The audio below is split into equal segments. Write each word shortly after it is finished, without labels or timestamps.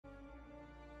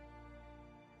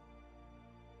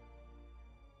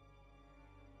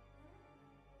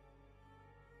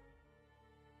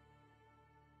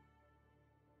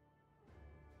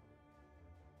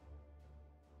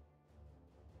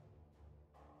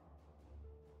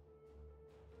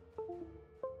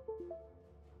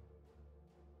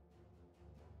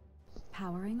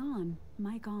Powering on.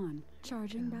 Mic on.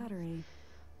 Charging battery.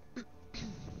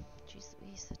 Jeez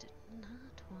Louise, that did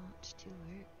not want to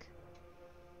work.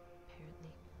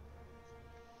 Apparently.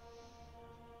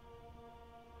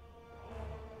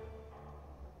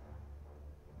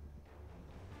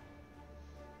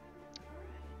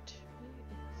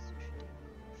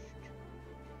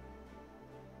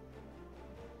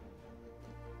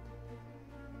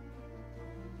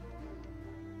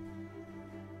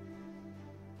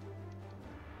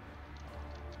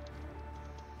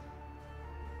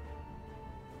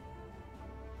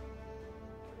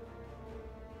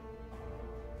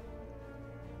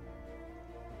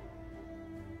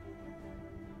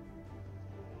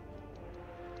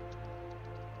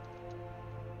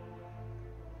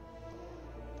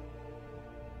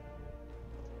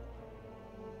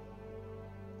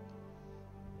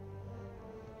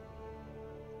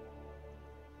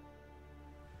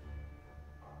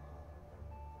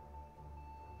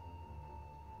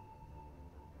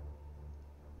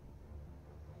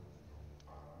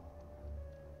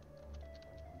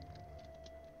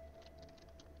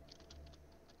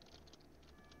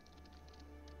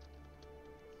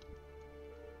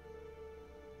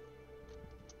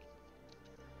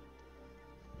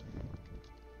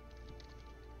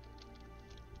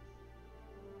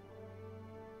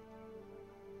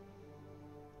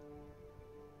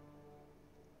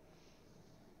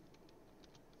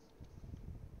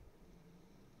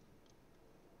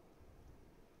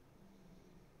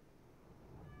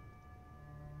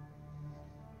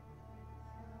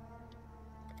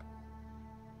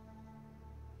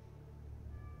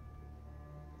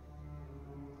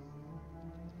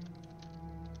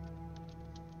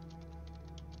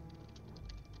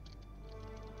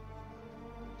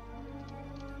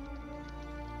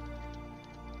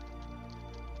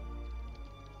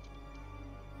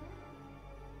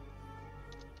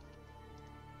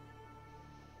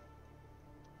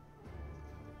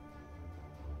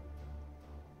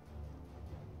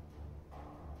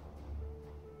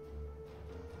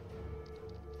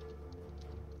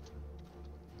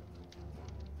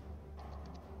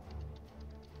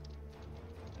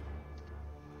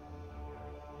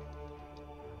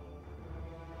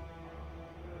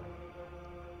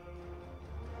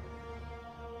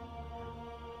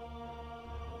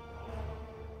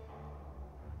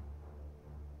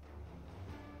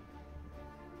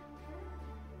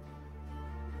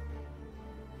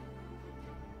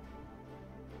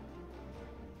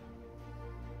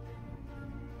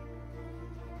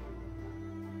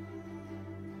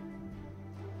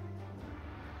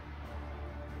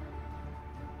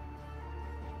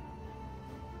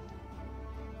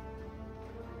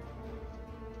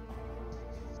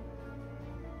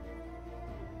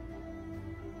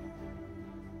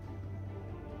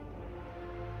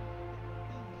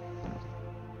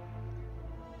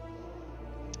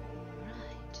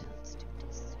 Alright, where is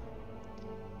Shitty?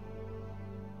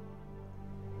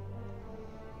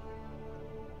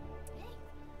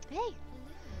 Hey!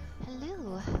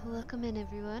 Hello! Welcome in,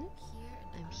 everyone.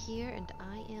 I'm here and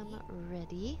I am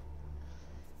ready.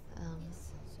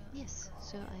 Yes,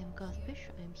 so I am Gothfish.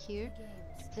 I'm here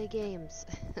to play games.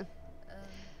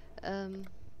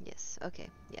 Yes, okay,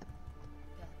 yeah.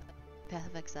 Path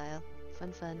of Exile.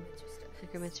 Fun.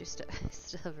 Necromancer still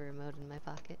have a remote in my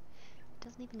pocket. It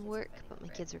doesn't even work, but my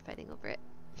kids are fighting over it.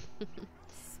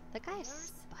 That guy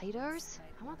has spiders?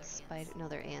 I want spider. No,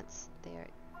 they're ants. They are.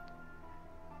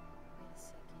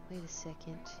 Wait a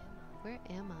second. Where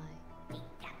am I?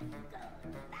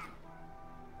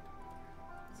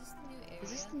 Is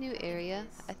this the new area?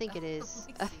 I think it is.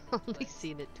 I've only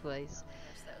seen it twice.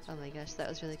 Oh my gosh, that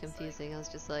was really confusing. I was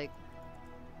just like,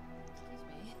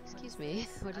 excuse me,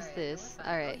 what is this?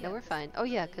 Alright, no, we're fine. Oh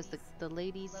yeah, because the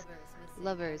lady's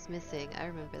lover is missing. I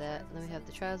remember that. And then we have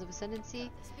the Trials of Ascendancy.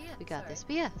 We got this.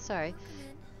 But yeah, sorry.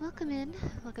 Welcome in.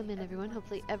 Welcome in, everyone.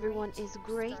 Hopefully everyone is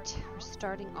great. We're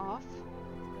starting off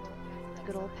the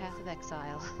good old Path of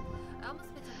Exile.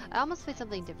 I almost played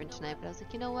something different tonight, but I was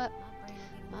like, you know what?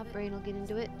 My brain will get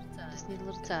into it. Just need a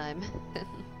little time.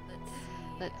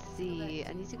 Let's see.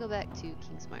 I need to go back to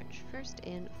King's March first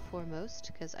and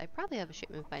foremost, because I probably have a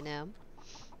shipment by now.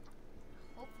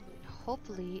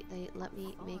 Hopefully they let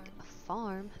me make a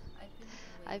farm.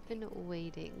 I've been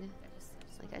waiting.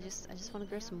 Like I just want to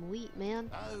grow some wheat, man.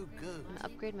 Oh, good. I'm gonna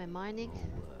upgrade my mining.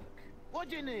 What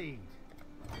do you need?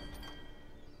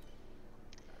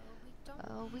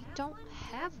 Oh, we don't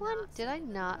have one? Did I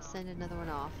not send another one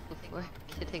off before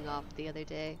getting off the other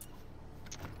day?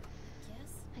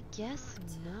 I guess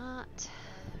not.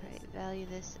 Alright, value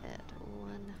this at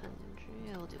 100.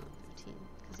 We'll do 115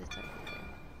 because it's our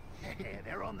birthday.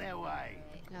 They're on their way.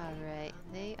 Alright,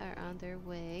 they are on their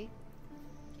way.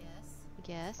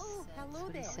 Yes. Oh, That's hello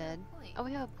what he there. said. Oh,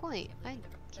 we have a point. I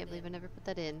can't believe I never put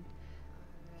that in.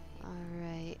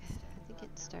 Alright, I think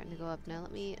it's starting to go up now.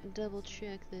 Let me double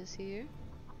check this here.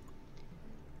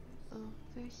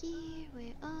 Over here,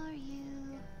 where are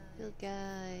you? Field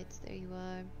guides, there you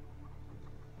are.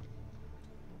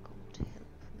 Going to help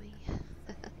me.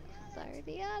 It's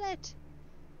already on it.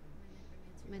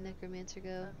 My necromancer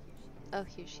go. Oh,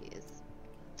 here she is.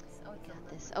 Got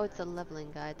this. Oh, it's a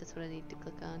leveling guide. That's what I need to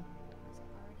click on.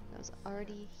 That was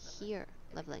already here.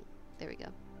 Leveling. There we go.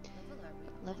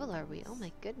 What level are we? Oh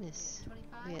my goodness.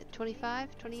 Are we at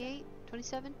 25, 28,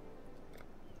 27?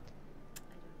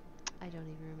 I don't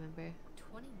even remember.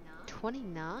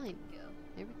 29.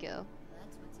 There we go.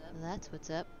 That's what's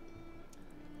up.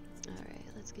 Alright,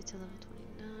 let's get to level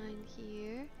 29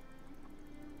 here.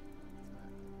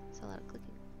 That's a lot of clicking.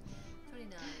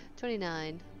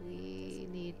 29. We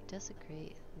need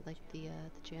Desecrate, like the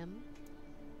gem.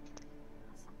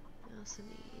 I also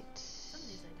need...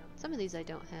 Some of these I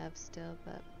don't have still,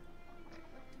 but...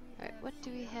 Alright, what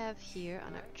do we have here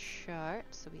on our chart?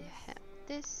 So we have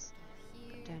this.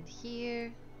 Go down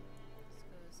here.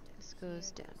 This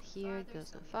goes down here. It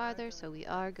goes no farther, so we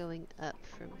are going up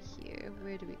from here.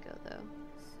 Where do we go, though?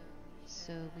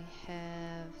 So we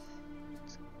have...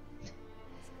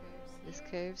 This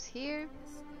curves here.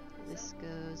 This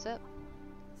goes up.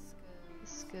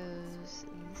 This goes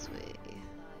this way.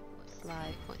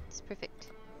 Fly points.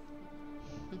 Perfect.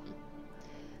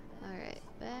 Alright,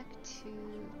 back to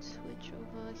Twitch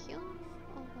over here.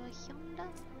 Over yonder.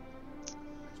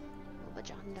 Over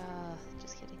yonder.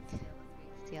 Just kidding.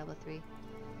 It's Diablo 3.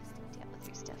 Diablo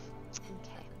 3 stuff.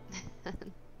 Okay.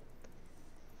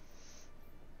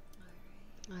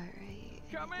 Alright.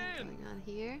 Come in! Going on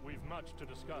here? We've much to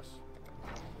discuss.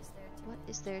 What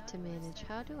is there to manage?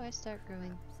 How do I start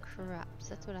growing crops?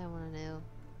 That's what I want to know.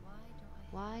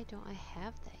 Why don't I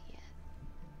have that yet?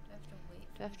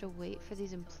 Do I have to wait for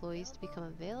these employees to become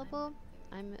available?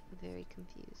 I'm very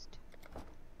confused.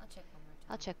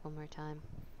 I'll check one more time.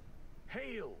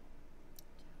 Hail!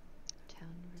 Town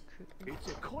recruitment.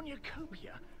 It's a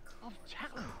cornucopia of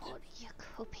talent.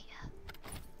 Cornucopia.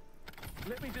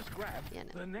 Let me just grab Yeah,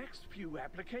 no. the next few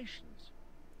applications.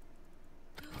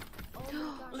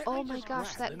 Oh my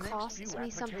gosh, that costs me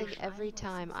something every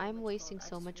time. I'm wasting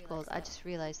so much gold. I just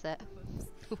realized that.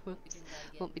 Whoops.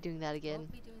 Won't be doing that again.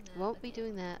 Won't be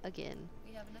doing that again.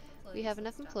 We have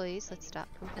enough employees. Let's stop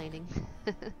complaining.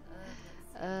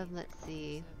 Let's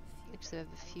see. Actually, I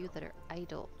have a few that are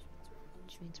idle,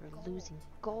 which means we're losing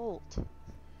gold.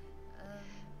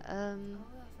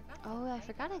 Oh, I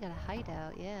forgot I got a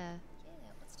hideout. Yeah.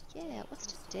 Yeah, what's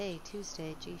today?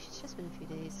 Tuesday. Geez, it's just been a few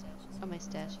days. Oh, my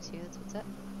stash is here. That's what's up.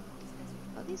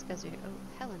 Oh, these guys are here. Oh,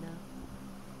 Helena.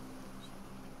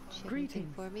 She have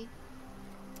anything for me?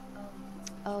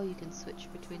 Oh, you can switch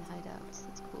between hideouts.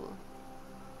 That's cool.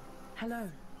 Hello.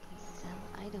 Can sell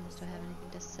items. Do I have anything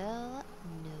to sell?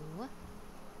 No.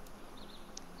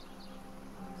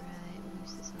 Alright,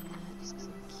 where's this on that? Just 'cause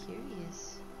I'm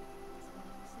curious.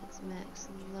 It's max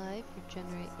life.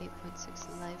 Regenerate 8.6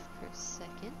 life per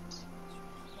second.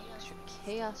 Extra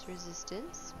chaos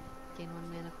resistance. Gain 1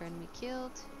 mana per enemy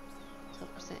killed.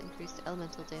 12% increased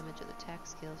elemental damage of attack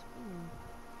skills.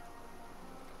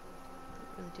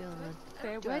 Don't really do elemental.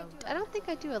 Farewell. I don't think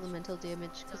I do elemental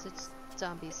damage because it's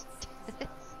zombies.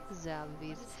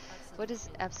 Zombies. What is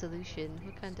absolution?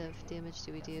 What kind of damage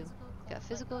do we do? Got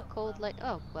physical, cold, light.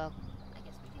 Oh, well.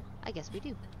 I guess we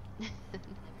do.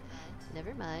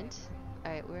 Never mind.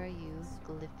 Alright, where are you?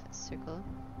 Glyph circle.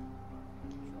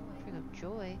 Bring up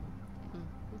joy.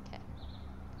 Okay.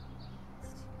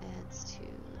 Adds to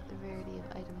the rarity of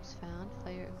items found.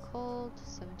 Fire and cold.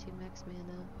 17 max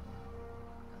mana.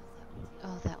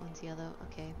 Oh, that one's yellow.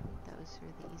 Okay, that was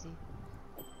really easy.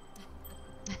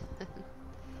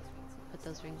 Put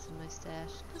those rings in my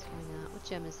stash. 'Cause why not? What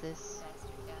gem is this?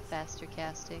 Faster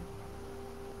casting.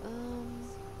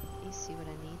 Let me see what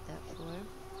I need that for.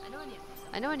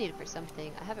 I know I need it for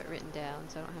something. I have it written down,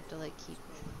 so I don't have to like keep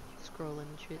scrolling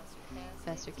and shit.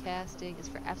 Faster casting is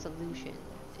for absolution,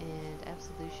 and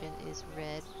absolution is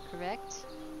red, correct?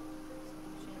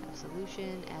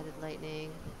 Absolution, added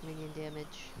lightning, minion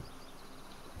damage.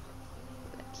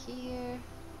 Back here,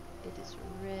 it is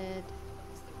red,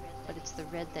 but it's the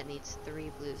red that needs 3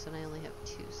 blues, and I only have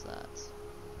 2 slots.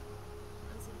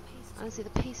 Honestly, the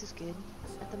pace is good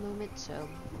at the moment, so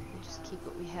we'll just keep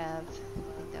what we have.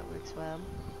 I think that works well.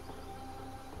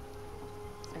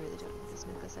 I really don't need this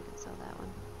necklace. I can sell that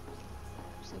one.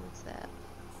 Actually, what's that?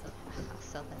 I'll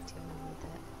sell that too. I don't need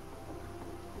that.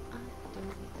 I don't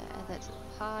need that. Add that to the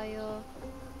pile.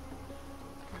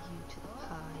 You to the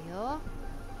pile.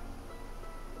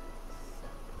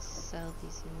 Sell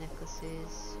these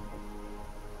necklaces.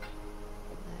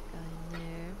 That guy in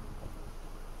there.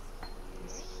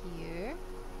 He's here.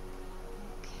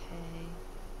 Okay.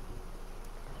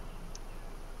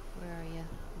 Where are you?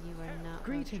 You are not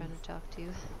what I'm trying to talk to.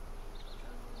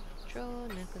 Control,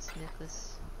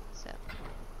 necklace. So.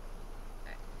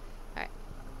 Alright.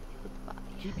 Goodbye.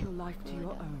 Keep your life to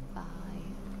your own. Bye.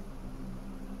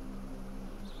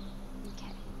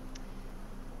 Okay.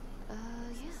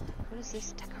 Yeah. What is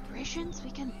this? Decorations?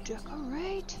 We can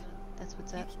decorate! That's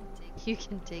what's up. You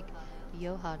can take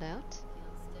Johan out.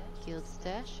 Guild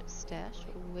stash,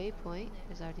 waypoint.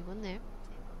 There's already one there.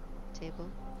 Table.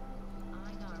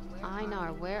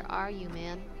 Einar, where are you,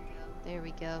 man? There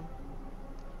we go.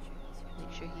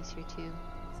 Make sure he's here too.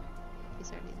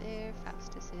 He's already there.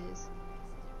 Faustus is.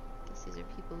 Guess these are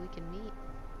people we can meet.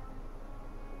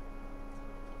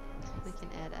 We can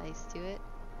add ice to it.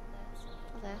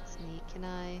 Well, that's neat. Can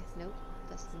I? Nope.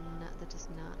 That's not. That does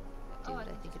not do what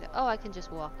I think it. Oh, I can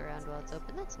just walk around while it's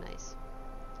open. That's nice.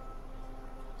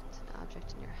 It's an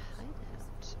object in your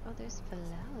hideout. Oh, there's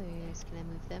flowers. Can I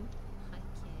move them?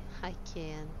 I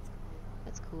can.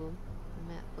 That's cool.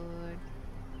 Mat board.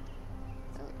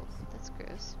 Oh, that's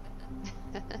gross.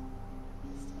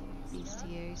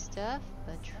 Bestiary stuff.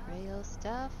 Betrayal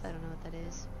stuff. I don't know what that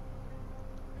is.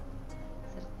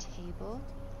 Is that a table?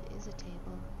 It is a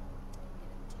table.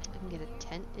 I can get a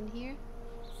tent in here.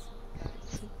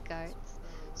 Some guards.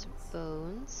 Some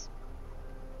bones.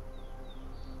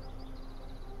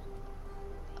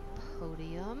 A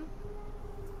podium.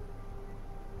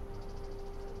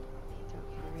 Throw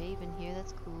a grave in here,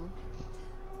 that's cool.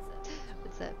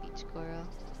 What's that? Beach coral.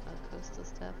 Oh, coastal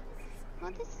stuff.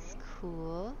 Oh, this is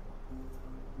cool.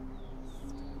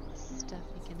 Stuff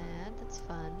we can add, that's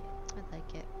fun. I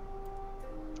like it.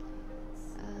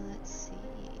 Let's see.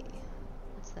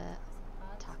 What's that?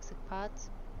 Toxic pods?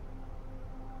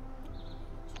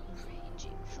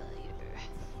 Raging fire.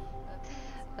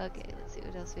 Okay, let's see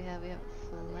what else we have. We have a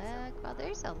flag. Wow,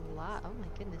 there's a lot. Oh my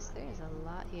goodness, there's a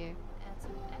lot here.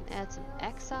 Add some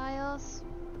exiles.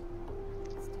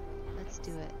 Let's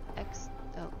do it.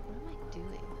 Oh, what am I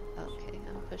doing? Okay,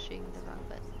 I'm pushing the wrong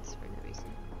buttons for no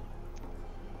reason.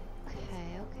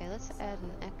 Okay, let's add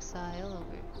an exile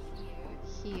over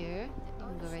here. You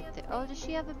can go right there. Oh, does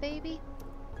she have a baby?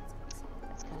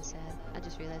 That's kind of sad. I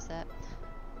just realized that.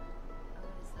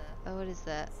 Oh, what is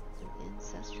that? An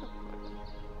ancestral portal.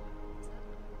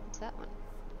 What's that one?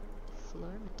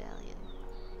 Floor medallion.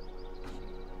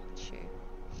 Sure.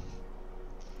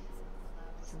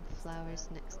 Some flowers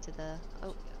next to the...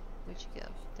 Oh, where'd she go?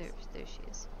 There she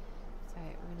is.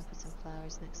 Alright, we're gonna put some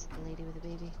flowers next to the lady with the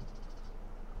baby.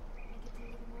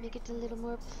 Make it a little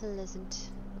more pleasant.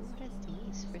 What are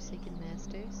these? Forsaken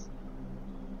Masters?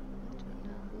 I don't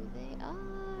know who they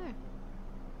are.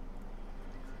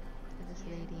 This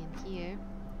lady in here.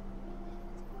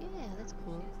 Yeah, that's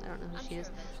cool. I don't know who she is.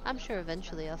 I'm sure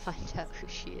eventually I'll find out who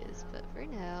she is, but for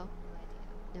now,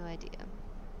 no idea.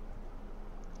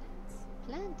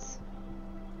 Plants.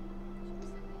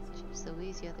 Jeez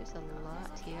Louise, yeah, there's a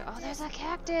lot here. Oh, there's a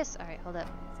cactus! Alright, hold up.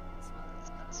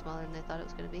 It's smaller than I thought it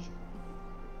was gonna be.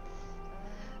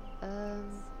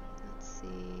 Let's see.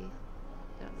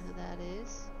 I don't know who that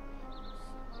is.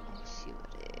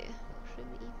 Sanctuary.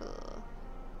 Primeval.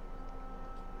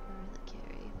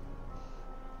 Reliquary.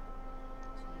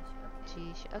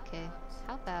 Geesh. Okay.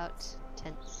 How about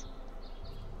tents?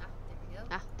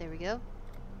 Ah, there we go.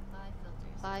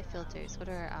 Fly filters. What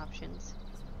are our options?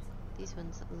 These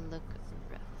ones look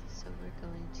rough, so we're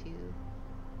going to...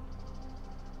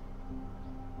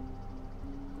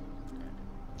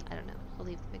 I don't know. We'll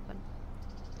leave the big one.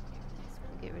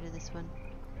 We'll get rid of this one.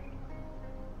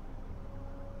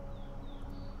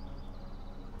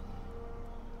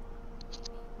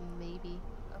 Maybe.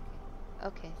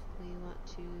 Okay. We want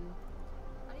to...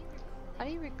 How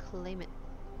do you reclaim it?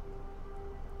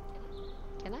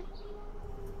 Can I?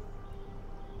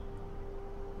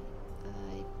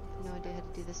 I have no idea how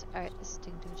to do this. Alright, this is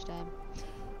taking too much time.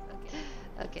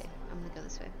 Okay, I'm gonna go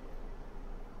this way.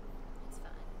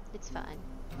 It's fine.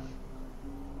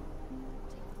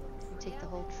 Take the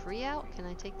whole tree out? Can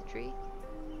I take the tree?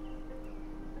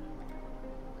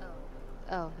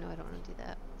 Oh, no, I don't want to do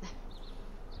that.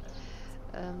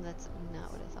 That's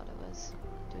not what I thought it was.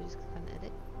 Do I just click on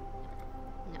edit?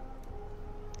 No.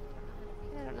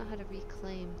 I don't know how to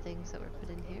reclaim things that were put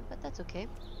in here, but that's okay.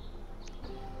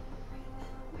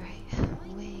 Alright,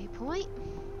 waypoint.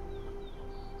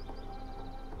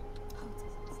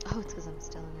 Oh, it's because I'm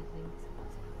still in editing.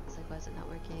 It's Like, why is it not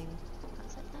working? Why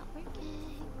is it not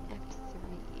working? Act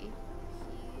 3.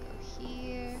 Go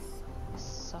here.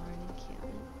 Sarn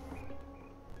Encampment.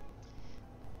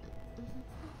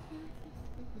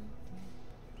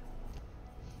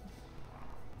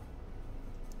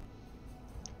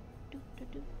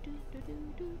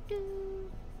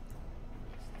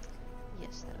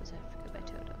 Yes, that was Africa by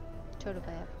Toto. Toto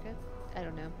by Africa? I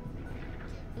don't know.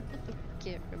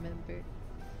 Can't remember.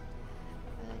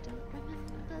 I don't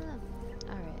remember.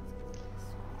 Alright.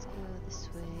 Let's go this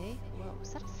way. Whoa,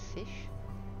 was that a fish?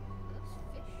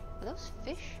 Are those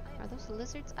fish? Are those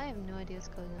lizards? I have no idea what's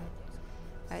going on.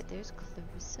 Alright, there's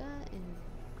Clarissa and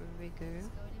Grigor.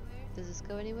 Does this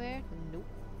go anywhere? Nope.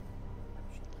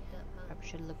 Probably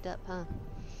should have looked up, huh?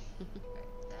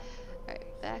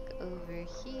 Alright, back over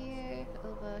here.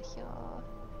 Over here.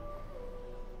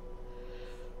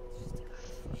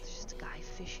 There's just a guy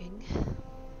fishing. No,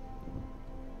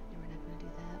 we're not gonna do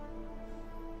that.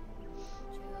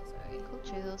 Cool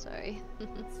chill, sorry.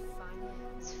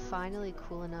 It's finally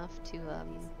cool enough to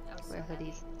wear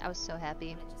hoodies. I was so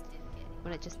happy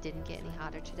when it just didn't get any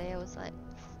hotter today. I was like,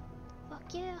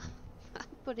 fuck yeah. I'm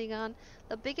putting on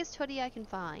the biggest hoodie I can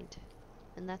find.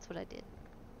 And that's what I did.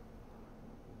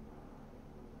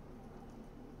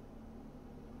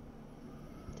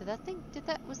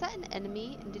 Was that an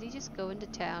enemy? And did he just go into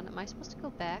town? Am I supposed to go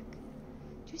back?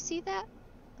 Did you see that?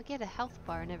 Like, he had a health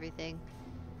bar and everything.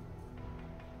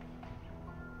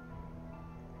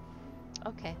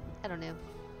 Okay, I don't know.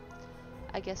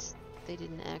 I guess they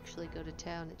didn't actually go to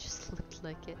town, it just looked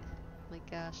like it. Oh my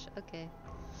gosh, okay.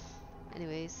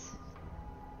 Anyways,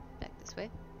 back this way.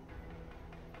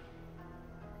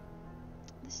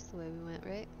 This is the way we went,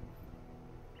 right?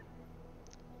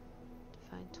 To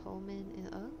find Tolman and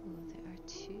oh, there are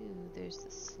two. There's the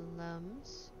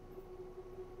slums.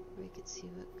 We could see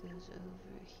what goes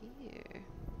over here.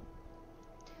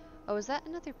 Oh, is that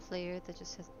another player that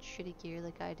just has shitty gear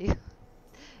like I do?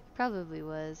 Probably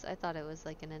was. I thought it was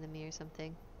like an enemy or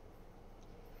something.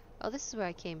 Oh, this is where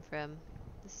I came from.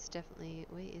 This is definitely...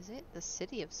 Wait, is it? The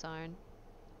city of Sarn.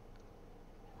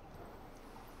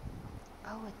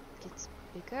 Oh, it gets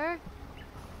bigger? It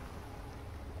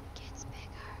gets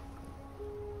bigger.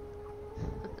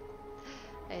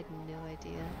 I had no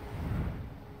idea.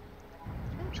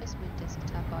 Did I adjust my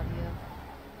desktop audio?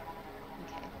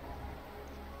 Okay.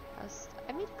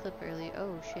 I made a clip earlier.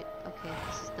 Oh shit. Okay,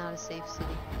 this is not a safe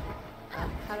city.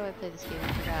 How do I play this game?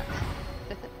 I forgot.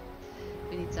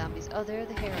 We need zombies. Oh, there are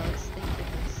the heralds. Thank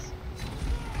goodness.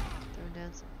 Throwing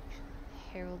down some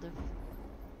herald of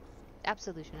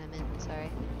absolution. I meant.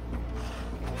 Sorry.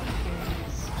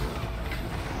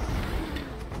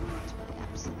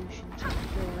 Absolution. Keep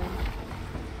going.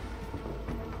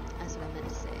 That's what I meant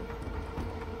to say.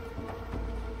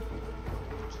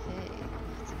 Okay.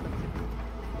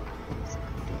 Let's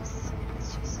look at this.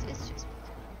 It's just.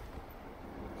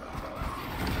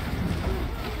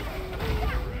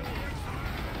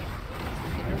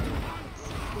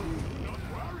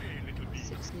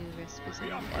 Six new recipes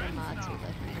and a mod to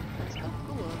like Ornifex. Oh,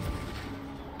 cool.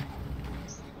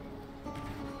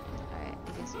 Alright, I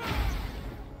guess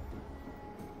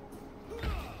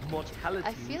Mortality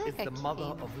I feel like is the mother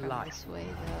came of from life. this way,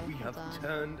 though. We Hold have on.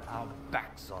 turned our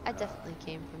backs on I her. definitely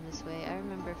came from this way. I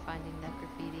remember finding that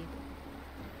graffiti.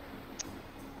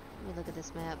 Let me look at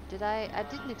this map. I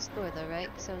didn't explore though, right?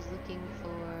 Because I was looking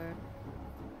for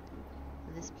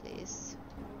this place.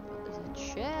 Oh, there's a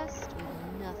chest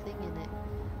with nothing in it.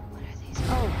 What are these?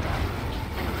 Oh, God.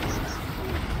 This is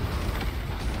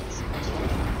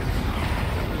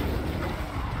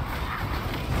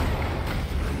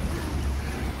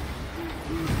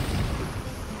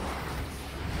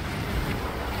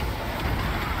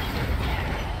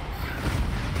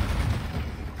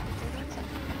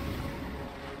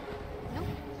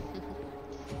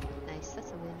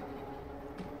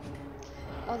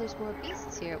oh, there's more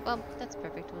beasts here. Well, that's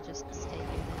perfect. We'll just stay here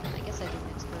then. I guess I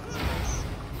didn't explore this place.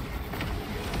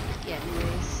 Yeah,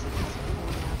 anyways.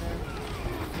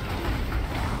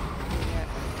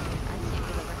 I can't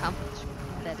get over how much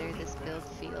better this build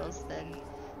feels than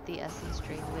the Essence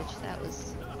Drain Witch. That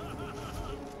was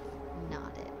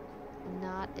not it.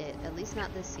 Not it. At least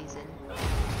not this season.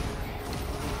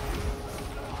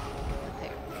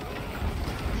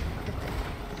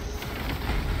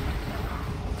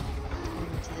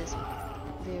 This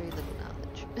very little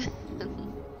knowledge.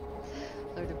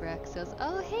 Lord of Brack says,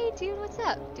 oh hey dude, what's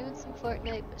up? Doing some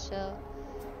Fortnite, but shall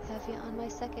have you on my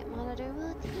second monitor.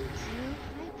 Well, thank you.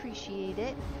 I appreciate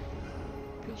it.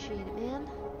 Appreciate it, man.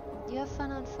 You have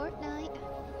fun on Fortnite.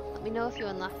 Let me know if you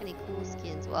unlock any cool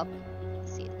skins. Well,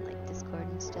 see it in like Discord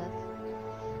and stuff.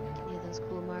 Any of those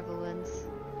cool Marvel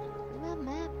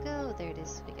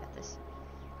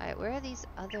Alright, where are these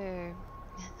other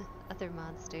other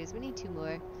monsters? We need 2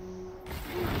 more. Where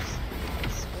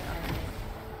are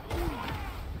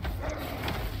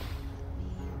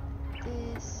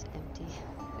they? This empty.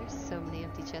 There's so many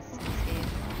empty chests in this game.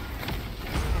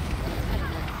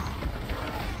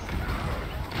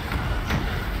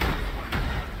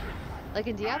 Like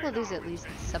in Diablo, there's at least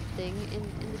something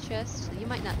in the chest. So you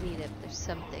might not need it, but there's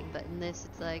something. But in this,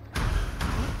 it's like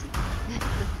empty.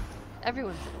 Every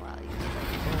once in a while, you get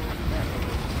like,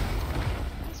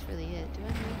 that's really it. Do I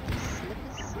need these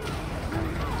slippers?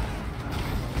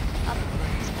 I'll put them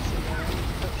on, especially the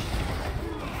potion.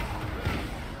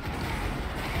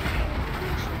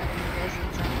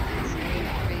 Resins on these,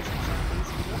 raisins on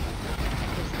these.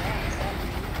 What is that? Is that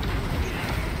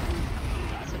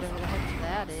so whatever the heck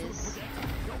that is.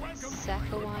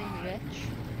 Saccharine Wretch.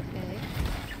 Okay.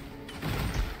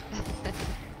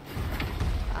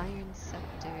 Iron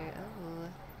Scepter. Oh.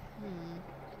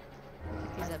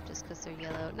 Pick these up just because they're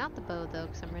yellow. Not the bow though,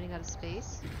 because I'm running out of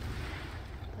space.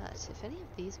 But if any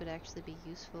of these would actually be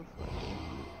useful for me.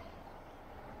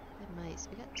 It might. So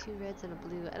we got 2 reds and a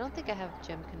blue. I don't think I have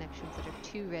gem connections that are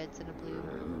 2 reds and a blue.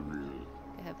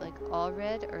 I have like all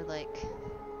red or like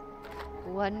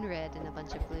 1 red and a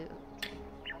bunch of blue. Okay.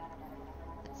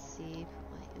 Let's see.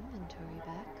 Put my inventory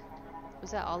back.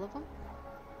 Was that all of them?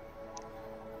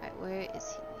 Alright, where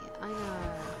is he?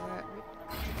 Einar.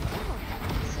 Oh,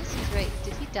 it says he's right.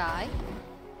 Did he die?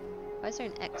 Why is there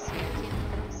an X here?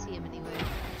 I don't see him anywhere.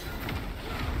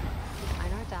 Did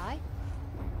Einar die?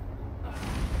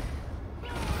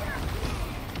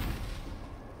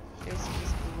 Or is he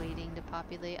just waiting to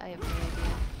populate? I have no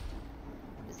idea.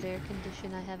 Is there a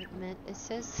condition I haven't met? It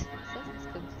says it's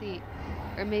complete.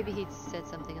 Or maybe he said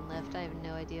something and left. I have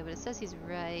no idea, but it says he's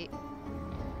right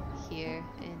here,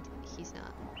 and he's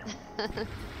not.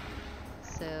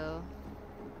 So,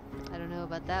 I don't know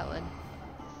about that one.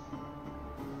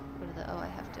 What are the... Oh, I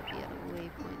have to be at a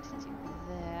waypoint to do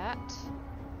that.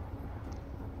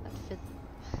 That fifth...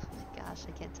 Oh my gosh,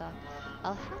 I can't talk.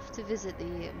 I'll have to visit the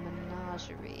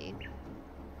menagerie.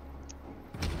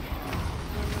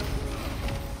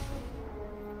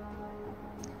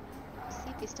 See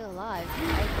if he's still alive. I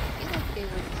feel like they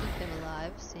would keep him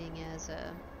alive, seeing as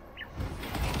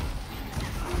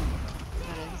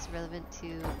he's relevant to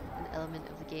an element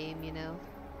of the game, you know.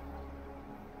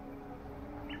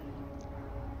 Alright,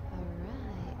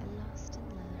 Lost in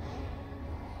Love.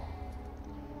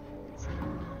 Let's see,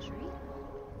 menagerie.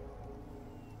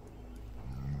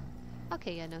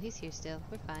 Okay, yeah, no, he's here still.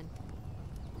 We're fine.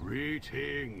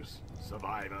 Greetings,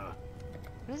 survivor.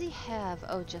 What does he have?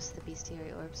 Oh, just the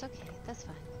bestiary orbs. Okay, that's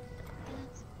fine.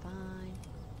 That's fine.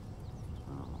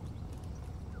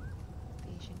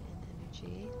 Evasion and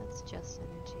energy. That's just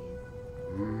energy.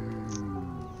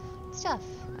 Stuff.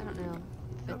 I don't know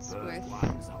if it's worth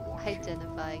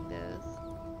identifying those.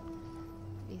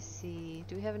 Let me see.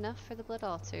 Do we have enough for the blood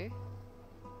altar?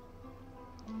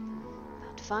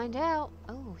 About to find out.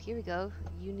 Oh, here we go.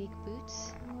 Unique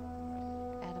boots.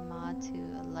 Add a mod to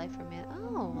a life or man.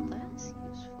 Oh, well, that's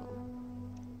useful.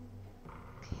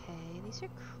 Okay, these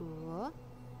are cool.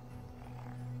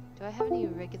 Do I have any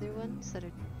regular ones that are... I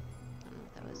don't know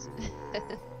what that was.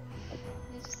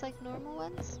 They're just like normal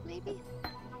ones, maybe?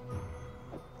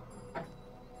 There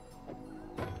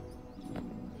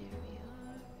we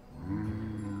are.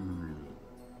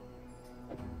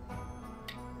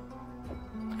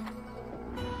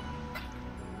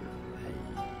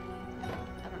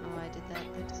 I don't know why I did that.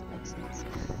 That doesn't make sense.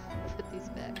 Put these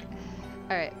back.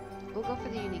 Alright, we'll go for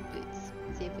the unique boots.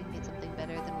 See if we can get something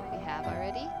better than what we have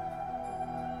already.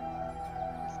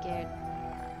 I'm scared.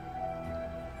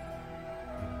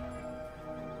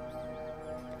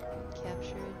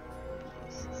 Captured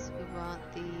beasts. We want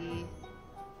the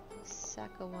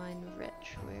Saccharine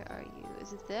Wretch. Where are you?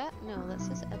 Is it that? No, that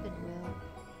says Ebenwill.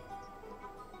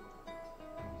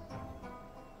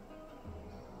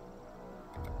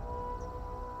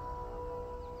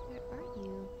 Where are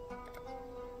you?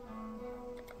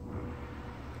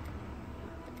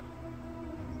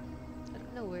 I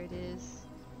don't know where it is.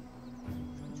 I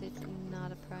was gonna say it's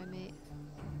not a primate.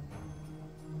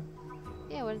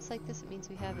 Yeah, when it's like this, it means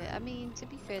we have it. I mean, to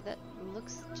be fair, that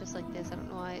looks just like this. I don't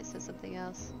know why it says something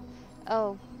else.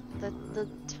 Oh, the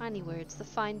tiny words, the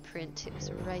fine print. It was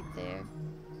right there.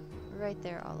 Right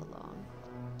there all along.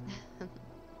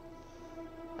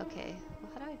 Okay,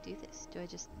 well, how do I do this? Do I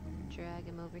just drag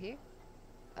him over here?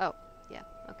 Oh, yeah,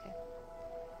 okay.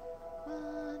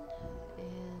 1,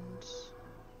 and...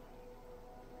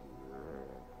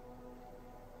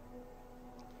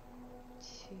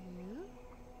 2...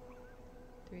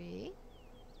 3.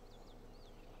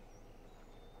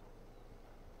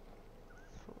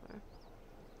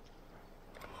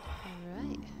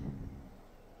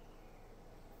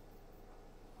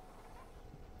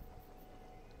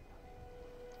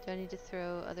 Do I need to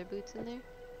throw other boots in there?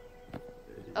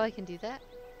 Oh, I can do that?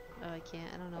 Oh, I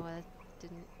can't. I don't know why that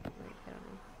didn't work. I don't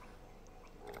know.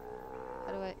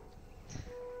 How do I...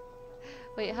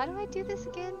 Wait, how do I do this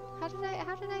again? How did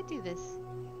I do this?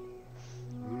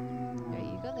 Alright,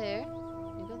 you go there.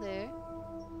 You go there.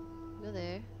 You go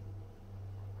there.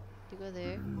 You go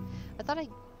there. I thought I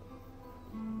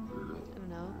don't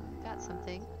know. Got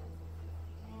something.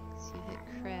 So you hit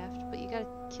craft, but you gotta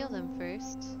kill them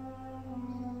first.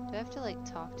 Do I have to like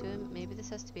talk to him? Maybe this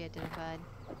has to be identified.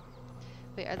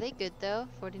 Wait, are they good though?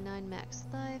 49 max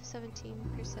life, 17%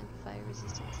 fire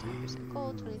resistance, 9%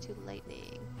 cold, 22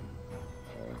 lightning.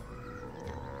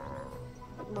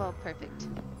 Well, perfect.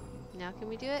 Now can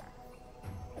we do it?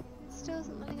 It still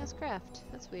isn't letting us craft.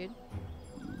 That's weird.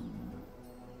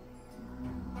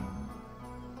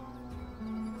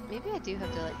 Maybe I do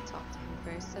have to like talk to him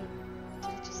first. So did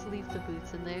I just leave the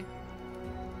boots in there?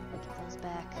 Get those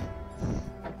back.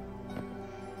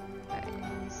 Alright,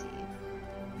 let me see.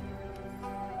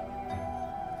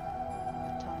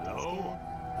 Talk to this guy.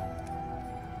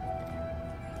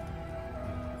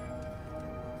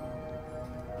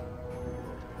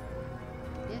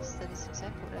 Yes, that is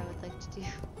exactly what I would like to do.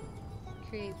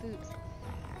 Create boots.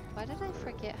 Why did I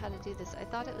forget how to do this? I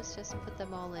thought it was just put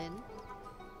them all in.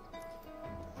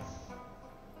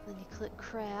 Then you click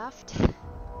craft.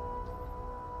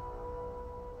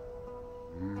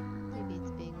 Maybe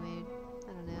it's being weird.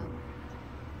 I don't know.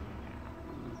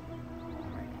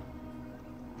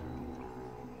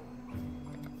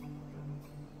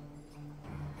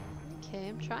 Okay,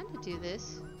 I'm trying to do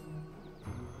this.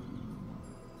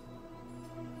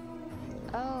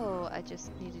 Oh, I just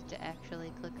needed to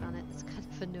actually click on it. It's kind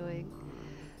of annoying.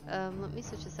 Let me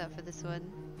switch this out for this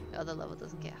one. Oh, the level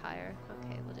doesn't get higher.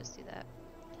 Okay, we'll just do that.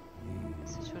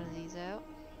 Switch one of these out.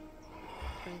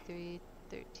 23,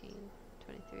 13,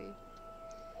 23.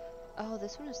 Oh,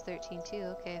 this one is 13 too.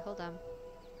 Okay, hold on.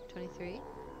 23.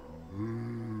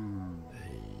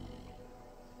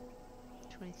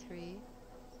 23.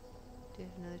 Do we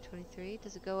have another 23?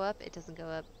 Does it go up? It doesn't go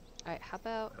up. Alright, how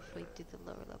about if we do the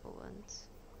lower level ones?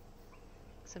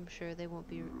 Because I'm sure they won't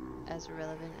be as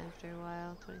relevant after a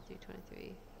while. 23,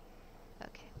 23.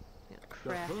 Okay. I'm gonna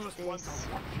craft this.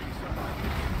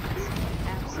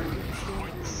 Absolutely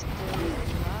still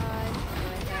alive.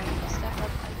 Do I have stuff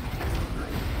up?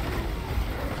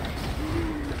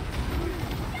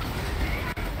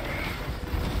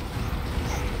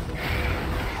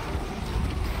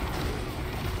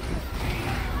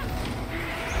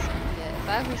 If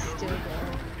I was still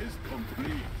there,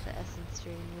 the essence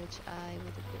drain, which I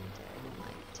would have been dead in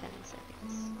like 10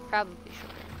 seconds. Probably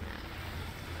shorter than that.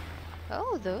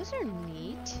 Oh, those are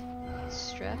neat.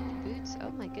 Strapped boots.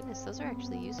 Oh my goodness, those are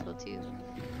actually useful too.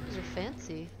 Those are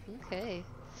fancy. Okay.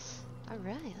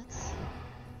 Alright, let's...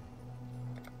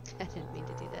 I didn't mean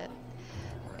to do that.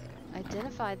 Okay.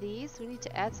 Identify these. We need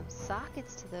to add some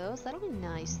sockets to those. That'll be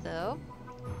nice though.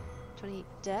 28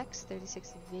 dex,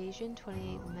 36 evasion,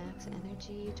 28 max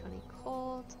energy, 20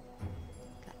 cold.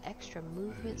 Got extra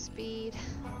movement speed.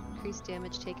 Increased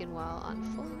damage taken while on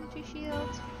full energy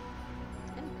shield.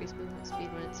 And increased movement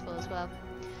speed when it's full as well.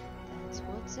 That's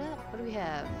what's up. What do we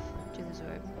have?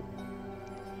 Jilazor.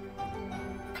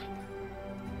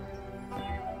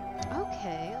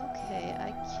 Okay, okay.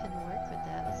 I can work with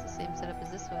that. That's the same setup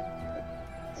as this one.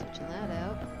 Switching that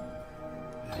out.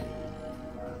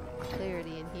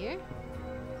 Clarity in here.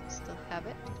 Still have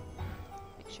it.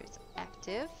 Make sure it's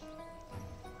active.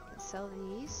 Let's sell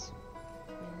these.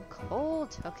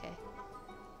 Cold. Okay.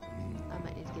 I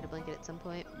might need to get a blanket at some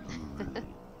point.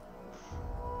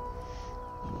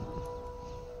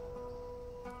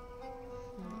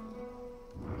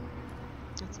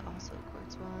 That's also a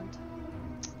quartz wand.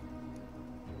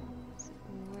 Is it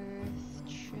worth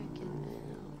checking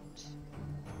out?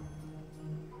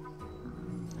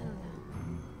 I don't know.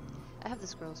 I have the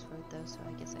scrolls for it though, so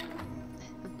I guess I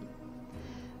will.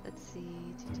 Let's see.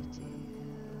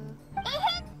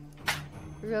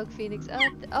 Rogue Phoenix.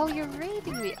 Oh, you're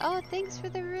raiding me. Oh, thanks for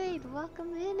the raid.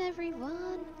 Welcome in,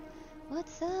 everyone.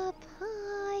 What's up?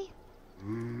 Hi.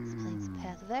 Let's play some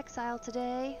Path of Exile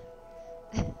today.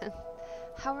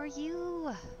 How are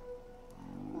you?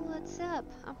 What's up?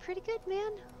 I'm pretty good,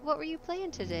 man. What were you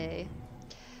playing today?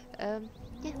 Yeah,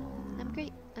 I'm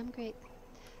great. I'm great.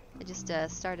 I just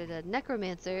started a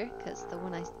necromancer because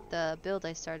the build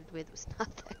I started with was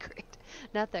not that great.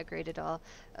 Not that great at all.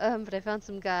 But I found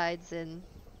some guides and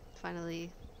finally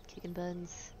kicking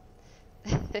buns.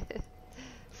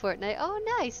 Fortnite. Oh,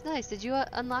 nice, nice. Did you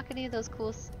unlock any of those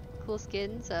cool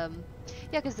skins? Yeah,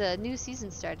 because the new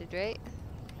season started, right?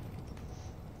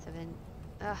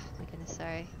 Ah, my goodness,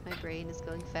 sorry. My brain is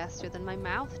going faster than my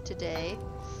mouth today.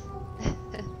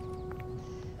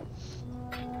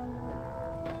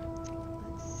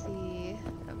 Let's see.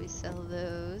 How we sell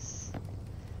those?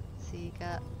 Let's see,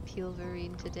 got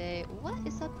Peelverine today. What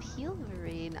is a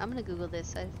Peelverine? I'm gonna Google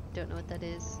this. I don't know what that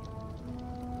is.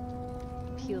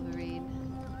 Peelverine.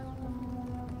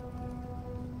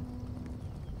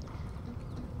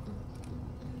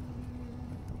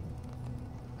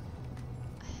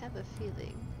 I have a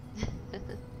feeling.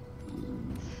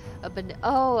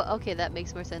 Oh, okay, that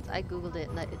makes more sense. I googled it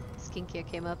and skincare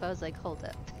came up. I was like, hold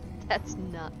up, that's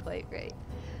not quite right.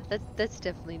 That's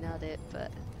definitely not it.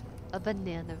 But a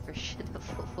banana version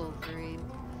of Wolverine.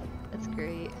 That's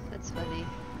great. That's funny.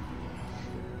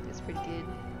 That's pretty good.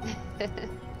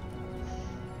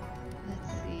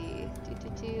 Let's see.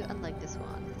 Unlike this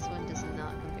one. This one does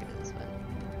not compare to this one.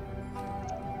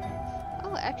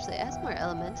 Oh, actually, it has more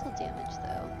elemental damage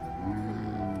though.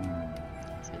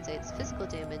 I was gonna say its physical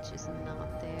damage is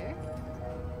not there.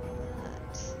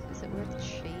 But is it worth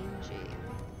changing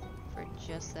for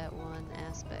just that one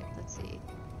aspect? Let's see.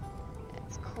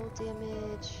 It's cold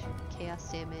damage,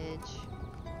 chaos damage.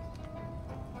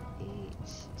 8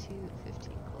 to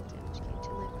 15 cold damage. Gain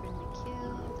 10 life when we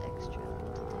killed. Extra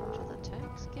elemental damage with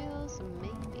attack skills. So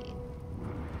maybe.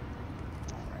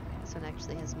 This one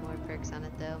actually has more perks on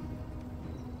it though.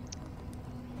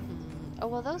 Oh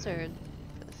well, those are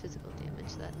for the physical damage.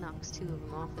 So that knocks 2 of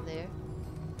them off of there.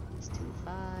 It's 2-5.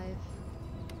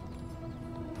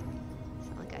 It's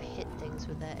not like I hit things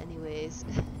with that anyways.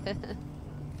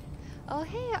 Oh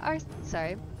hey,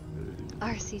 sorry.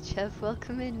 RC Chef,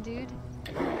 welcome in, dude.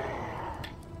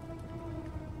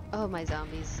 Oh, my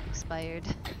zombies expired.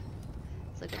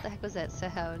 It's like, what the heck was that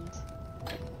sound?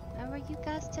 How are you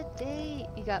guys today?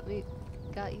 You got you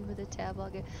with a tab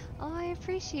logger. Oh, I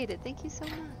appreciate it. Thank you so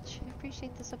much. I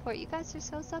appreciate the support. You guys are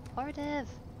so supportive.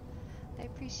 I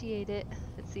appreciate it.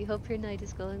 Let's see. Hope your night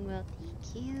is going well.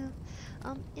 Thank you.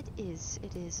 It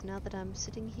is. Now that I'm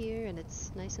sitting here and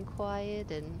it's nice and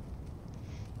quiet and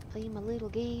playing my little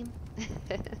game.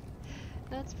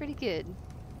 That's pretty good.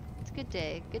 It's a good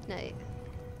day. Good night.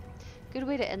 Good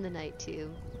way to end the night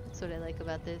too. That's what I like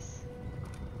about this.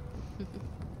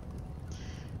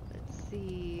 Let's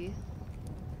see.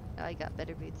 Oh, I got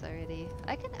better boots already.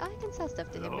 I can sell stuff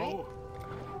to him, right?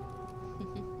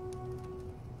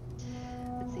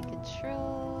 Let's see,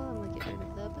 control. I'm gonna get rid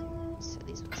of the boots. Or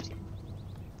these ones too.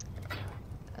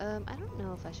 I don't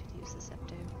know if I should use the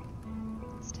scepter.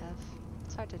 It's tough.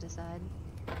 It's hard to decide.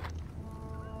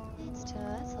 It's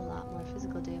tough. That's a lot more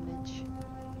physical damage.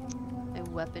 My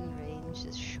weapon range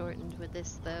is shortened with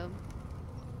this though.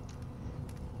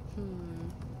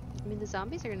 I mean, the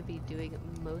zombies are going to be doing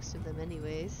most of them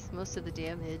anyways. Most of the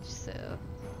damage, so...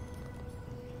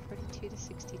 42 to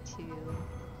 62.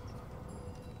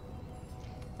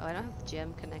 Oh, I don't have the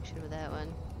gem connection with that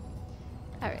one.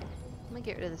 Alright. I'm going to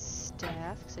get rid of the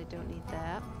staff, because I don't need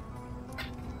that.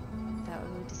 That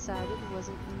one we decided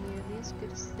wasn't nearly as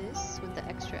good as this, with the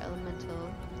extra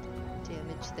elemental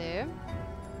damage there.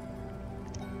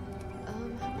 How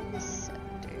about this scepter?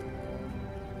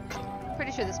 I'm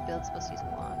pretty sure this build's supposed to use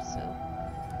a wand, so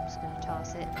I'm just gonna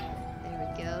toss it.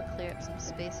 There we go. Clear up some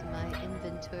space in my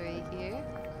inventory here.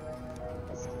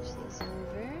 Let's switch these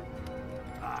over.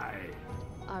 Aye.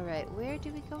 Alright, where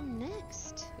do we go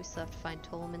next? We still have to find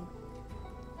Tolman.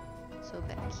 So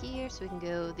back here, so we can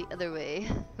go the other way.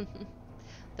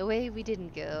 The way we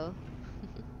didn't go.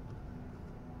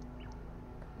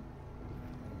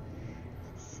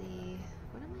 Let's see.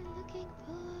 What am I looking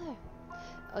for?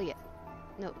 Oh yeah.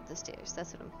 No, the stairs.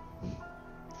 That's what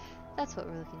that's what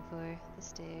we're looking for. The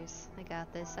stairs. I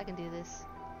got this. I can do this.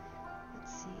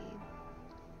 Let's see.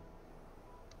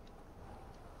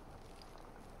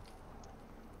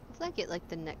 Hopefully I get like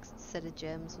the next set of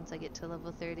gems once I get to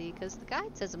level 30, because the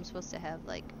guide says I'm supposed to have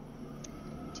like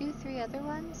 2-3 other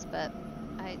ones, but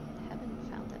I haven't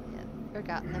found them yet or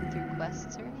gotten them through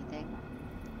quests or anything.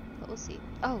 But we'll see.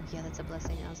 Oh yeah, that's a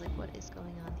blessing. I was like, what is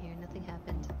going on here? Nothing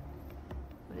happened.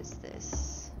 What is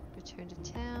this? Return to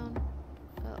town.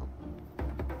 Oh.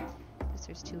 Guess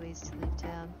there's 2 ways to leave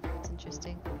town. That's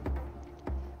interesting.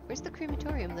 Where's the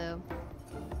crematorium though?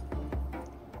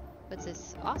 What's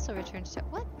this? Also return to town.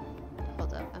 What?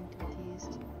 Hold up, I'm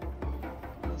confused.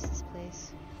 What's this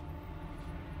place?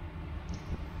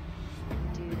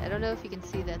 Dude, I don't know if you can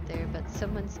see that there, but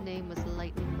someone's name was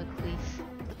Lightning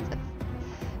McQueef.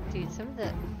 Dude, some of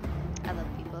the... I love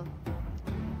people.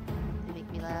 They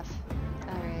make me laugh.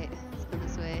 Alright, let's go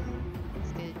this way.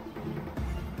 That's good.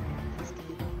 That's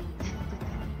good.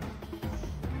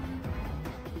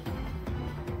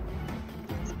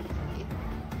 That's good for you.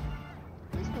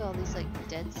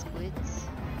 Dead squids.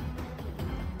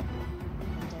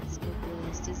 Dead squid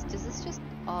willies. Does this just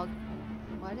all...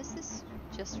 Why does this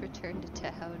just return to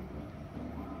town?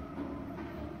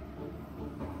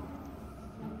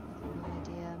 No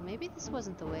idea. Maybe this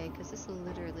wasn't the way, because this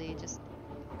literally just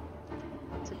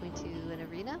took me to an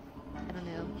arena? I don't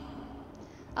know.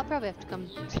 I'll probably have to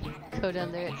go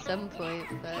down there at some point,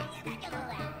 but...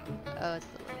 Oh, it's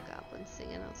the little goblin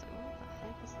singing. I was like, what the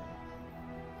heck is that?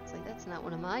 It's like, that's not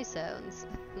one of my sounds.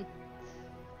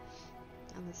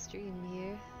 On the stream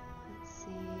here. Let's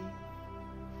see.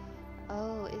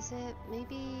 Oh, is it?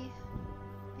 Maybe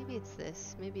it's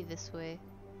this. Maybe this way.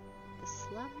 The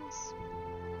slums?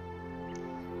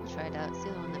 We'll try it out. It's the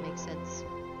only one that makes sense.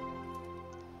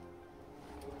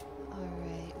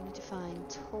 Alright, we need to find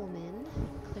Tolman.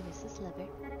 Clarissa's lover.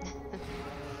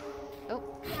 Oh,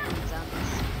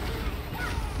 zombies.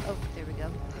 Oh, there we go.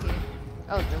 They're here.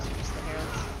 Oh, those are just the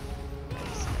heralds.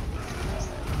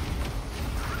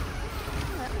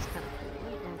 Oh, that was kind of cool. I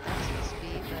don't know what that's supposed to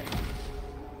be, but...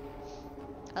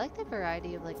 I like the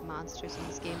variety of, like, monsters in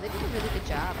this game. They did a really good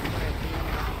job for it being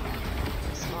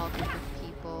a small group of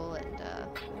people and,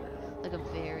 like a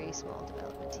very small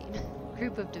development team.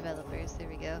 Group of developers, there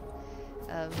we go.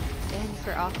 And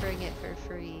for offering it for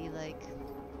free, like...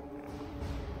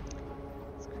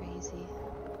 It's crazy.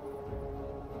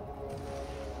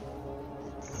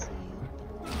 Let's see.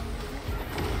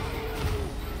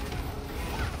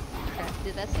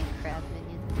 Did that say crab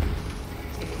minion?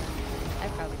 I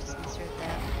probably just misread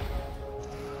that.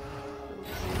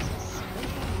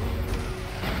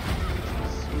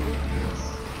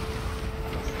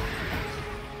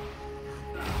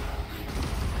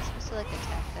 I'm supposed to like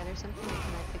attack that or something, or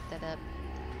can I pick that up?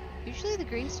 Usually the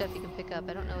green stuff you can pick up.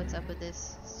 I don't know what's up with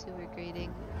this sewer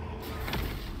grading.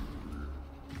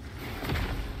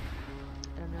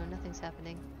 I don't know, nothing's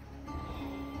happening.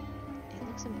 It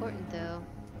looks important though.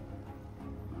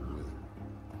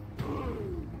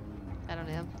 I don't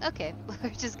know. Okay, we're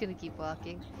just gonna keep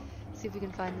walking. See if we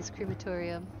can find this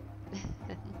crematorium.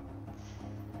 Let's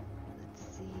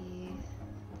see.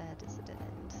 That is a dead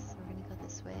end. So we're gonna go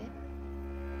this way.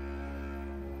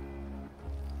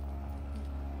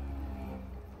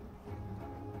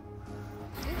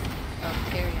 Oh,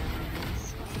 carry on,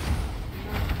 minions.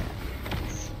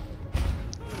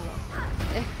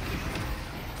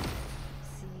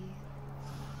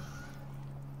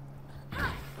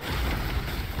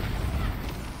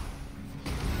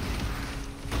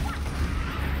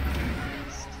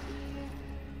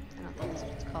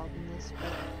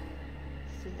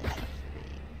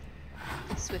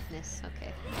 Swiftness,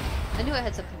 okay. I knew it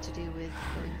had something to do with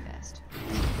going fast.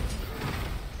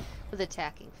 With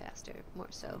attacking faster, more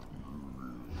so.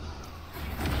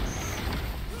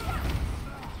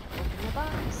 Open the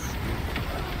box.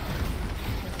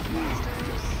 Kill the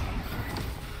monsters.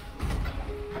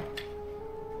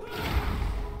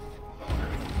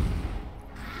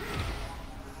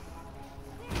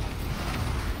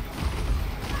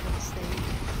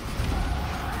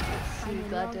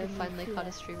 Glad to have finally caught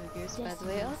a stream of yours, by the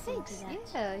way. Oh, thanks.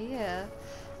 Yeah.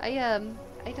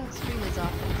 I don't stream as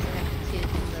often because I have a kid in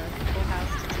the whole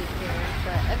house to take care of,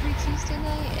 but every Tuesday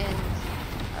night and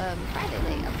Friday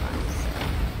night I'm on, so.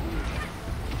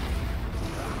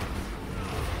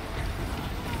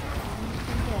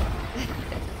 Yeah.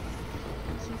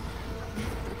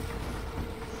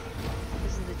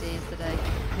 Those are the days that I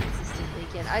consistently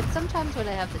get. Sometimes when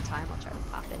I have the time, I'll try to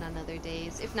pop in on other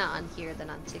days. If not on here, then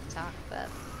on TikTok, but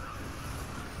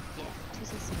yeah,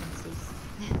 Tuesdays and Wednesdays.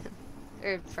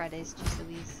 Or Fridays, just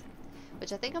Louise.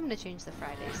 Which I think I'm going to change the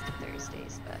Fridays to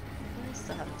Thursdays, but I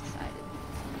still haven't decided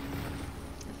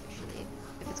officially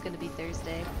if it's going to be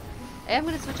Thursday. I am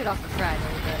going to switch it off for Friday,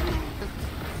 but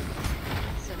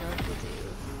so know if we'll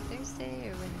do Thursday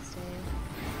or Wednesday.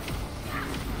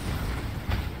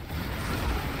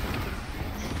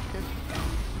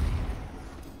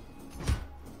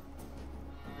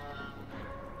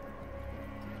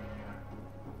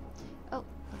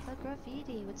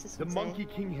 Graffiti. What's this? The Monkey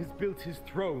King has built his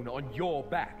throne on your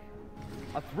back.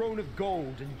 A throne of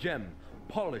gold and gem,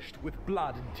 polished with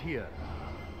blood and tear.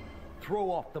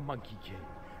 Throw off the Monkey King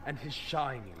and his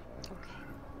shining. Okay.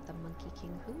 The Monkey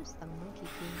King. Who's the Monkey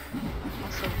King?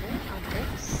 Also, where on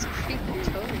earth is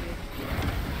crematorium?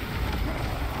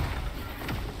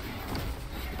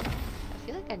 I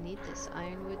feel like I need this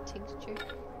ironwood tincture.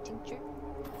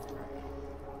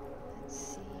 Let's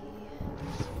see.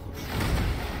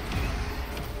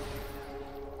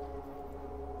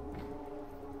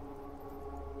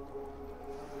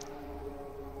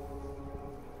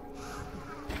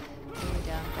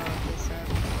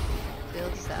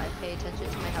 Pay attention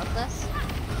to my health less.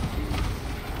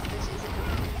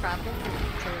 problem with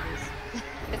utilities.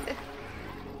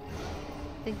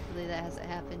 Thankfully that hasn't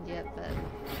happened yet, but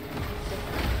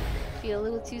I feel a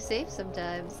little too safe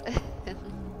sometimes.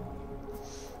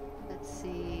 Let's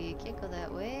see, can't go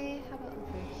that way. How about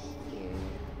over here?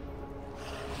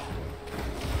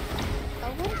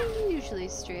 Oh, when do you usually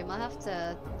stream? I'll have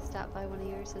to stop by one of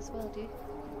yours as well, dude.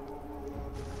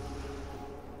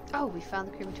 Oh, we found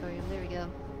the crematorium. There we go.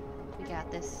 We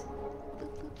got this.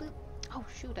 Boop, boop, boop. Oh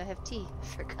shoot, I have tea. I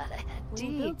forgot I had When tea.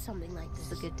 you build something like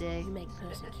this, It's a good day. you make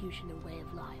persecution a way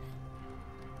of life.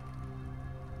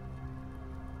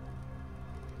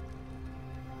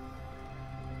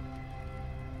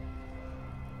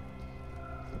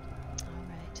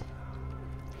 Alright.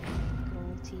 Good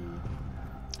old tea.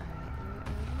 Alright, where are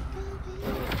we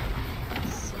going?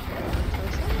 So,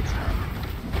 that's fine.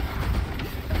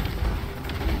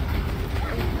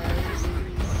 There's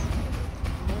these.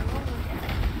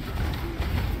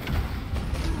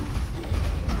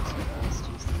 Let's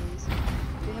use these. Do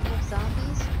we have enough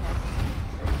zombies?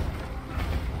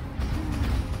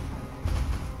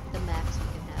 The max we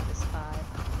can have is 5.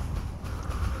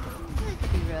 I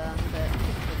could be wrong, but I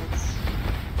think let's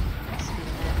be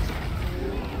the max right now.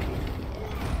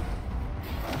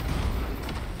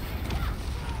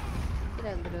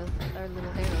 Yeah. Get our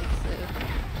little heralds, so.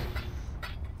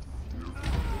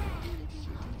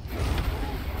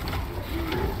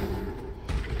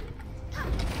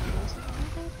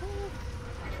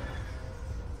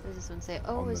 What does this one say?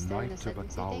 Oh, is there an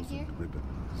ascendancy thing here?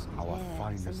 Ribbons, our Yeah,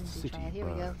 finest ascendancy city trial. Here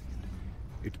we go. burned.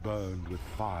 It burned with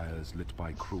fires lit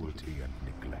by cruelty and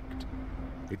neglect.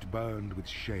 It burned with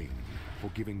shame for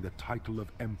giving the title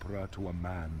of emperor to a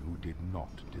man who did not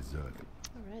deserve it.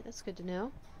 Alright, that's good to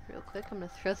know. Real quick, I'm gonna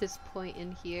throw this point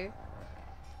in here.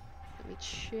 Let me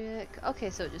check. Okay,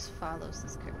 so it just follows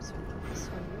this curve. So we need this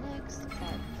one next.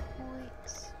 5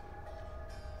 points.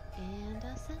 And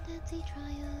ascendancy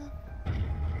trial.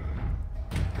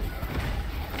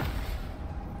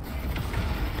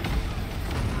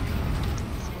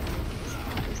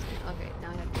 Okay, now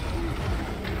I have to go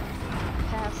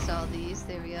past all these.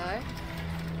 There we are.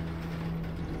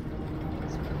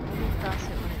 So I'm only cross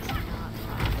it when it's not hot.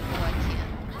 Oh, I can't.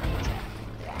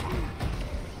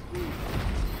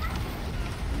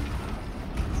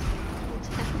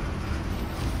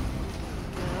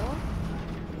 Go.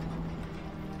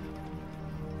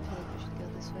 I feel like we should go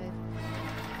this way.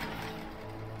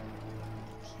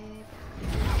 Okay, back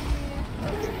here.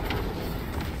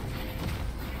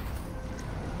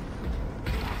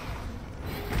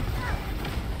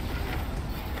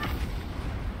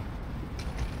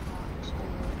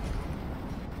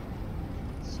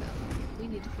 So, we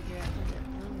need to figure out how to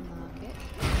unlock it.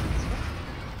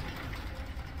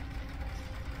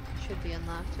 Should be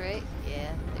unlocked, right?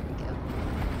 Yeah, there we go.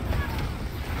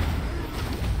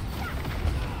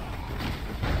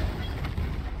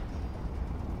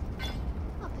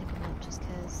 I'll pick him up just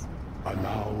cause.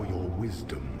 Allow your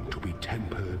wisdom to be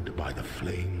tempered by the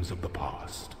flames of the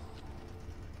past.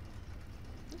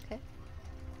 Okay.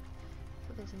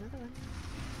 Oh, there's another one.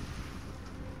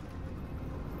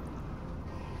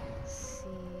 Let's see.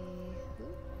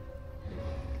 Oop. There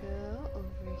we go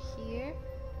over here.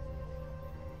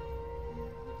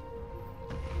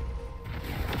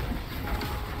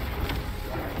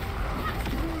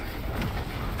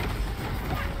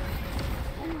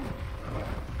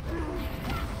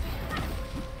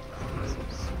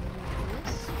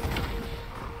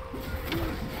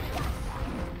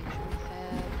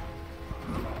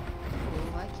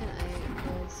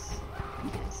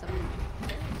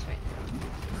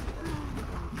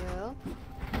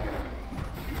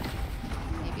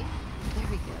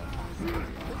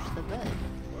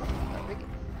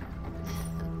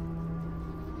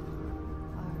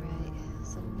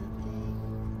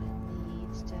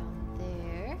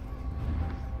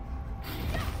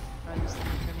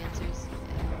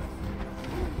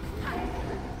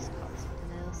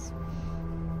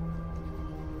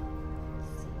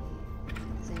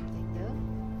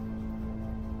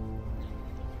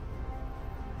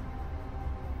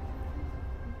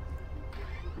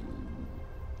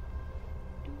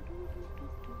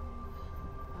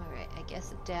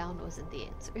 Guess down wasn't the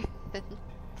answer.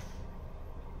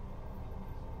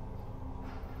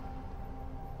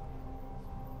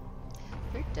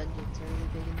 Their dungeons are really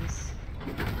big in this.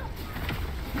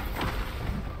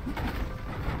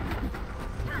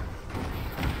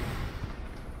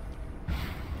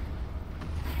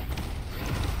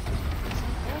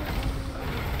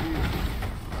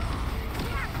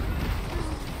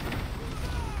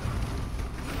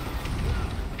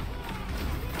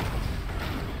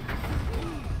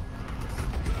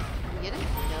 Get it?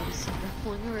 No,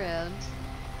 pulling around.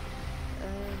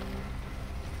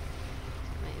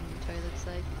 My inventory looks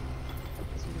like.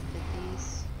 So we can fit these.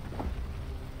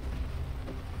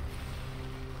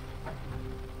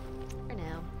 For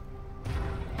now.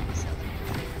 I'll sell them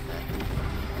for later, but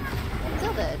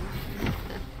until then.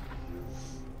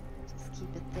 Just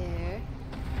keep it there.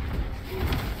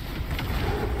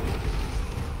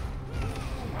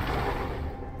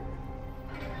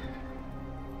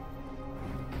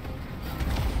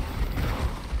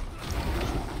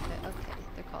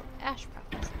 Ash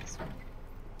prophets in this one.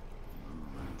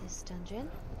 This dungeon.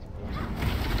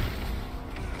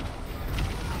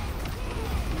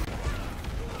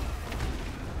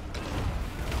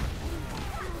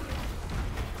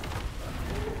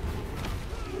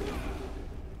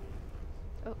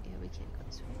 Oh, yeah, we can't go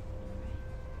this way.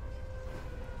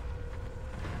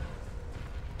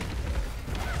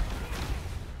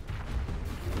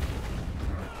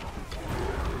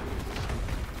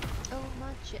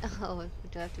 Oh,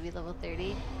 do I have to be level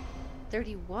 30?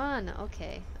 31,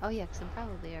 okay. Oh yeah, because I'm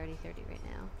probably already 30 right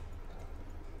now.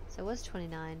 So I was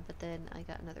 29, but then I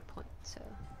got another point, so...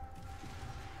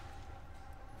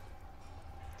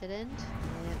 Did it end?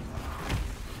 Yep.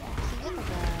 It's a yellow guy.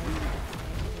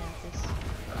 I got this.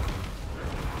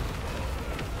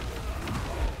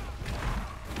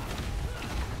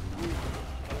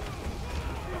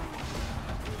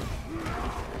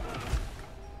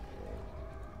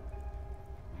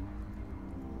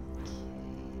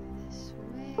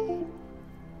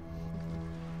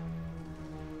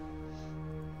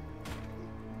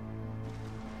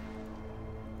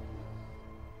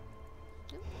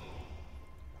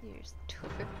 Here's the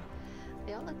door.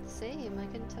 They all look the same. I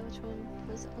couldn't tell which one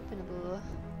was openable.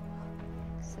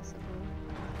 Accessible.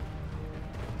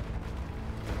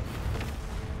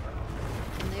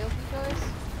 Can they open doors?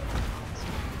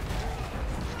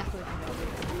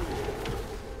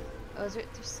 Oh, is there,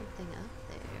 there's something up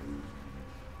there.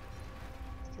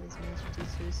 Let's kill these magic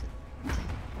dudes first.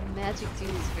 Magic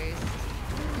dudes first.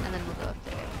 And then we'll go up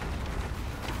there.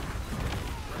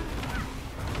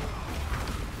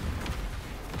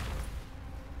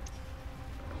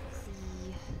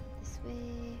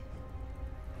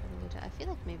 I feel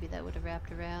like maybe that would have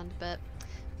wrapped around, but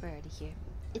we're already here.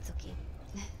 It's okay.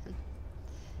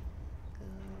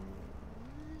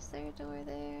 Is there a door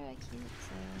there? I can't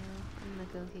tell. I'm gonna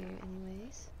go here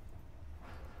anyways.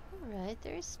 Alright,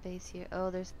 there is space here. Oh,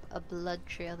 there's a blood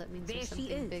trail. That means there's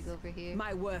something big over here.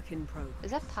 My work in progress.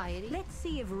 Is that piety? Let's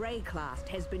see if Rayclast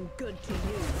has been good to you.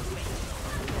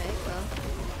 Okay, well.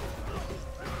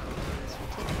 Let's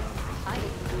take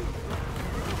piety.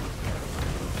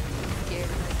 Scared.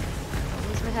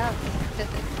 Lose my health.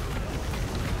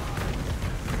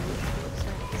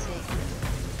 Sorry, sake.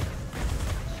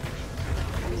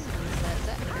 Is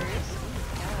that hers? Oh my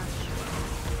gosh.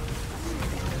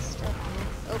 That's kind of stuff, man.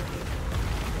 Oh.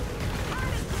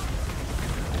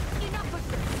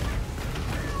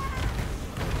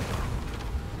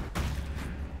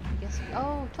 I guess.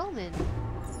 Oh, Tolman.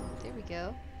 There we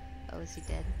go. Oh, is he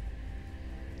dead?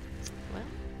 Well.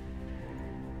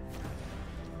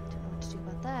 Don't know what to do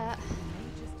about that.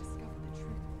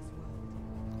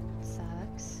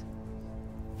 Sucks.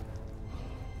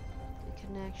 We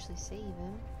couldn't actually save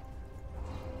him.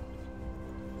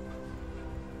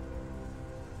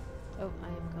 Oh, I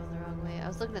am going the wrong way. I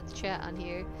was looking at the chat on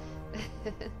here.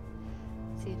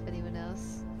 See if anyone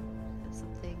else has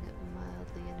something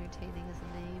mildly entertaining as a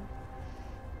name.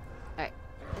 Alright,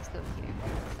 let's go here.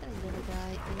 Is that a little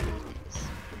guy? It is.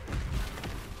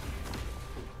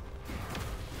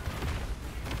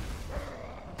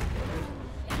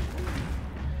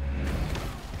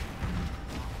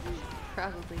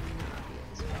 Probably not be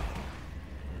as well.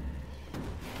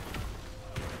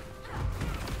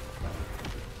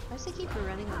 Why does he keep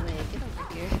running away? Get over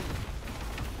here.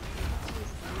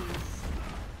 Jeez Louise.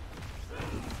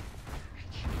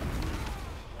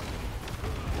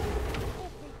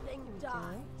 Everything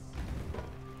dies.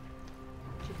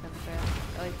 Where'd you come from?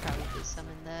 Oh, he probably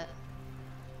summoned that.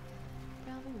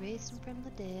 Probably raised him from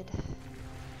the dead.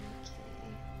 Okay.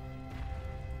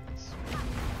 Sweet.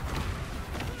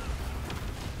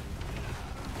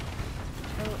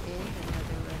 Oh, and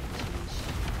another one. Sheesh.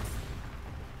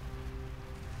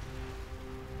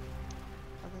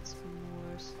 Oh, that's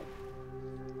more.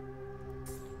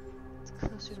 It's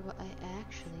closer to what I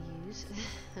actually use.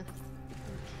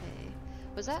 Okay.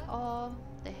 Was that all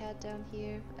they had down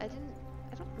here? I don't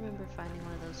remember finding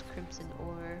one of those crimson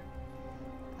ore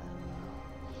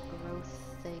growth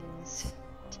things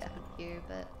down here,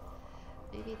 but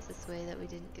maybe it's this way that we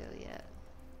didn't go yet.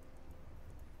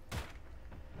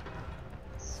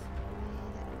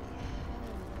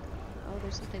 Oh,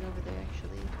 there's something over there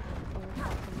actually. Or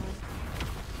Pokemon.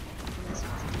 And this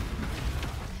one's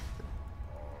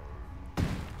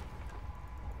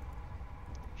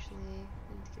actually,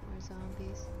 I need to get more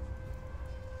zombies.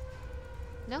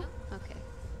 No? Okay.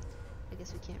 I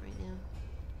guess we can't right now.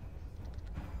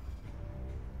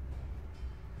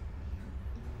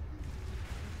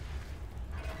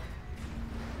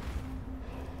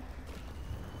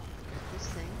 This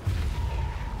thing.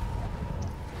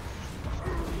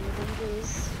 Here it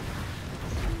is.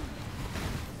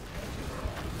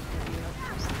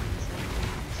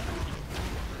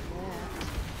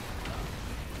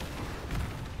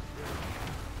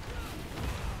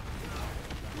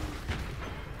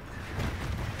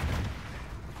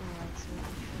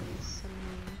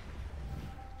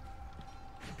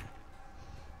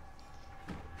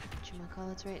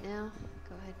 Right now,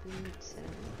 go ahead, boots. I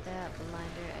don't need that.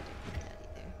 Blinder, I don't need that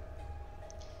either.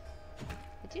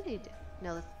 I do need.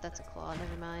 No, that's a claw.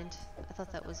 Never mind. I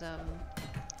thought that was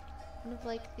one of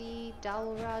like the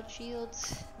dowel rod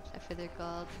shields. I forget they're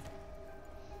called.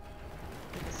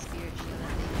 Like a spirit shield, I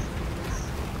think.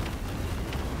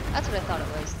 That's what I thought it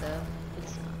was, though.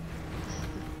 It's not.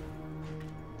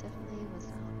 Definitely was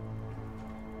not.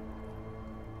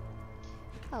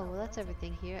 Oh, well that's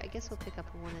everything here. I guess we'll pick up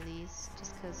one of these,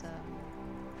 just because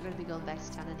we're going to be going back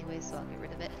to town anyway, so I'll get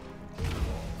rid of it.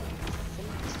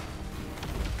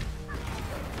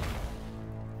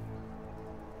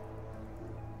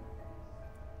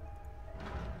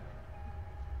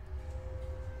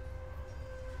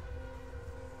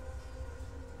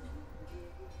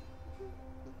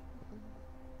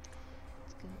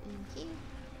 Let's go in here.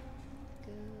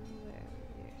 Go where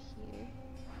we're here.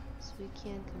 So we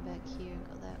can come back here and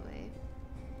go that way.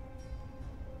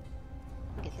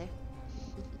 We'll get there.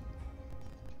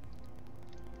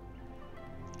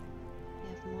 We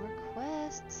have more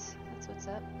quests. That's what's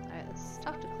up. Alright, let's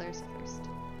talk to Clarissa first.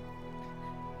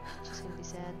 She's gonna be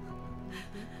sad.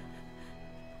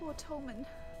 Poor Tolman.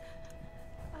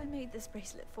 I made this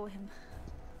bracelet for him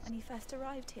when he first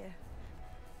arrived here.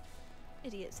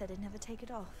 Idiot said he'd never take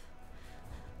it off.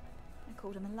 I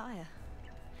called him a liar.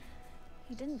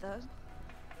 He didn't, though.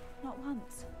 Not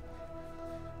once.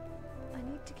 I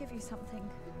need to give you something.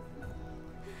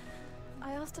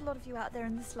 I asked a lot of you out there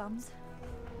in the slums.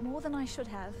 More than I should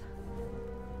have.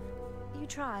 You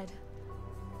tried.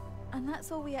 And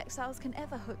that's all we exiles can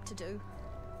ever hope to do.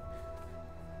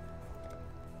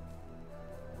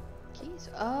 Keys?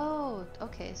 Oh,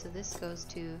 okay, so this goes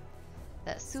to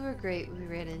that sewer grate we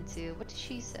ran into. What does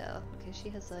she sell? Okay, she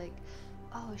has like...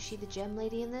 Oh, is she the gem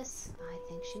lady in this? I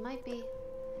think she might be.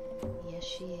 Yes,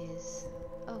 she is.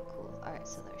 Oh, cool. Alright,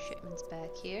 so there are shipments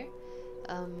back here.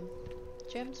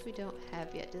 Gems we don't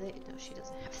have yet, do they? No, she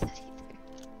doesn't have that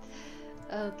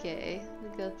either. Okay, we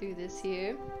go through this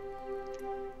here.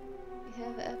 We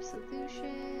have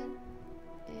Absolution.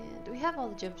 And we have all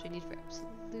the gems we need for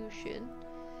Absolution.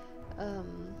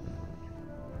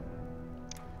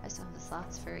 I still have the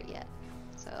slots for it yet.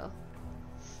 So,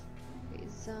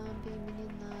 raise zombie,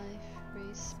 minion life,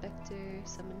 raise specter,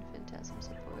 summon phantasm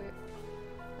support.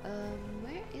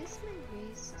 Where is my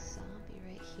raise zombie?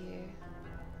 Right here.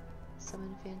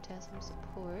 Summon phantasm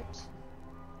support.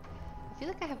 I feel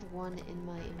like I have one in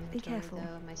my inventory. Be careful.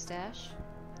 Though, in my stash.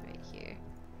 Right here.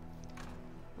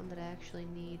 One that I actually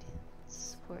need. It's a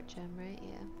support gem, right?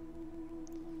 Yeah.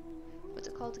 What's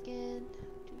it called again?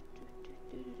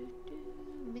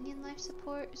 Minion life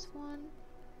support is one.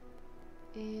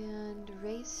 And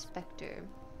raise specter.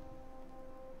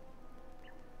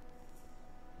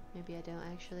 Maybe I don't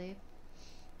actually.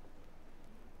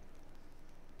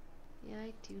 Yeah,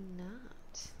 I do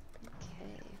not.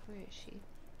 Okay, where is she?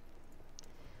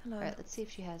 Hello. Alright, let's see if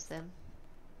she has them.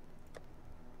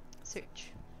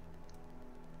 Search.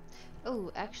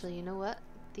 Oh, actually, you know what?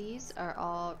 These are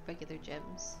all regular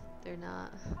gems. They're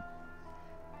not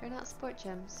sport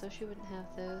gems, so she wouldn't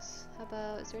have those. How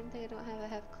about, is there anything I don't have? I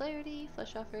have clarity,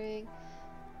 flesh offering,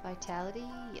 vitality,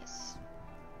 yes.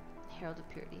 Herald of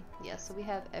purity, yes. So we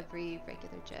have every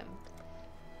regular gem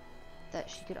that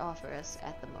she could offer us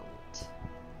at the moment.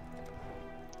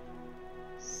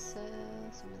 So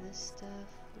some of this stuff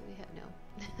we have no.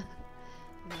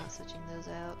 I'm not switching those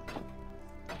out.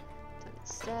 Don't need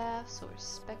staffs or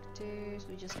specters.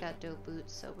 We just got dope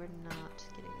boots, so we're not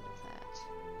getting rid of that.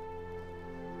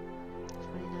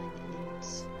 29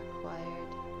 int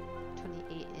required.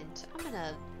 28 int. I'm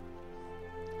gonna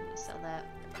sell that.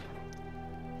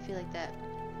 I feel like that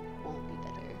won't be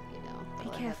better, you know. Be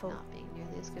They'll end up careful. not being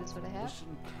nearly as good as what I have.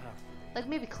 Listen carefully. Like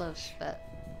maybe close, but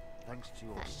Thanks to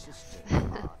your not sister's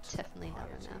enough. art and Definitely not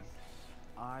piety, enough.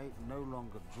 I no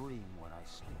longer dream when I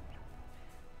sleep.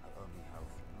 I only have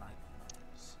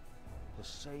The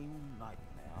same nightmare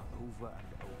over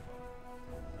and over.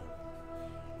 No,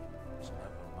 it's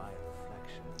never my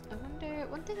reflection. I wonder,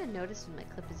 one thing I noticed in my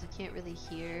clip is you can't really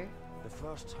hear The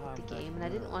first time the that game, and I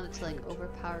didn't want it to like appeared,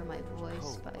 overpower my it was voice,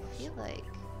 cold but I voice. feel like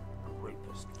A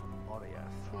rapist from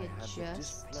Moriath, if we I had the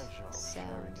adjust displeasure of sound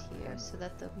sharing here memory so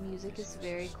that the with music is this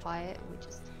very sister. quiet and we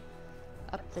just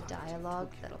up the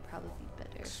dialogue, that'll probably be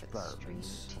better for the stream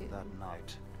Experiments too. that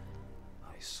night.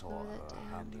 I saw Lower her that down,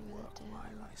 lower handiwork that down.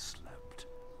 while I slept.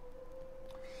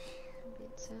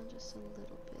 Ambient sound just a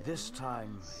little bit. This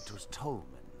time less. it was Tolman.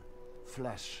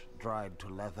 Flesh dried to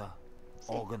leather,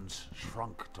 See? organs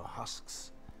shrunk to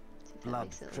husks, See if that blood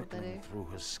makes it a little trickling better. through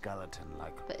his skeleton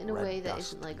like But in a red way that dust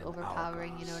isn't like in an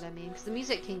overpowering, you know what I mean? Because the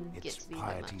music can get It's to be a bit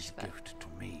piety's much, but gift to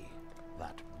me,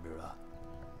 that mirror.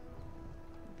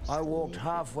 just I a walked little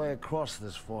halfway across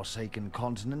this forsaken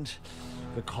continent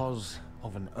because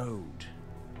of an ode.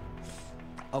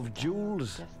 Of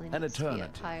jewels definitely and needs to be up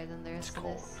eternity. higher than the It's rest of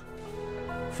called. this.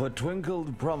 For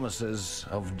twinkled promises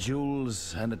of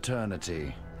jewels and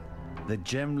eternity, the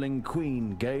gemling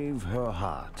queen gave her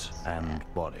heart and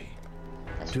body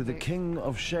That's to the very- king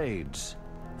of shades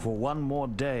for one more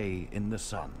day in the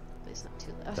sun, It's not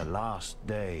too loud. the last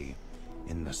day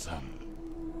in the sun.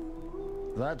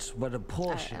 That's but a I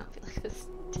portion. don't feel like this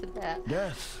to that.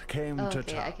 Death came Oh, to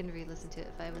okay, town. I can re-listen to it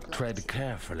if I would like Tread to.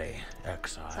 carefully,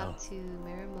 exile. Talk to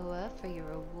Miramoa for your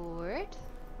reward.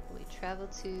 We travel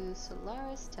to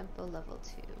Solaris Temple level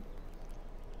 2.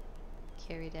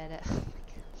 Carry that out. Oh my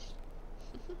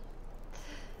gosh.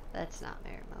 That's not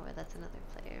Miramoa, that's another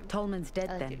player. Tolman's dead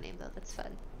I like then. your name though, that's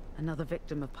fun. Another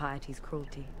victim of piety's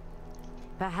cruelty.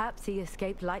 Perhaps he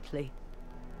escaped lightly.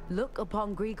 Look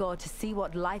upon Grigor to see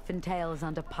what life entails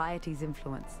under piety's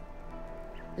influence.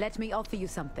 Let me offer you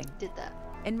something. Did that.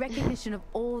 In recognition of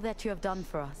all that you have done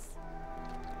for us.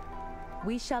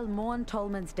 We shall mourn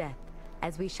Tolman's death,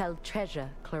 as we shall treasure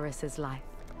Clarissa's life.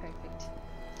 Perfect.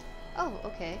 Oh,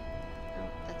 okay. Oh,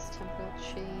 that's temporal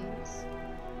chains.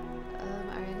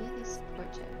 Are any of these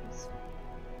support gems?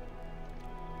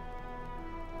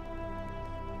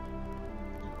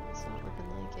 No, it's not looking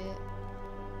like it.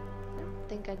 I don't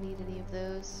think I need any of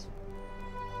those.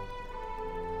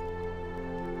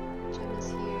 Gem is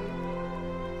here.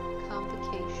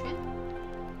 Convocation.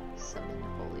 Summon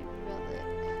Holy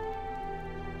Relic.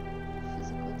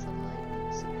 Physical to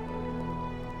lightning support.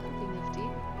 That'd be nifty.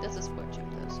 That's a sport gem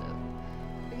though, so.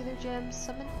 Regular gem,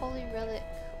 summon Holy Relic,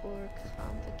 or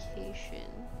Convocation.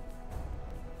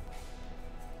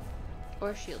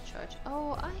 Or Shield Charge.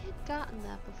 Oh, I had gotten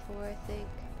that before, I think.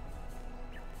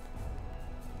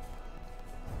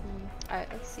 Alright,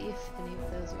 let's see if any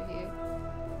of those are here.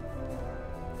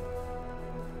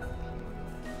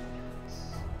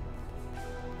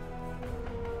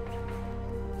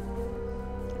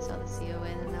 I saw the CON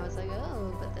and I was like,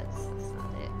 oh, but that's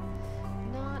not it.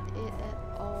 Not it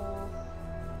at all.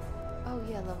 Oh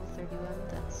yeah, level 31,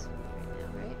 that's right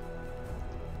now, right?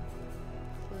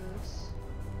 Close.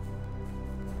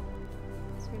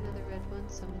 Is there another red one?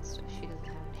 She doesn't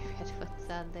have any red ones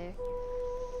on there.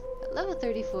 At level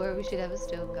 34, we should have a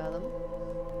stone golem.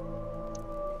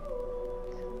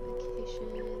 Convocation,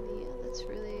 yeah, that's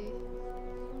really...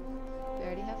 We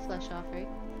already have flesh offering.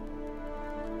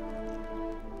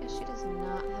 Yeah, she does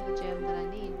not have a gem that I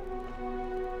need.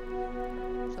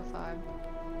 So far.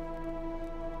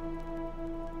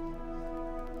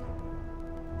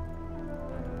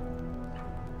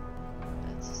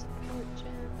 That's a support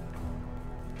gem.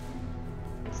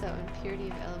 What's that one? Purity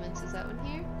of Elements. Is that one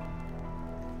here?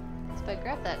 So if I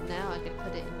grab that now, I could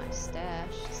put it in my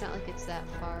stash. It's not like it's that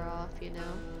far off, you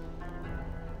know?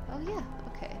 Oh yeah,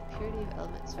 okay. Purity of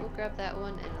Elements. We'll grab that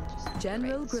one and I'll just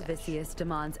General right in the stash. Gravicius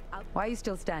demands out. Why are you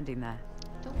still standing there?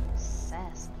 Don't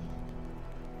sass me.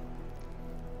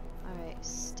 Alright,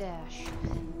 stash.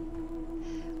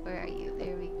 Where are you?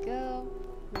 There we go.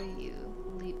 Where are you?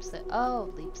 Leap slam.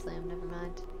 Oh, leap slam, never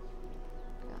mind.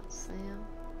 Ground slam.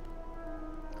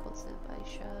 Cold snap body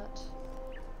shot.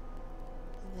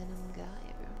 Venom gyre.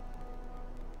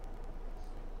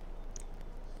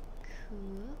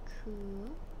 Cool, cool.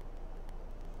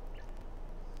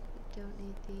 We don't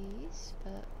need these,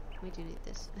 but we do need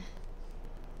this.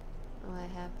 Oh, I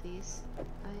have these.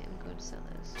 I am going to sell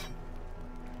those.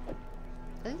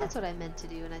 I think that's what I meant to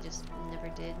do and I just never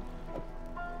did.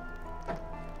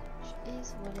 Which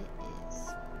is what it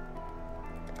is.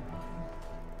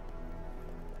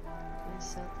 I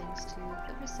sell things to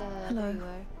Clarissa. Hello. There you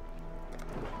are.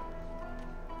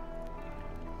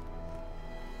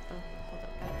 Oh, hold up.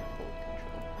 I have to hold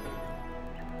control.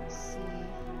 Let's see.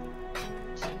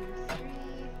 1, 2, 3.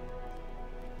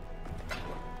 There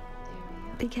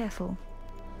we are. Be careful.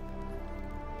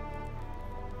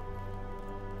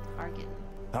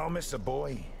 I miss a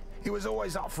boy. He was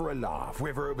always up for a laugh,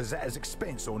 whether it was at his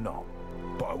expense or not.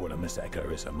 But I wouldn't miss that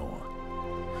Clarissa more.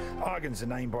 Argan's the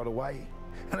name, by the way.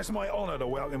 And it's my honor to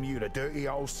welcome you to dirty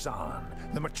old Sarn,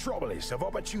 the metropolis of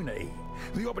opportunity.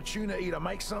 The opportunity to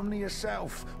make something of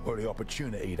yourself, or the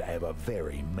opportunity to have a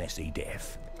very messy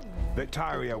death.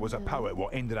 Victaria was a poet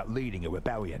what ended up leading a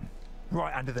rebellion,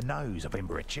 right under the nose of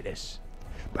Emperor Chittis.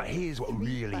 But here's what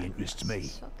really interests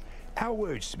me. Our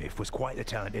wordsmith was quite the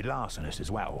talented larcenist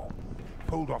as well.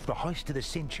 Pulled off the heist of the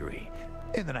century,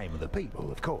 in the name of the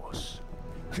people, of course.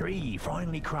 3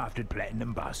 finely crafted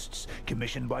platinum busts,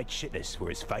 commissioned by Chittis for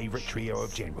his favourite trio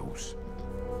of generals.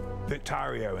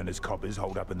 Victario and his coppers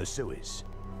hold up in the sewers.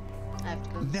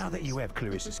 Now that you have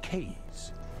Clarissa's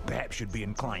keys, perhaps you'd be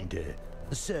inclined to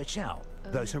search out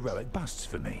those heroic busts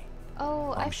for me.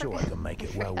 Oh, I'm sure I can make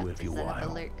it well worth your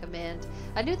while. Alert command.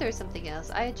 I knew there was something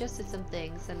else. I adjusted some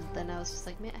things, and then I was just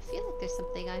like, man, I feel like there's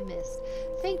something I missed.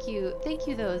 Thank you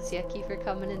though, Zyeki, for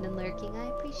coming in and lurking. I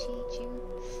appreciate you.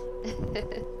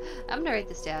 I'm gonna write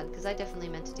this down because I definitely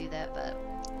meant to do that, but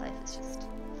life is just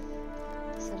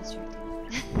so distracting.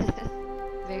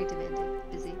 Very demanding,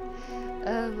 busy.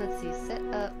 Let's see. Set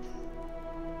up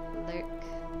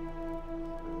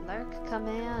lurk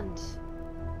command.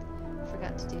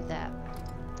 Forgot to do that.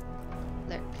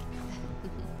 Lurk.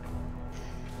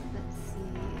 Let's see.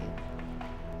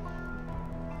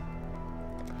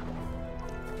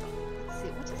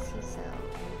 What does he sell?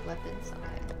 Weapons.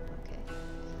 Okay.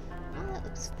 Well, that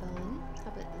looks fun.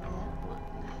 How about that one?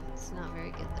 It's not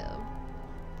very good though.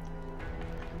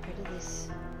 Compared to this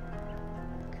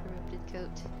corrupted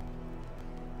coat.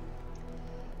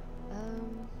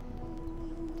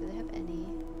 Do they have any?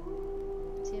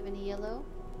 Does he have any yellow?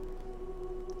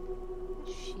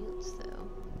 Shields though.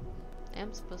 I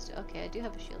am supposed to. Okay, I do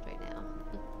have a shield right now.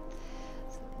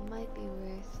 So it might be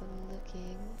worth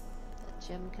looking. That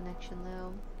gem connection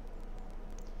though.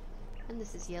 And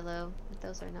this is yellow, but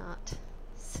those are not.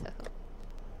 So let's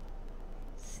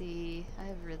see. I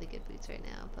have really good boots right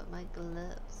now, but my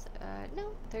gloves are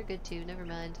no, they're good too. Never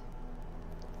mind.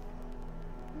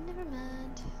 Never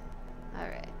mind.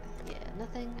 Alright. Yeah,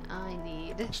 nothing I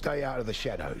need. Stay out of the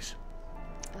shadows.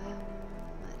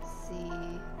 Let's see.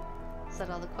 Is that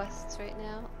all the quests right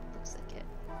now? Looks like it.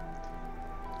 I'm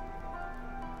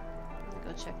gonna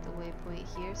go check the waypoint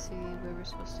here, see where we're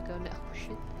supposed to go now. Oh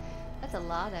shit. That's a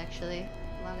lot actually.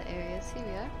 A lot of areas. Here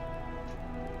we are.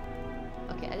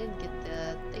 Okay, I didn't get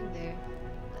the thing there.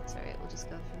 That's alright, we'll just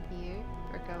go from here.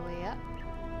 Work our way up.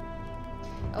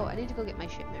 Oh, I need to go get my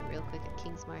shipment real quick at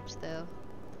King's March though.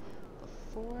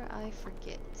 Before I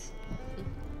forget.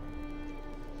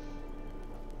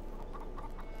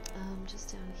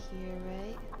 Just down here,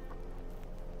 right?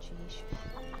 Geesh.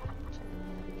 Trying to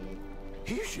navigate.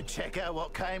 You should check out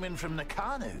what came in from the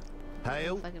canoe. I don't know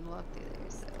Hail. if I can walk through there,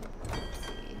 so let's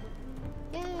see.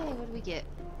 Yay, what do we get?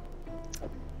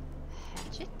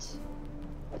 Hatchet.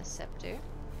 A scepter.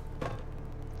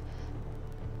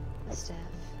 A staff.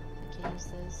 I can't use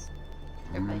those.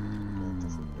 Or bike, but it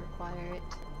doesn't require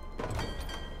it.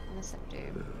 And a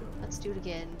scepter. Let's do it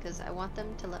again, because I want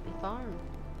them to let me farm.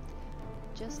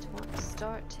 Just want to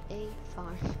start a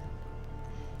farm. Get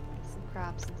some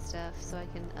crops and stuff so I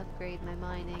can upgrade my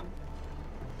mining.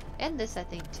 And this I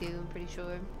think too, I'm pretty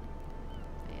sure.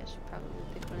 I should probably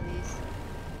pick one of these.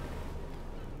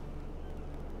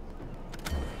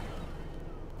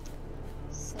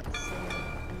 Set some.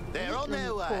 They're on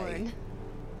their way. Corn.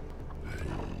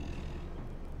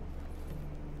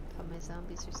 But my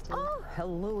zombies are still. Oh,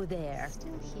 hello there.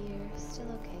 Still here, still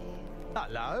okay.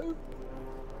 Hello.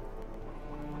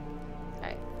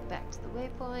 Alright, back to the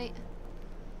waypoint.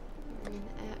 We're in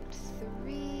Act 3.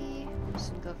 I'm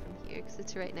just gonna go from here because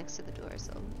it's right next to the door,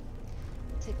 so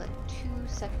it'll take like 2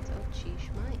 seconds. Oh, sheesh,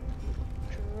 my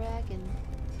dragon.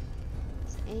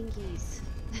 It's Angies.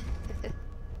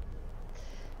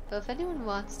 Well, if anyone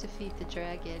wants to feed the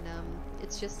dragon,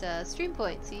 it's just stream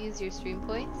points. You use your stream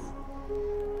points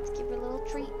to give her little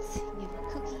treats. You give her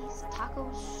cookies,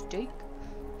 tacos, steak.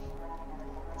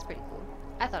 It's pretty cool.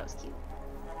 I thought it was cute.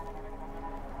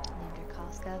 Named her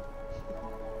Casca.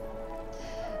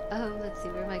 Let's see,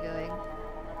 where am I going?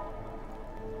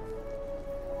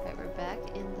 Right, we're back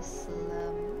in the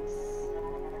slums.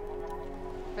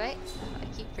 Right? I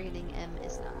keep forgetting M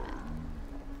is not M.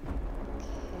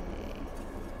 Okay.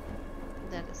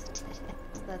 That is a dead end.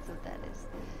 That's what that is.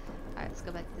 Alright, let's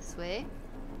go back this way.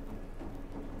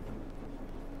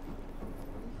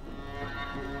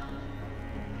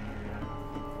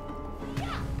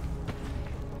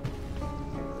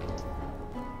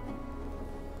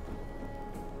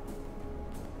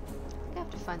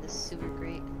 Find the sewer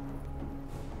grate.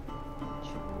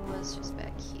 it's just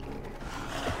back here.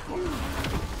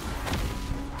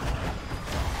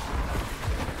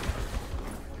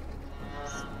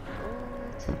 Some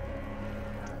gold.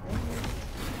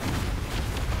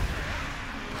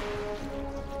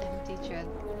 Empty truck.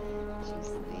 Jeez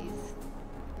Louise.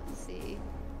 Let's see.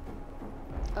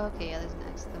 Okay, yeah, there's an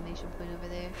exclamation point over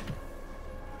there.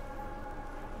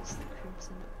 This is the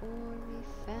crimson ore we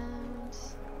found.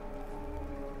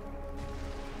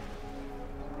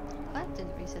 That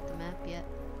didn't reset the map yet.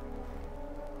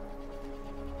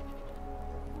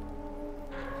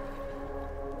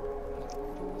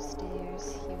 Full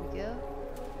stairs, here we go.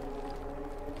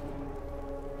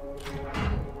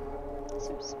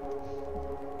 Oops.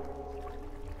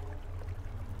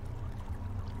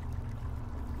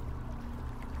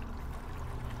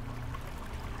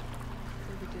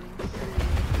 What are we doing here?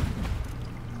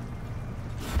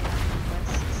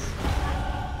 Quests.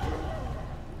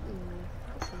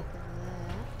 Let's take that.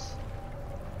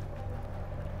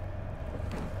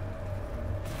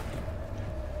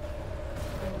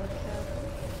 Look out.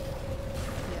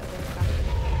 Yeah, we're back.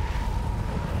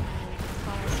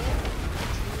 Pause it.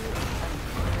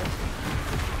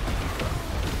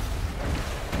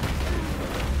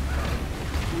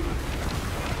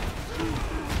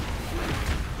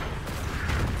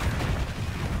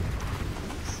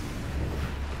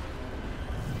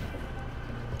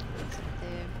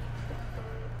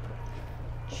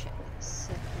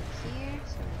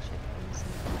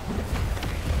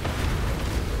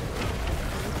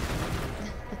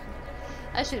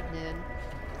 I should have known.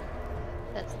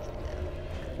 That's okay though.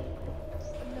 There's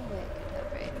no way I could have,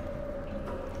 right?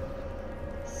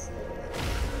 Let's see.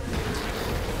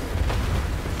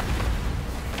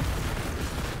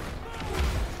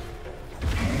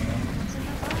 What's in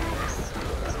the box?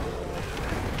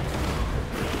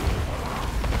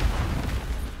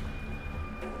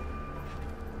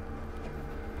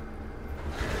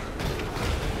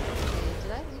 Okay,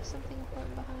 did I leave something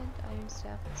important behind? Iron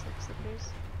staff and silk slippers?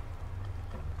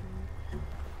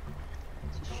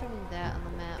 Just showing that on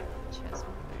the map, which has me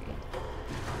worried. I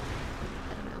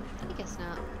don't know. I guess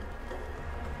not.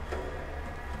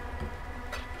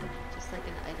 Just like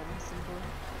an item symbol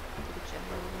to the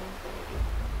general one.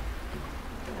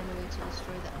 Find a way to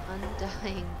destroy the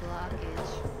undying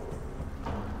blockage. Okay, we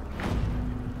are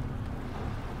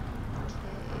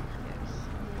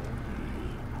here.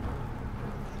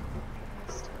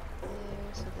 Rest up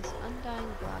there. So this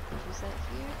undying blockage, is that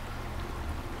here?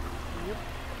 Yep.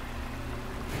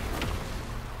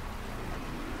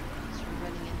 Just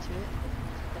running into it.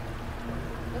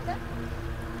 What's that?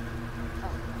 Oh.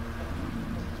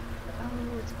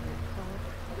 Oh, it's critical.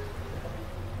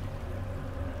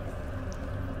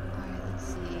 Alright, let's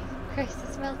see.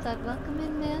 Crisis Meltdown, welcome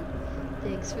in, man.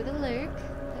 Thanks for the lurk.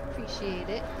 I appreciate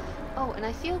it. Oh, and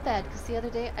I feel bad because the other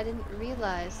day I didn't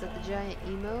realize that the giant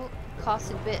emote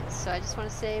costed bits. So I just want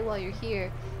to say while you're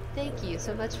here, thank you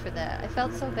so much for that. I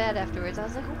felt so bad afterwards. I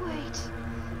was like, wait,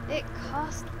 it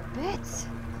cost bits.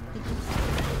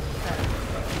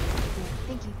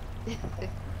 Thank you.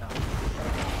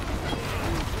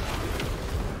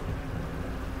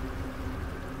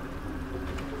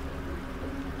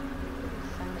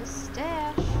 Found a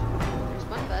stash. There's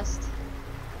one bust.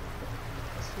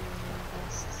 Two more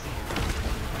busts.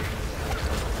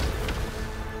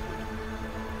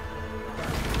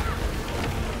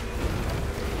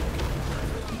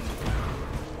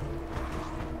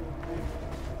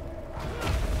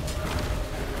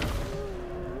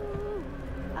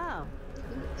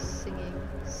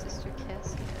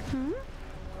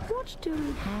 What do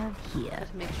we have here?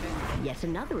 Yet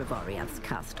another of Oriath's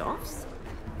cast-offs.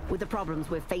 With the problems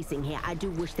we're facing here, I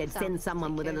do wish they'd send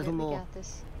someone with a little more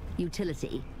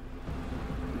utility.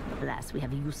 Alas, we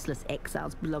have useless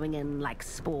exiles blowing in like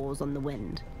spores on the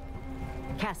wind.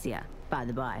 Cassia, by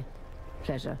the by.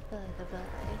 Pleasure.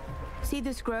 See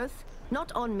this growth?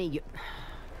 Not on me,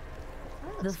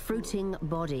 the fruiting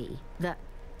body. The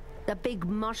big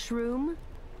mushroom?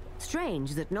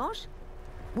 Strange, is it not?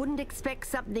 Wouldn't expect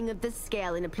something of this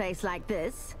scale in a place like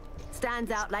this.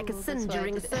 Stands out like a sin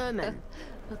during a sermon.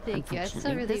 Well, thank you. I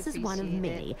still really this is one of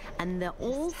many, and they're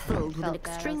all filled with an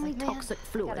extremely toxic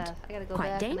fluid. I gotta go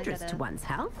quite back dangerous to one's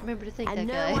health. Remember to think and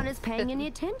no one is paying any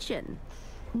attention.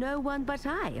 No one but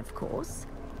I, of course.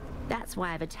 That's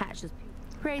why I've attached this.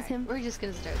 Praise him. We're just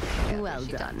gonna start. Well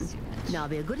done. Now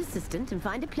be a good assistant and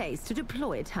find a place to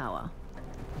deploy a tower.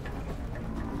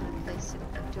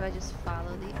 Do I just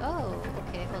follow the... Oh,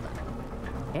 okay, hold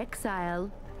on.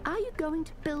 Exile, are you going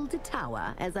to build a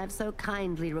tower, as I've so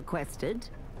kindly requested?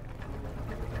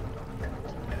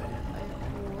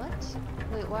 What?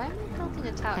 Wait, why am I building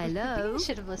a tower? Hello? I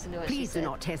should have listened to what Please she said. do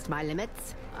not test my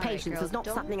limits. All right, Patience girl, is not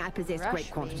don't something I possess rush great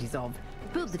me. quantities of.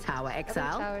 Build the tower, Other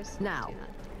exile. towers Now. do not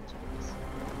damage.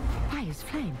 Why is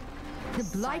flame? The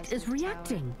blight is Seismic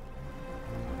reacting.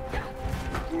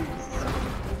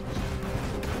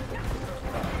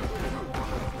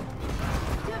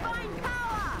 Divine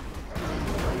power!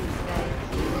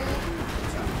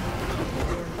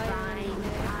 Divine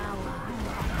power.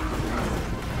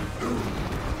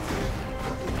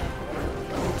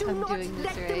 Do I'm not doing this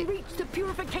let them right. reach the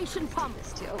purification pump.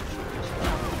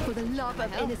 For the love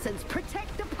of innocence,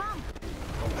 protect the pump.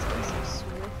 Some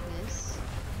swiftness.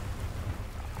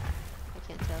 I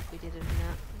can't tell if we did it or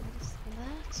not. What is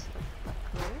that?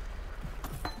 Buckler.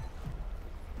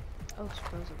 Oh,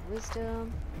 Scrolls of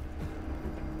Wisdom.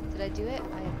 Did I do it?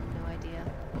 I have no idea.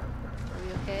 Are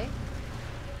we okay?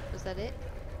 Was that it?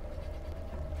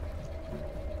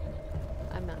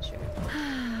 I'm not sure.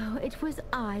 It was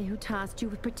I who tasked you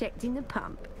with protecting the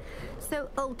pump. So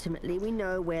ultimately, we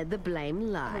know where the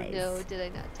blame lies. Oh no, did I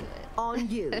not do it? On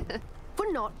you.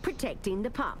 For not protecting the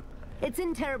pump. It's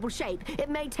in terrible shape. It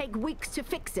may take weeks to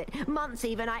fix it. Months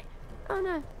even. Oh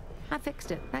no. I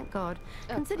fixed it. Thank God.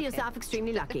 Oh, Consider okay. yourself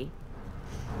extremely lucky.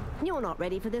 You're not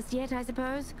ready for this yet, I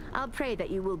suppose. I'll pray that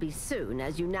you will be soon,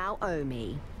 as you now owe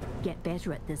me. Get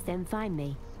better at this, then find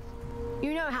me.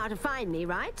 You know how to find me,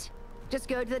 right? Just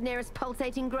go to the nearest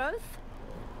pulsating growth.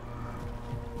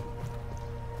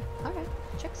 Alright,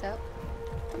 checks out.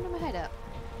 Come to my hideout.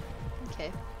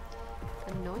 Okay.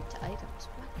 Anoint items.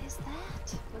 What is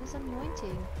that? What is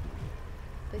anointing?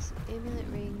 Place an amulet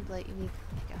ring, blight unique.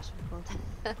 Oh my gosh, I'm cold.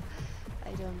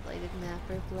 Item, blighted map,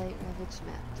 or blight ravaged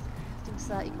map. Crafting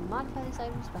slot. You can modify these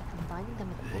items by combining them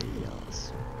with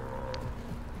oils.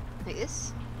 Like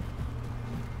this.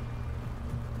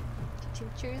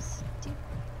 Tinctures?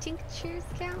 Tinctures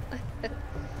count?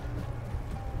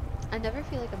 I never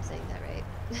feel like I'm saying that right.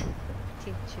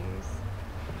 Tinctures.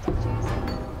 Tinctures.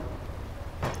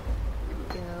 There we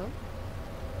go.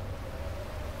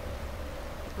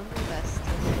 I'm the best.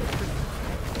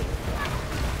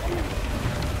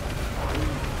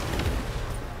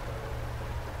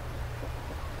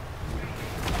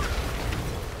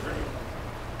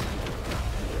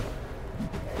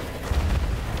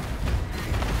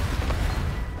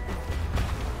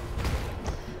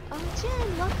 Jen,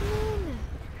 welcome in!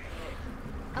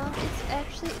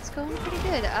 It's going pretty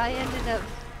good. I ended up...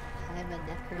 I'm a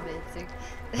necromancer.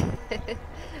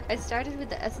 I started with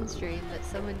the Essence Stream, but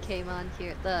someone came on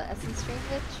here... The Essence Stream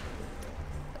glitch?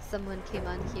 Someone came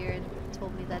on here and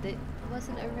told me that it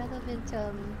wasn't a relevant,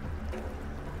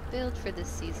 build for this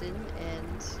season,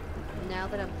 and now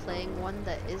that I'm playing one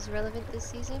that is relevant this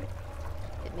season,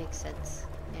 it makes sense.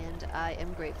 And I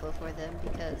am grateful for them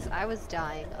because I was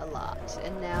dying a lot,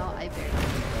 and now I barely do.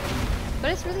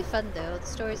 But it's really fun though. The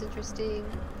story's interesting.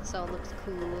 This all looks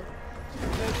cool.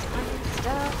 There's fun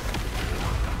stuff.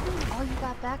 Oh, you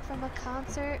got back from a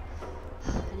concert?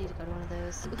 I need to go to one of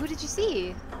those. Who did you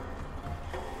see?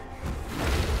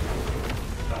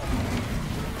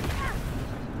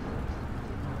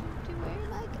 Where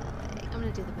am I going? I'm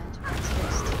gonna do the magic ones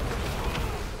first.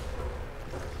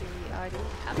 Here we already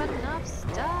have enough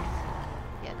stuff.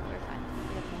 Yeah, no, we're fine.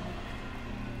 We have money.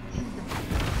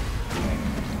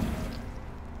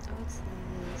 Oh, what's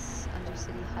this?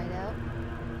 Undercity hideout.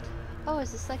 Oh,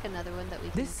 is this like another one that we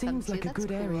can This seems come like to? a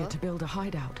good area to build a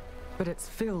hideout, but it's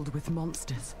filled with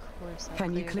monsters. Of course, I'll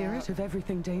Can you clear clear out. it of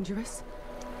everything dangerous?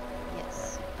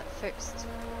 Yes, but first.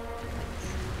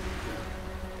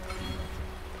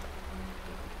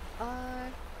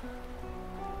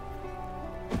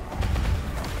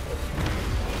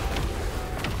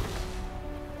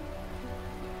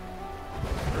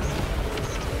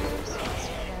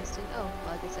 Oh,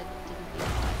 well, I guess I didn't mean to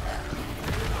find that.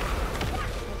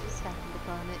 I just happened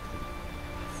upon it.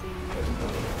 Let's see.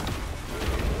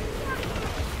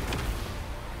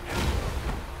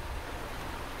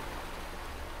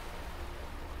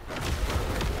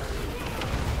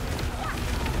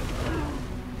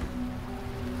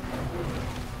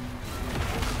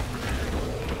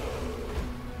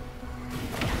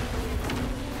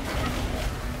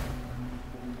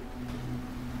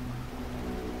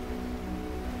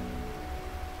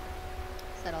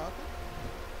 Is that all of them?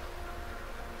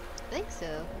 I think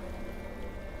so.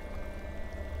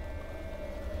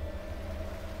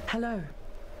 Hello.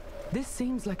 This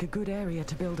seems like a good area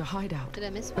to build a hideout. Did I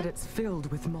miss one? But it's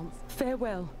filled with monsters.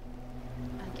 Farewell.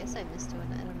 I guess I missed one.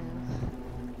 I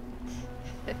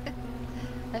don't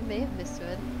know. I may have missed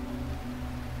one.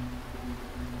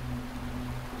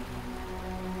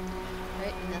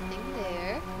 Right, nothing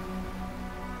there.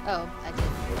 Oh, I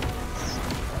did.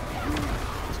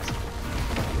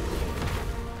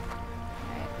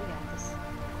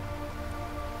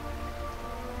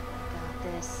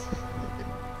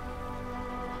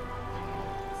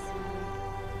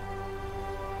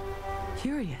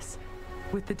 Curious.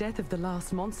 With the death of the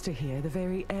last monster here, the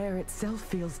very air itself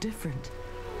feels different.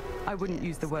 I wouldn't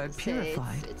use the word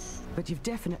purified, but you've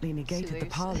definitely negated the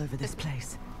pile over this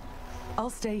place.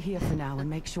 I'll stay here for now and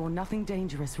make sure nothing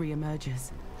dangerous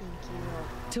re-emerges. Thank you.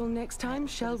 Till next time,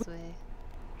 shall we?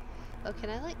 Oh, can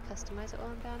I like customize it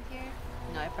while I'm down here?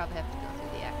 No, I probably have to go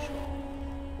through the actual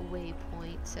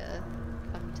waypoint to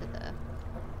come to the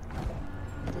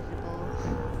editable.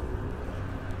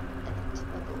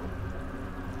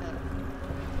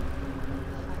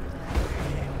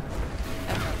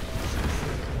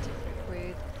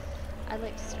 I'd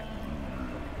like to start.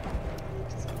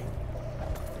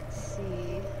 Let's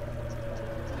see.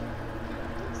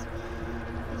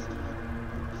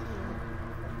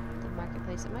 The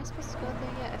marketplace. Am I supposed to go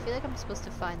there yet? I feel like I'm supposed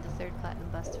to find the 3rd platinum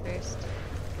bust first.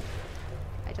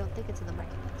 I don't think it's in the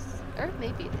marketplace. Or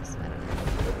maybe it is. I don't know.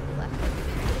 Black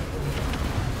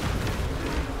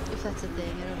if that's a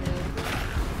thing, I don't know.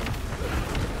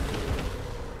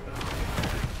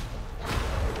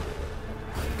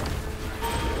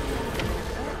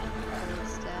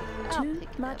 Too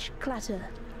much clutter.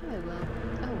 Oh, I will.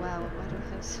 Oh wow, why do I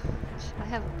have so much? I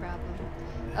have a problem.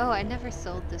 Oh, I never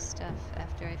sold this stuff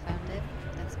after I found it.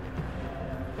 That's my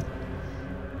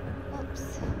problem.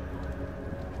 Oops.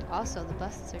 Also, the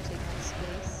busts are taking up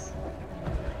space.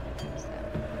 What's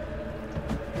that?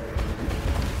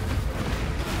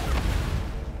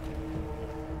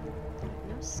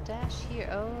 No stash here.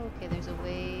 Oh, okay, there's a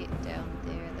way down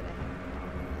there that I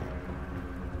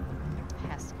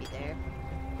haven't. Has to be there.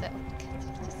 That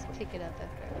just pick it up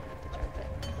after I went to drop it.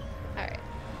 Alright.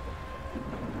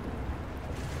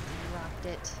 Dropped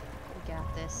it. We got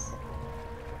this.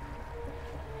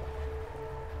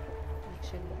 Make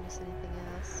sure I didn't miss anything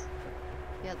else.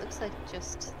 Yeah, it looks like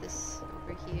just this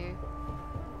over here.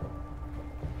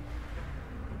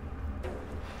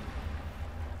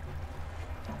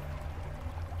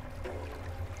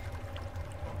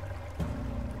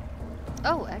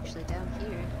 Oh, actually down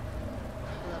here.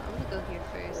 I'm gonna go here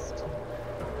first.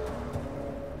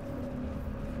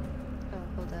 Oh,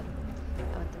 hold up.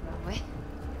 I went the wrong way.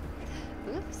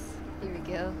 Oops. Here we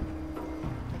go. I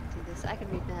can do this. I can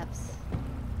read maps.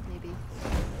 Maybe.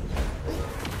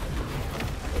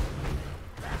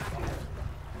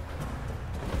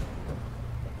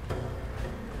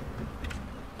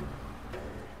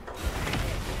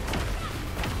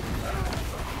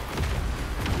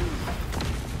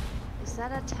 Is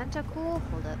that a tentacle?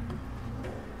 Hold up.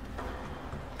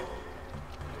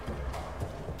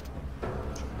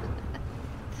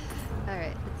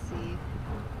 Alright, let's see.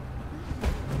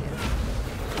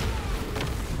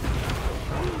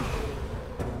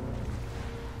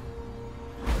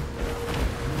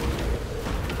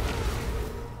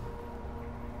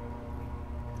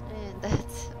 And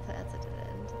that's a dead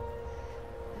end.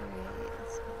 Alright,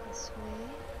 let's go this way.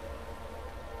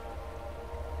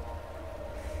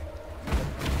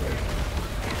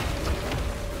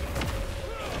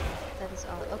 That is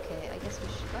all. Okay, I guess we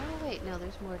should. Oh, wait, no,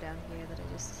 there's more down here that I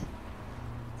just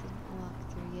didn't walk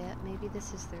through yet. Maybe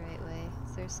this is the right way.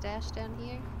 Is there a stash down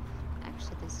here?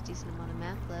 Actually, there's a decent amount of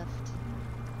map left.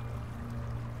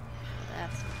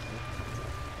 That's cool.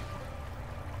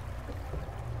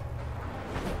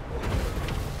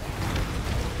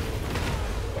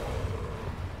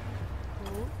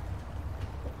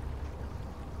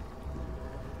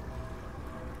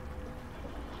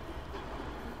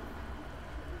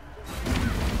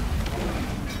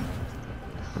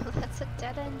 Oh, that's a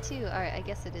dead end too. Alright, I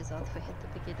guess it is all the way at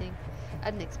the beginning. I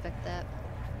didn't expect that.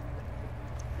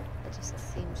 It just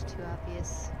seemed too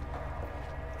obvious.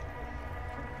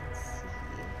 Let's see.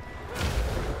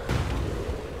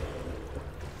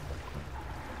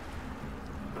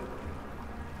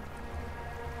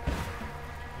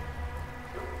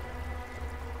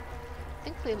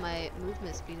 Thankfully my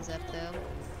movement speed is up though.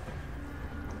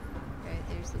 Alright,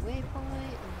 there's the waypoint, and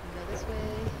we can go this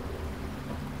way.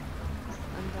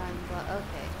 Undying block.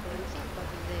 Okay, well we can't go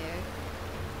through there.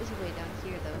 There's a way down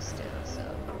here though still, so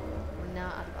we're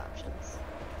not out of options.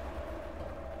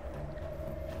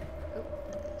 Oh,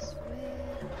 this way.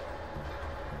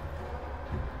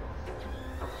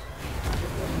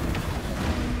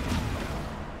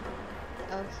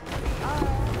 Oh, here we are,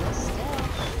 the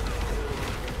stash.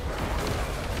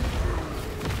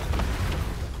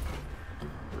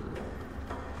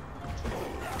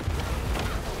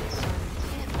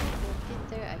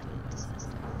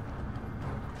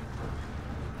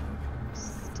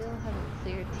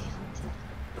 Cleared the undead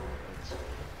garbage.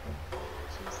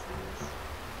 Jeez.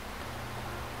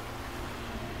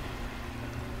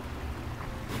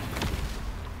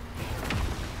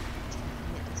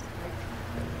 It doesn't work.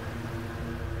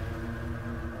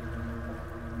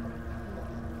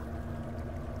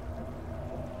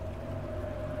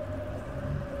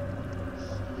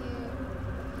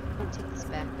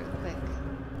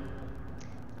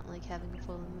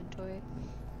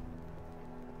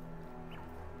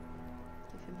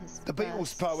 The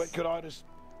Beatles poet, could I just...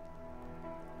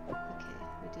 Okay,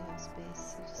 we do have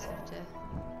space. We just have to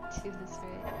do this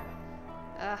right.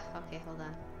 Ah, okay, hold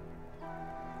on.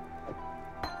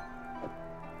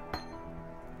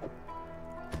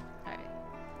 Alright.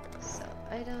 So,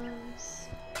 items.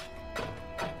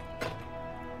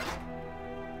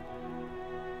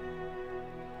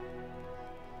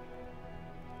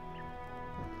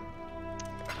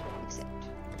 Accept.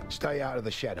 Stay out of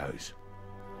the shadows.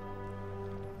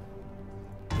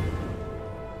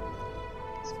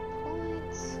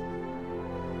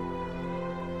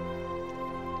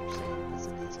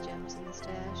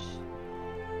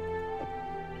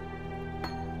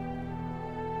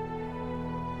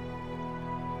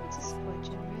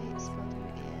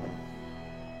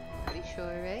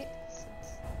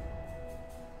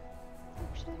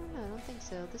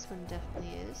 This one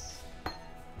definitely is.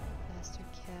 Faster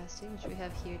casting, which we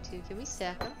have here too. Can we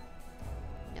stack them?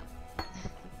 No.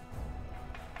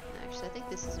 Actually, I think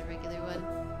this is a regular one.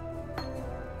 Yeah,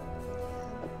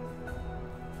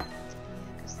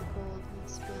 because the gold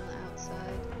needs to be on the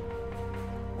outside.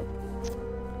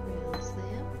 Rails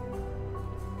them.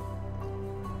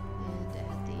 And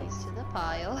add these to the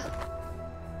pile.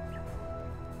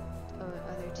 Oh,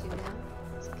 are there two now?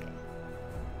 That's okay.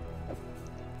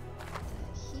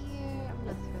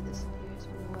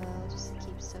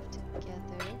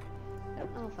 I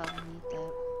don't know if I'll need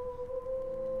that.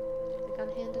 The gun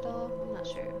hand at all? I'm not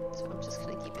sure, so I'm just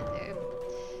gonna keep it there.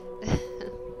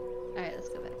 Alright, let's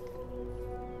go back.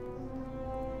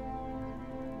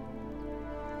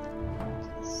 To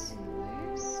the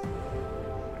sewers.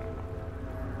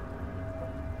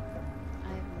 I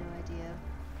have no idea.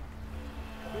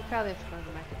 We probably have to go to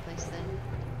the marketplace then.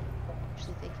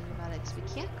 Actually thinking about it, because we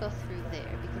can't go through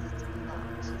there because it's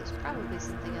locked, so there's probably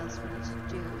something else we need to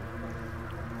do.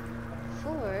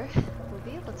 Before we'll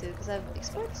be able to, because I've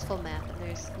explored this whole map and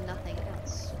there's nothing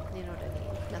else, you know what I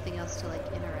mean? Nothing else to like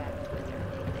interact with or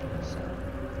anything, so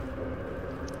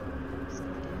let's go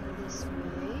this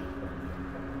way.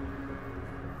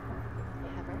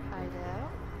 Have our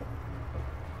hideout.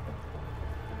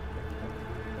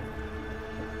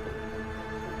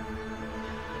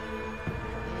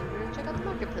 And we're gonna check out the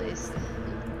marketplace.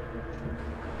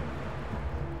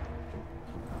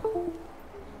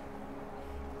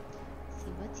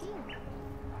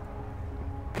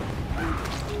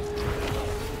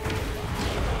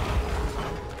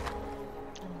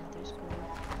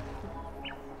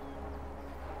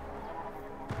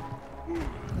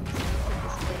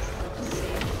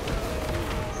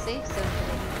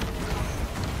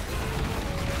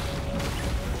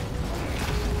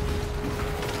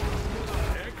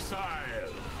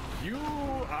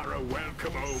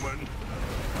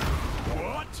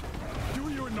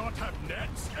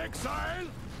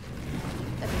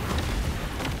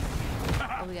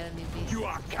 You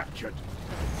are captured,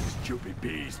 stupid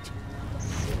beast.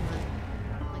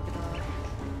 Like a dog.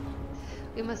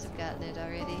 We must have gotten it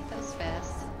already. That was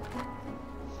fast.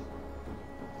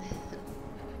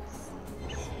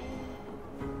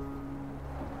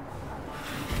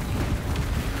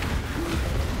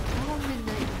 Oh,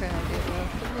 midnight crowd.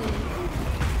 Welcome in.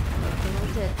 Welcome all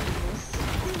dead fools.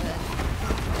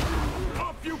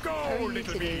 Off you go,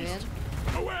 little beast!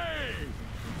 Man? Away!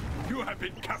 You have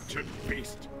been captured,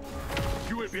 beast.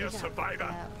 You will be a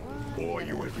survivor, or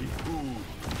you will be food.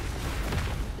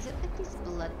 Is it like these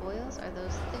blood boils? Are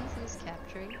those things he's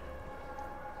capturing?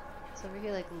 So over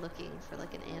here, like looking for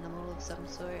like an animal of some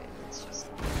sort, and it's just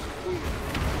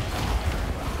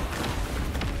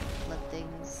blood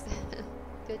things.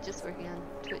 Good, just working on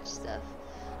Twitch stuff.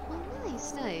 Well,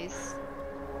 nice, nice.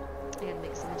 I gotta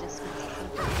make some adjustments.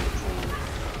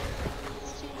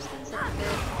 Let's change things up a bit,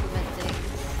 implement things.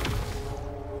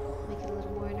 Make it a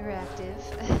little more interactive.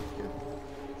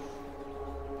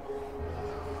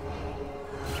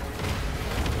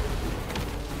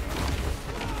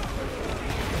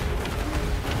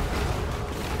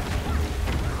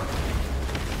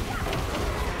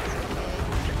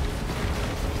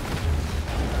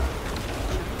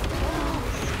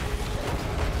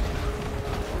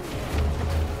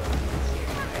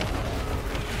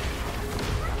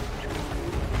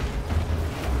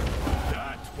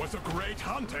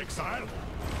 Exile.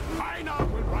 I now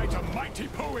will write a mighty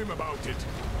poem about it.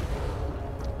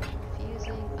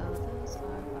 Confusing. Oh, those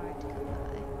are hard to come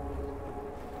by.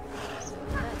 So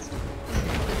that's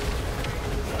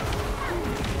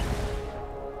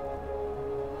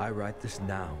I write this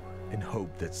now in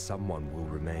hope that someone will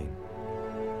remain.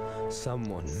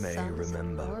 Someone may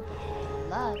remember.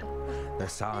 Blood. The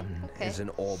sun is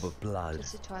an orb of blood.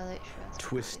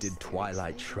 Twisted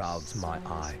twilight shrouds my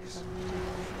eyes.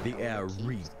 The air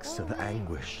reeks of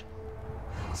anguish.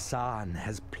 Sarn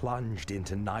has plunged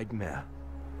into nightmare.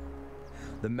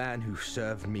 The man who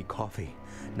served me coffee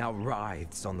now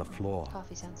writhes on the floor.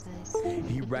 Coffee sounds nice.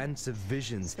 He rants of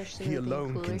visions he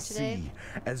alone can see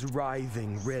as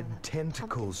writhing red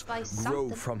tentacles grow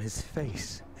from his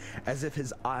face, as if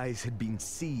his eyes had been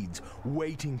seeds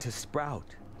waiting to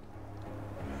sprout.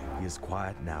 He is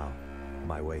quiet now,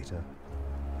 my waiter.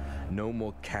 No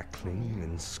more cackling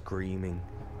and screaming.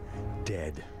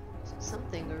 Dead.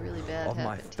 Something really bad of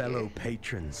my happened fellow here.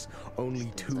 patrons,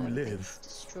 only two live.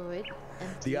 Destroyed.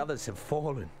 The others have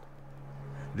fallen.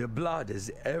 Their blood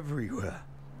is everywhere.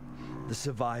 The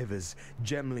survivors,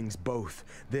 gemlings both,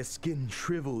 their skin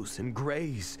shrivels and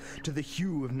grays to the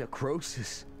hue of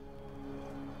necrosis.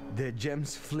 Their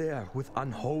gems flare with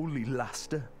unholy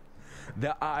luster.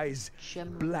 Their eyes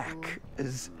black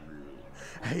as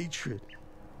hatred.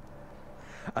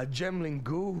 A gemling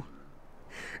ghoul.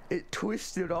 It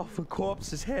twisted off a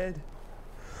corpse's head,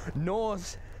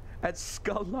 gnaws at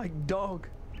skull-like dog.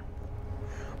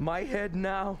 My head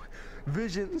now,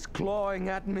 visions clawing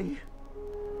at me.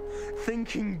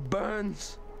 Thinking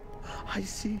burns. I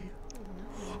see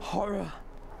horror.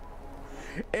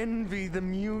 Envy the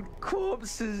mute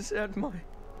corpses at my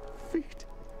feet.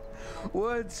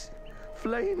 Words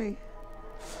flay me,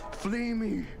 flee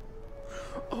me.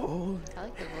 All I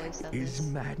like the voice of is this.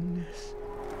 madness.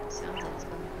 Sounds like it's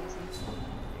going crazy. Or,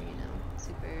 you know,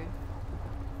 super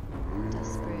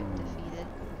desperate, defeated.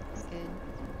 It's good.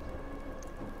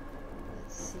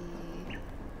 Let's see.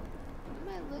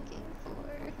 What am I looking for?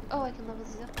 Oh, I can level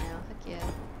these up now. Heck yeah.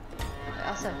 I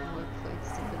also have more points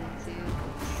to put into.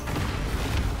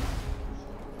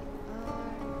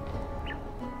 I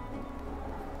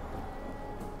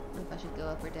don't know if I should go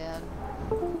up or down.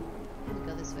 I'm gonna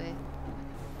go this way.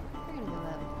 We're gonna go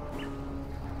up.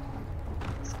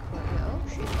 Oh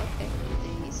shoot, okay.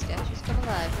 The statues come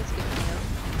alive. That's good to know.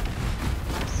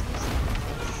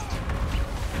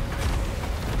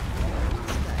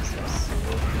 These guys are so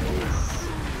nice.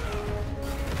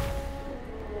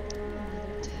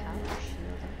 Another tower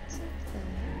shield. Let's take that.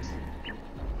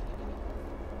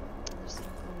 There's some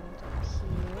gold up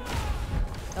here.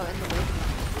 Oh, and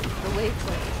the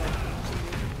waypoint is up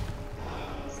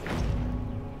here too.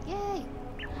 Yay!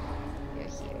 You're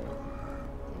here.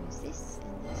 There's this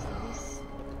and this and this.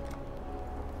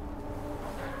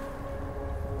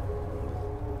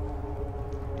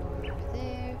 Door over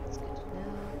there. That's good to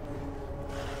know.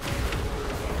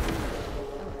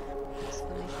 Oh,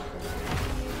 exclamation point over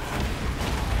here.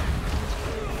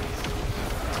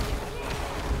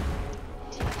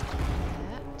 Take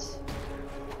that.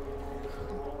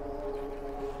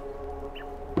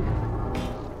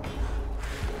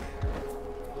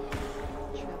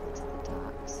 Travel to the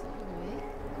docks. Alright.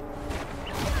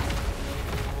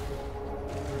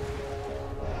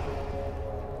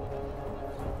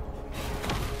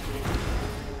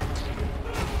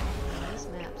 This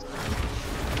map's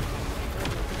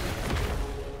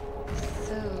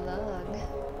so long.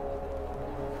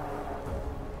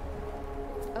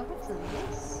 Oh, what's in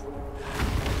this?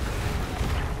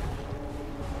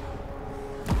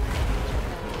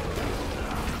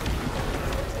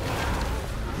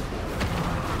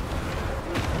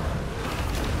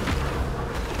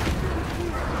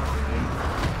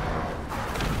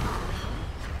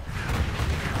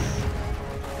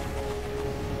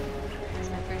 It's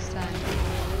my first time doing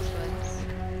one of those ones.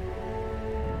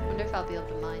 Wonder if I'll be able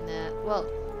to mine that. Well,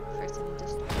 first I need to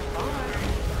start a farm.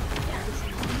 Get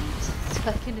some meat so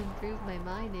I can improve my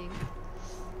mining.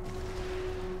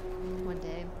 One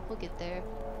day, we'll get there.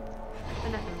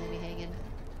 They're not gonna leave me hanging.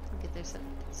 We'll get there at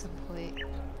some point.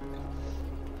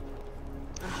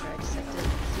 I'm sure I just have to do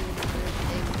a number of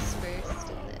things first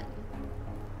and then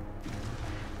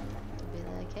be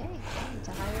like, hey, I need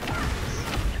to hire farmers.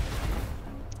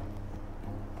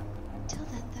 Until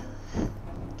then, though,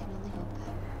 can only hope.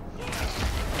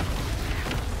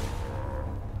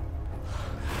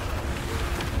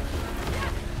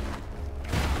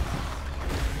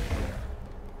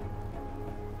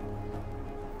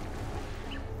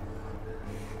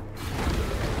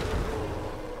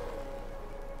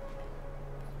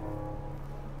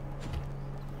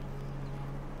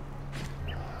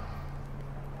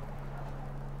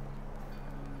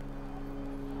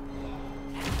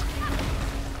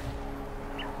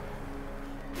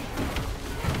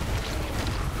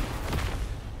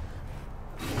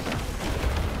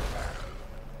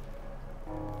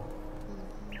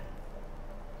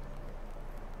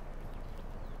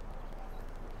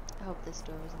 this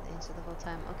door wasn't the answer the whole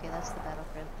time. Okay, that's the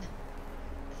battlefront.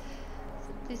 So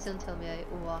please don't tell me I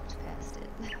walked past it.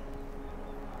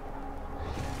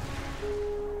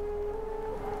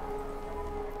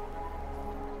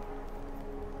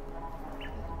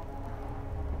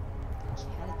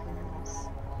 Catacombs.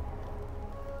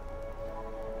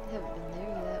 I haven't been there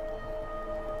yet.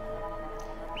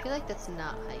 I feel like that's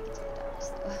not how you get to the docks,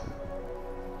 though.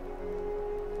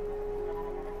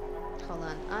 Hold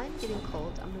on, I'm getting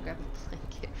cold. I'm gonna grab a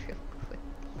blanket real quick.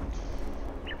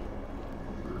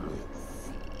 Let's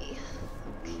see.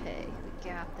 Okay, we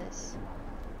got this.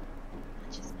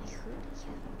 Not just my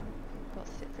hoodie. Both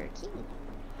fit for a king.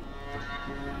 That's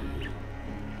better.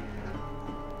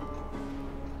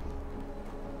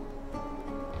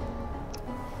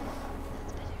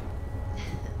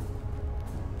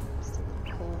 Just a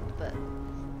little cold, but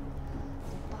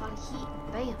body heat.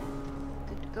 Bam.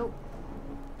 Good to go.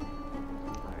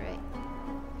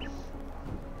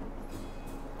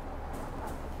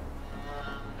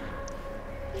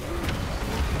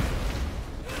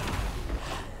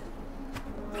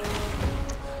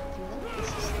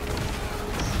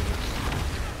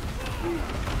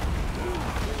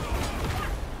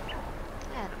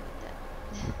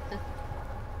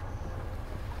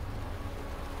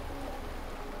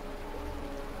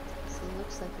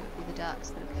 Like it would be the docks,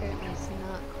 but apparently it's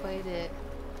not quite it.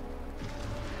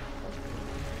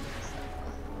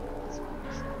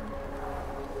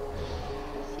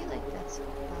 I feel like that's a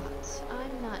lot.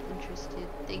 I'm not interested.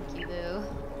 Thank you, though.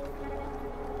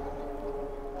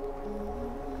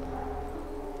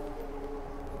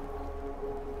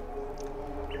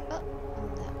 Oh,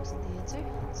 that wasn't the answer.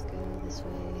 Let's go this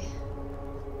way.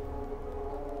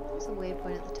 There's a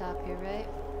waypoint at the top here, right?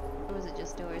 Or was it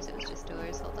just doors? It was just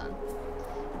doors. Hold on.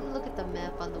 I'm gonna look at the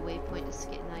map on the waypoint just to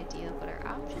get an idea of what our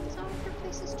options are for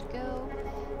places to go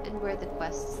and where the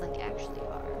quests like actually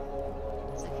are.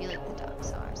 So I feel like the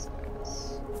docks are somewhere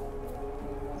else.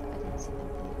 So I didn't see them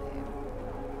anywhere.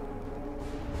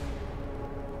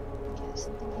 Okay, there's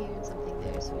something here and something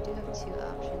there, so we do have two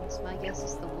options. My guess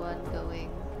is the one going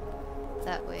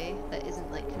that way that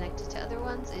isn't like connected to other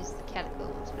ones is the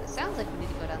catacombs, but it sounds like we need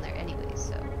to go down there anyway,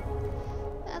 so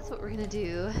that's what we're gonna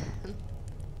do.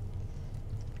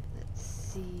 Let's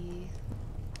see.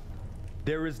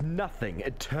 There is nothing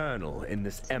eternal in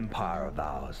this empire of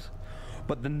ours,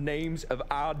 but the names of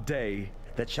our day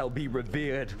that shall be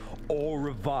revered or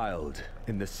reviled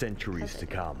in the centuries to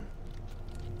come.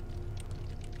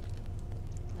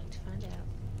 I'd like to find out.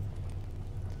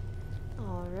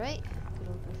 Alright, good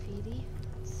old graffiti.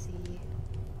 Let's see.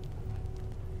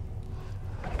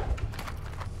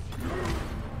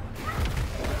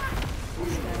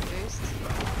 This guy first.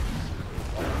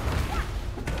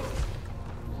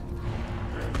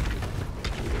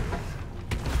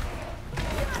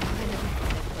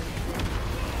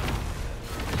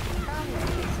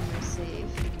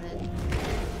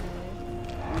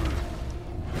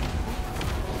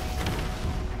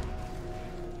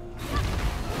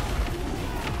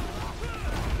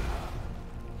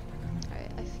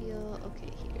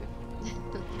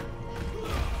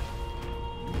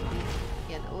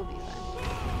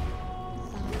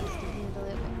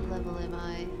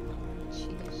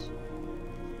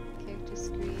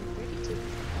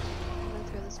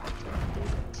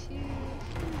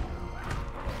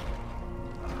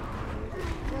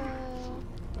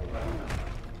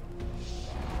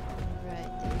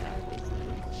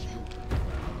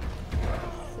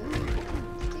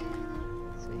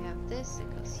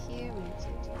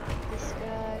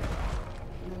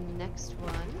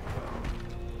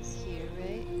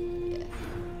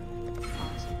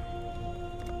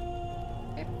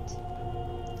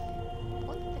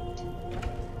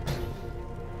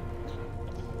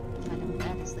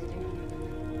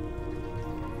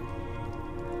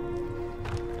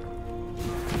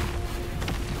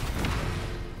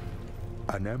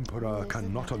 An emperor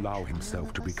cannot allow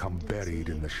himself to become buried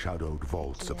in the shadowed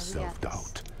vaults of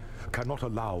self-doubt. Cannot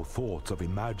allow thoughts of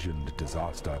imagined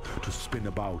disaster to spin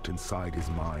about inside his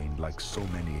mind like so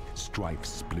many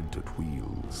strife-splintered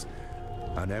wheels.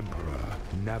 An emperor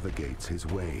navigates his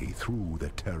way through the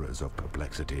terrors of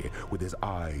perplexity with his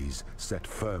eyes set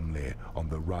firmly on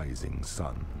the rising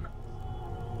sun.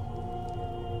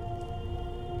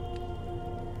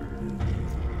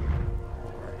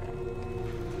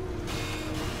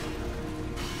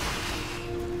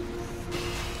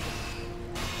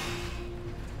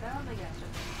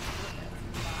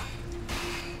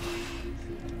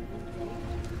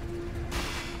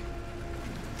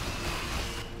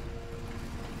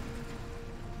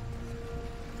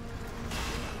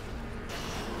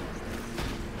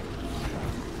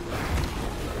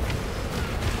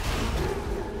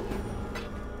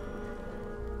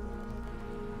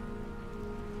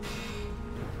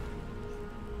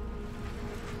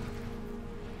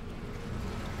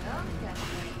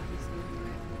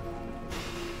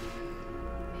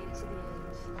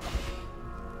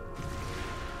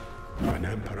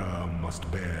 emperor must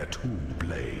bear 2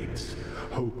 blades.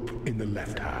 Hope in the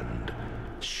left hand,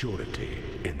 surety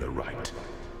in the right.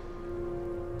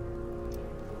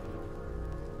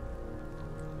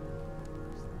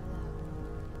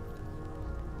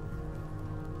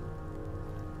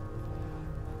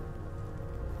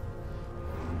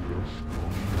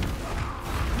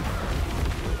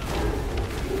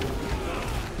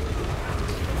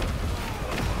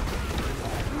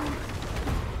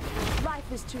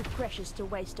 Life is too precious to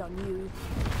waste on you.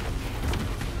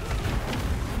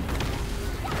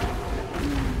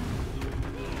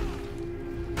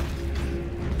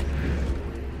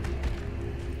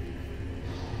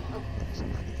 Oh,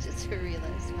 I just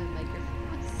realized my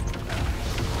microphone was still on.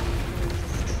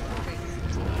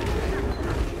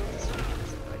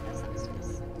 That sounds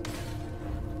nice.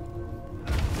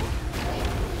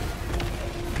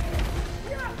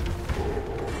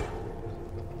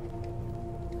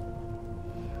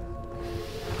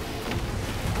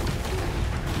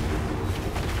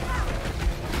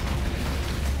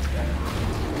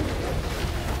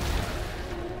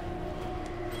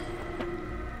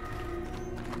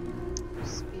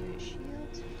 Spirit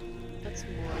shield. That's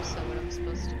more so what I'm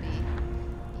supposed to be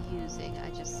using. I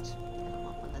don't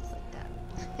want one that's like that.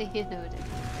 You know what I mean?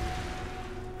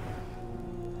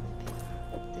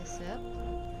 Pick this up.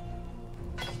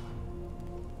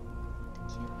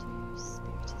 Decanter,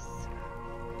 spiritus.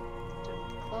 Don't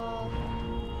need the claw.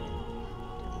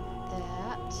 Don't need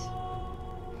that.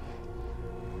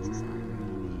 This is armor and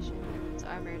evasion. It's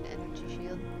armor and energy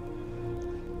shield.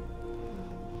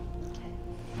 Okay.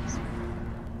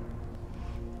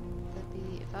 That'd be,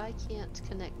 if I can't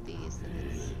connect these, then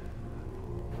it's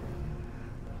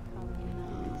probably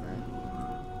not.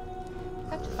 I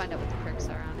have to find out what the perks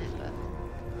are on it, but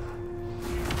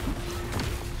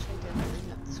I definitely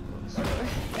have the scroll store.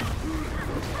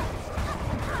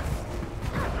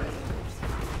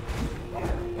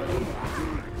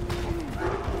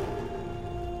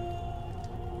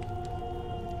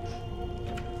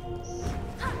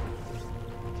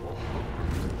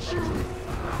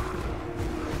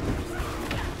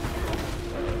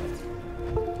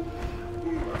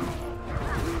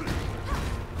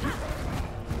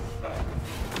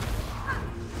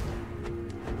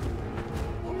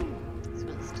 This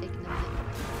one's taking a minute.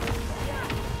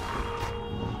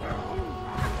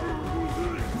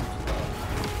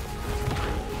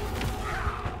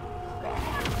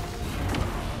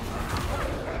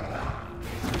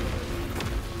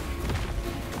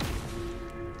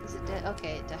 Is it dead?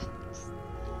 Okay, it does.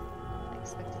 I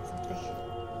expected something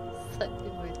slightly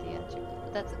more theatrical,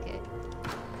 but that's okay.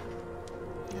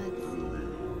 Let's see.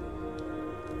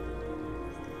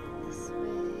 Let's go this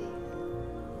way.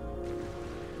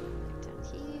 Down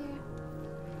here.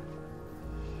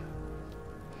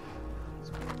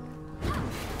 Scroll.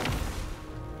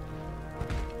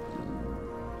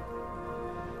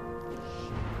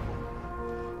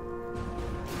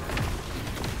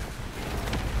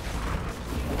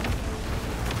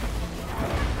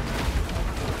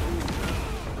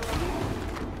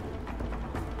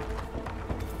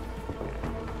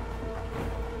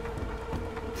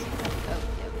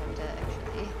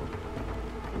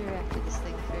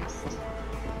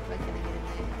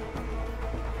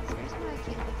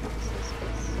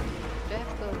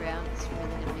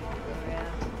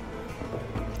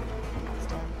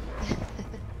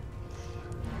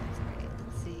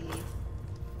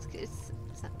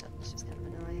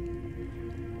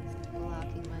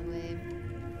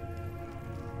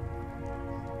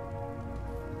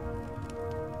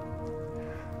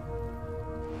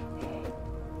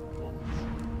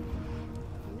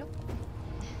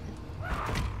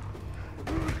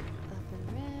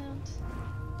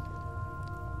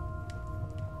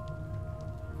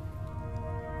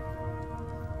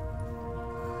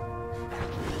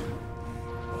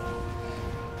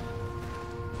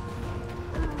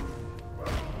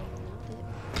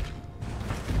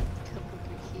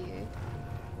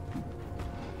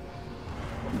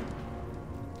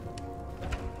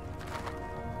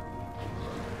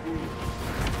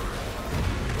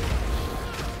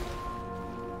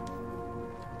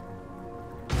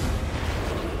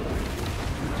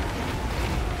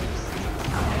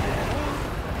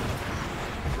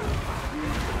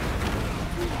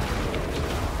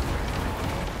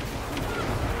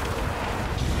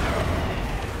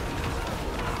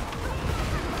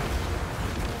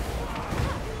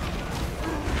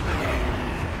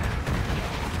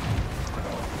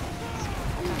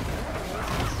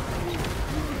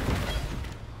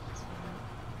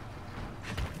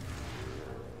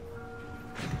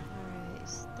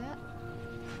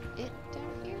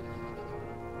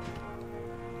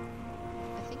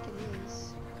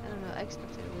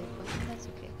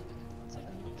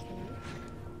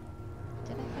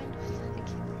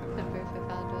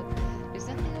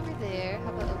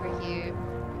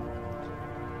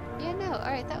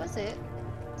 Alright, that was it.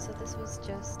 So this was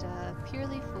just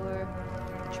purely for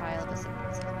the trial of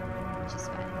ascendancy, which is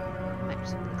fine. I'm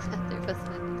actually really glad there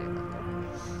wasn't another level.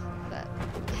 But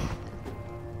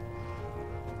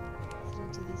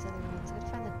let's do these other ones. I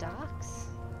gotta find the docks.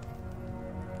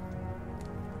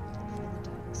 Gotta find the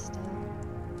docks still.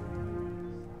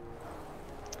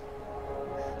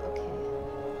 Okay.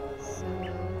 So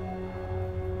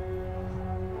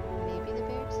maybe the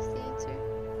barracks is the answer?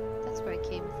 That's where I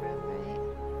came from, right?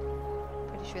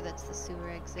 Pretty sure that's the sewer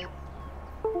exit.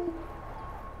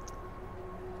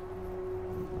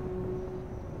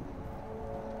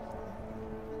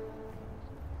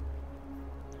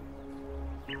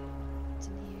 What's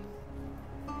in here?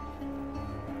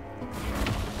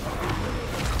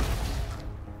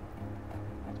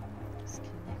 This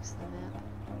connects the map.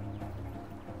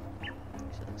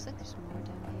 Actually, it looks like there's more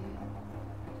down here.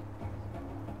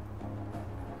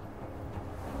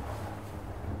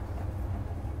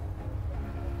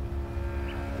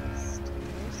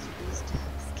 These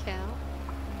docks count?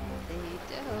 They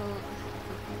don't.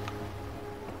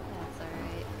 That's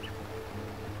alright.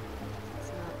 It's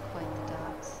not quite the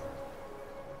docks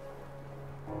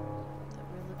that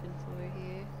we're looking for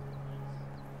here.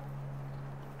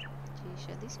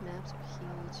 Geez, these maps are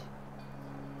huge.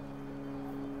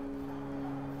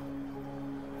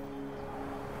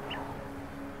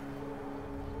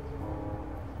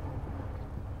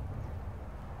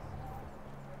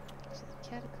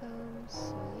 Catacombs,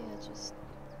 so yeah, just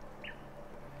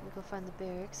we'll go find the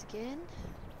barracks again.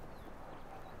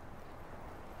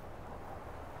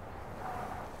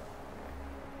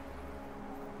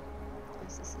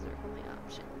 Guess this is our only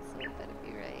option, so it better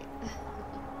be right.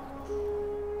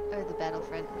 Or the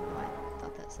battlefront. I don't know why I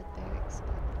thought that said barracks,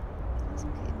 but that's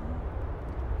okay.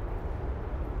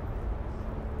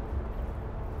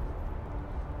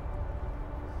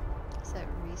 Is that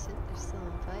recent? They're still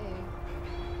on fire.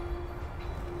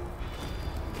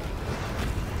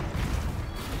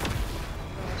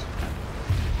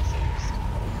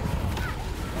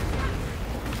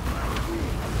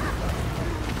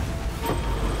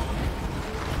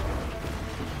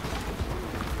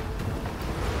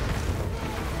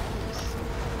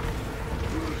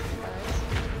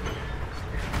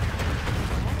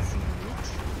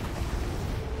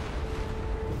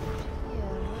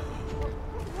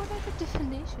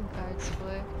 Definition cards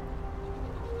for.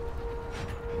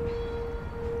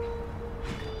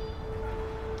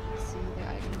 Let's see, their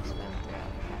items found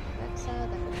throughout the path of exile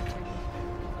that can return to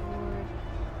the Lord.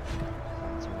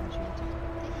 Cards are measured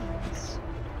things.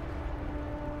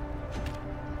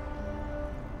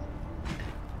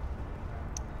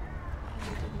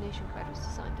 The divination card was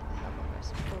designed at the help of our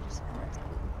supporters. That's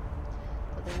cool.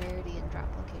 Though the rarity and drop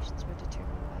locations were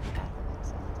determined by the path of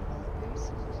exile developers.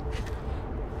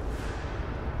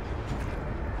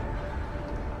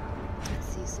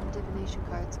 See, some divination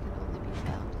cards can only be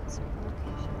found in certain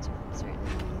locations or from certain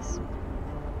enemies.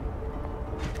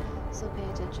 So pay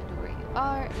attention to where you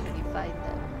are and when you find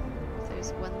them. If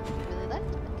there's one that you really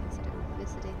like, then consider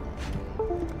visiting that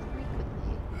area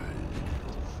frequently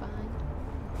to find.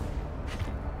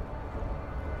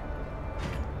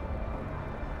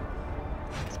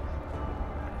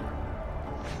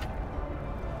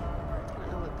 I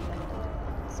don't know what behind it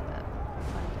is, but we'll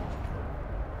find out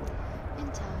in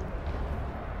time.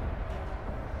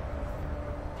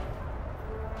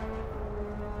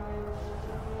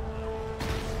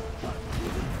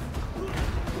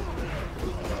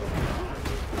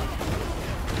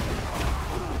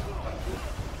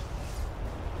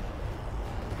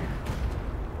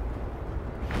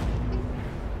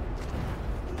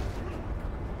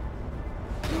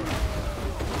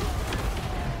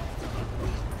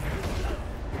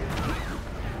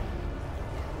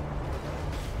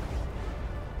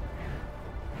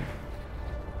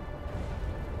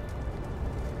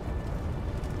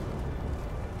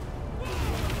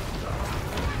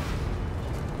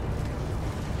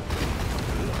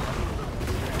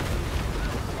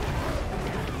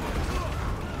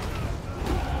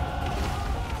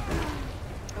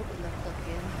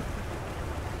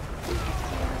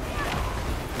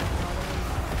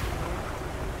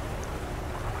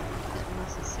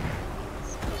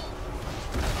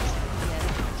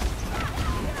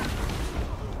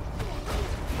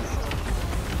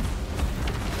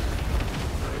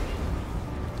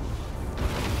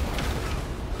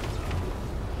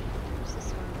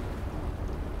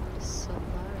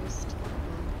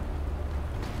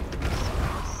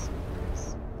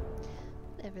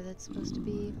 That's supposed to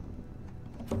be.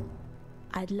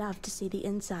 I'd love to see the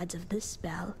insides of this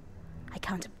spell. I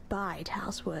can't abide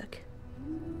housework.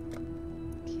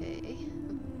 Okay.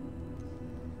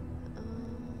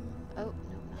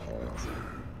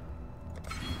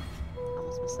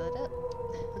 mix that up.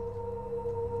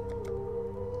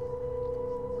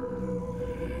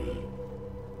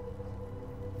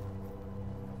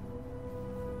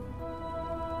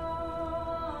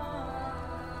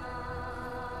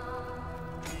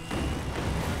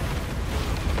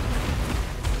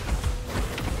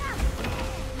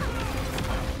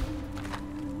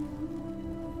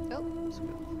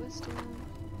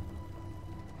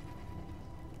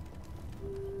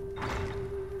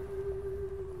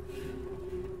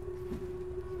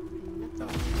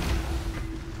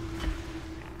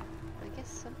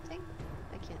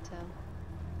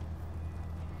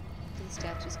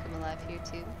 Statues come alive here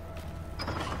too.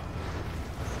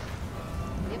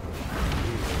 Yep.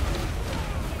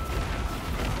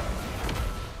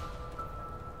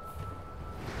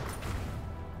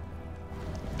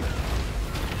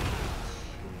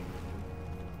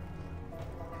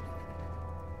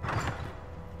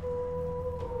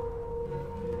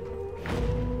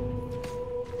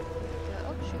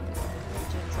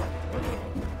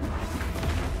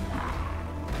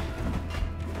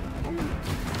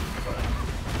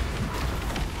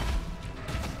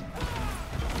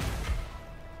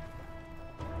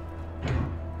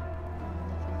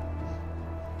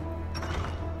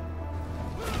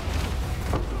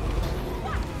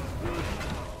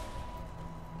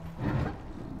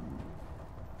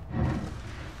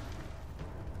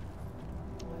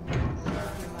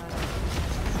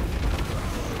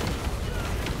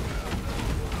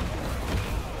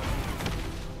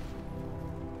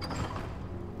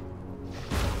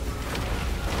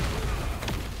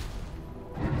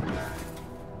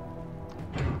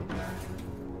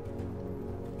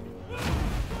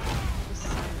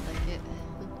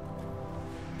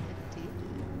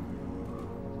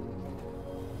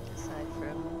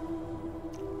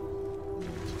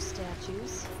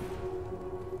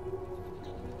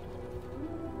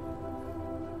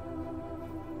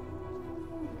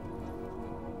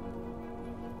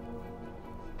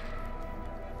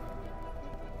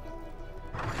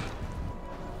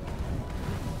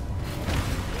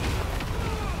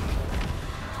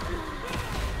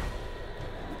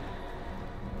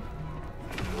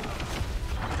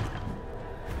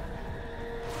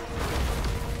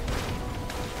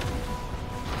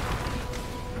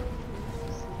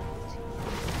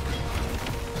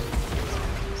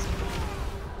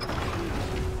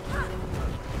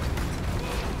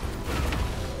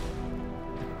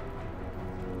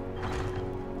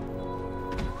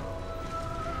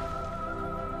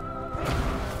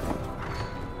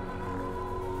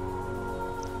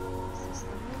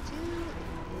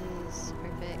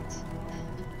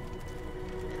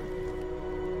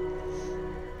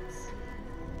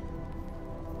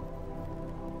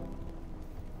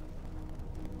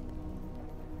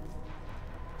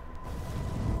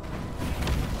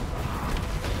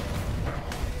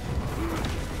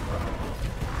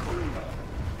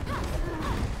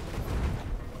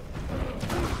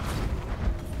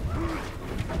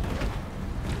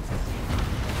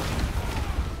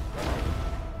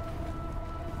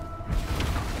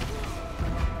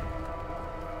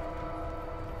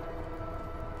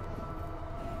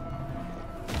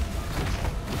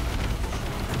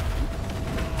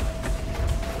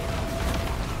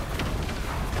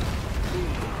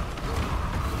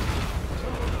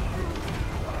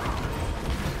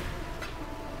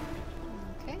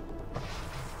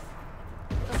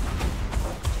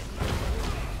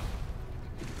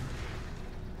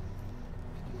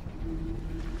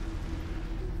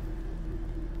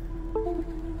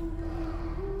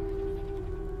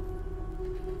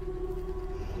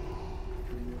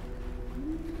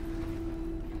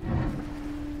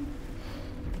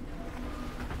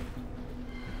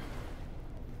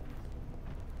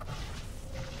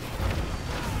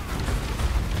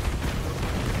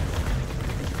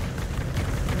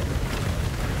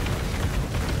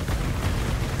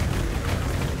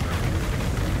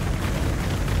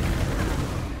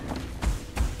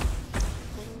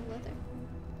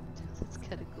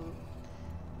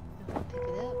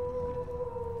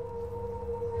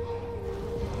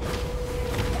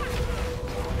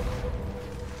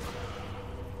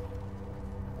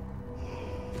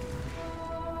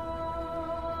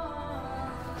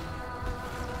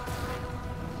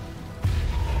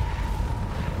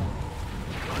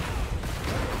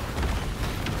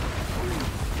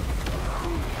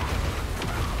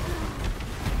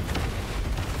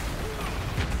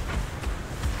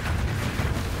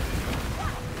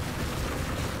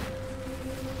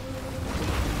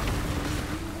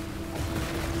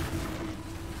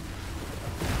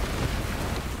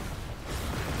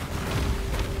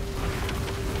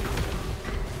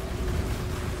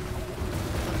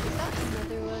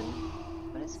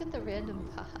 random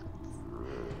pots.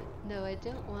 No, I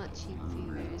don't want cheap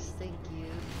viewers. Thank you.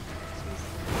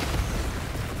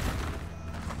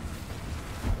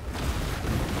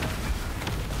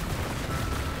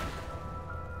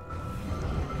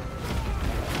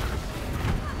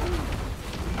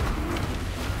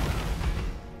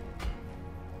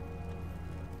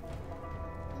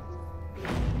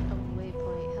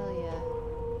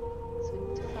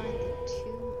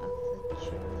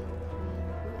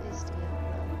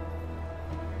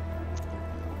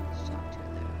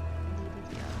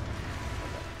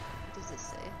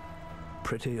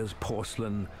 Pretty as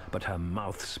porcelain, but her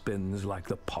mouth spins like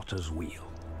the potter's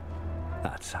wheel.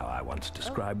 That's how I once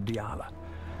described Diala.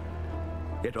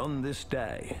 Yet on this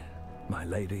day, my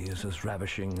lady is as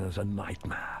ravishing as a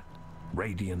nightmare,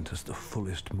 radiant as the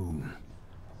fullest moon.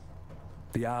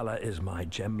 Diala is my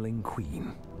gemling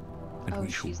queen, and we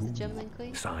shall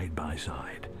rule side by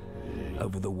side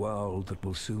over the world that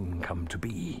will soon come to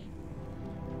be.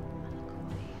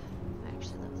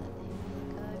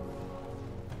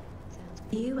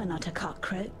 You are not a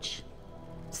cockroach.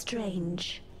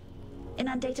 Strange.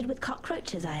 Inundated with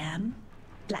cockroaches I am.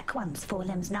 Black ones, four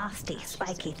limbs, nasty,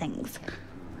 spiky things.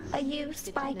 Are you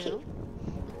spiky?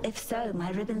 If so,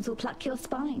 my ribbons will pluck your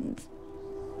spines.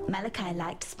 Malachi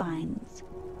liked spines.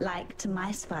 Liked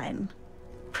my spine.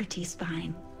 Pretty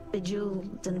spine.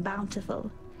 Bejeweled and bountiful.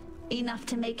 Enough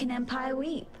to make an empire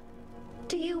weep.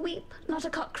 Do you weep, not a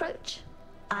cockroach?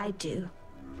 I do.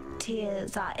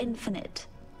 Tears are infinite.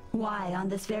 Why, on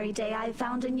this very day, I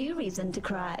found a new reason to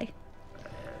cry.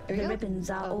 The ribbons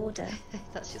are order,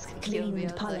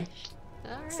 cleaned, polished,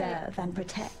 serve and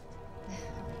protect.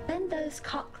 Then those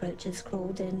cockroaches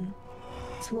crawled in,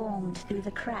 swarmed through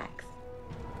the cracks.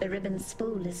 The ribbon's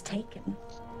spool is taken,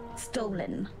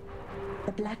 stolen.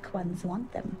 The black ones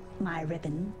want them, my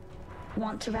ribbon.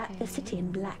 Want to wrap the city in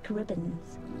black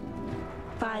ribbons.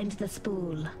 Find the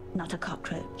spool, not a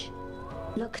cockroach.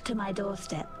 Look to my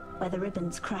doorstep, where the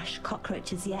ribbons crush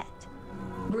cockroaches yet.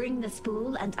 Bring the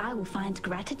spool and I will find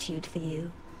gratitude for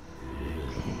you.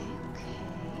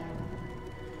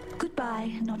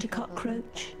 Goodbye, not a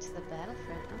cockroach. To the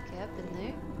battlefront. Okay, I've been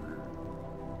there.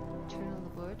 Internal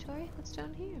laboratory? What's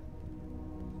down here?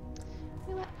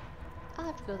 You know what? I'll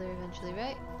have to go there eventually,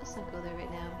 right? Let's not go there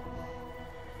right now.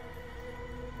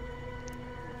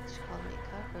 Just call me a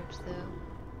cockroach, though.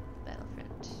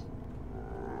 Battlefront.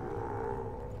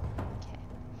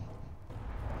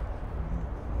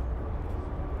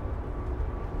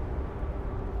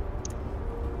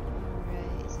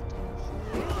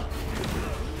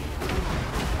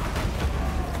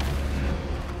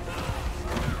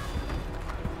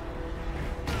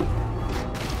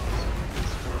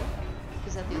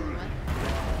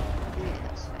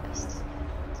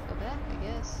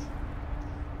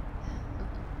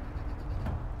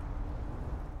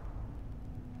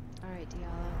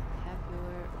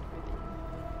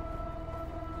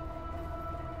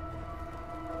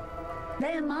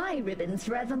 They are my ribbons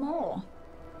forevermore.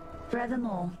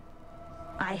 Forevermore.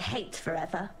 I hate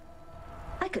forever.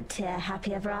 I could tear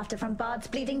happy ever after from bards'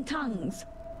 bleeding tongues.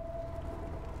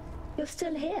 You're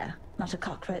still here, not a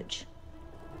cockroach.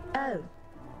 Oh,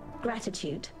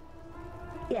 gratitude.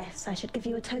 Yes, I should give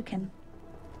you a token.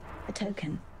 A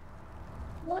token.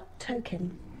 What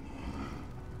token?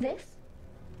 This?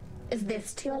 Is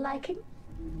this to your liking?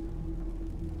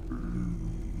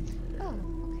 Oh,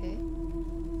 okay.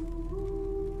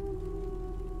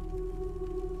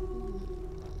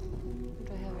 What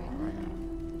do I have right now?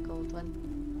 The gold one.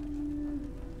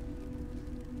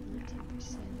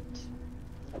 10%,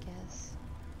 I guess.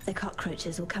 The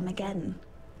cockroaches will come again.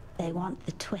 They want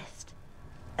the twist.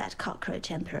 That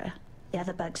cockroach emperor. The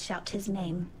other bugs shout his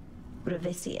name.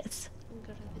 Ravisius.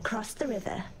 Cross the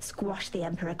river, squash the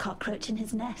emperor cockroach in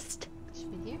his nest.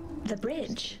 The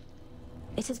bridge.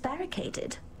 It is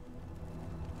barricaded.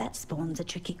 That spawns a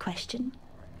tricky question.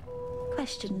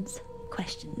 Questions.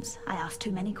 Questions. I asked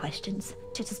too many questions.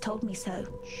 Chit has told me so.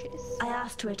 I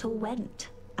asked where it all went.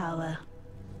 Our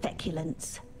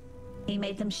feculence. He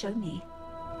made them show me.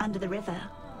 Under the river.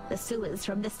 The sewers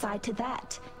from this side to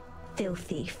that.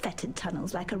 Filthy, fetid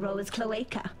tunnels like a rower's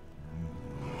cloaca.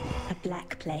 A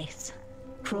black place.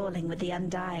 Crawling with the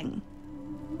undying.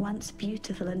 Once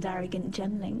beautiful and arrogant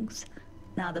gemlings.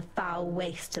 Now the foul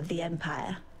waste of the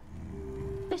Empire.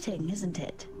 Fitting, isn't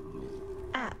it?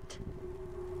 Apt.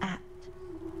 Apt.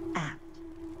 Apt.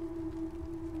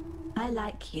 I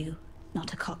like you,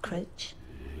 not a cockroach.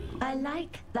 I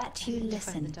like that you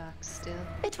listen.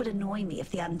 It would annoy me if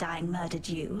the Undying murdered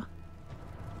you.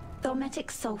 Thaumatic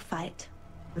sulfite.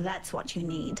 That's what you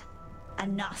need. A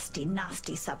nasty,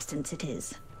 nasty substance it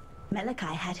is. Malachi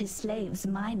had his slaves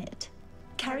mine it.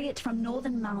 carry it from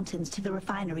northern mountains to the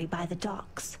refinery by the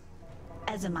docks.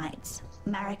 Ezamites,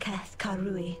 Marraketh,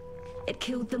 Karui. It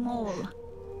killed them all,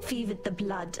 fevered the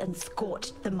blood and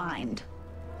scorched the mind.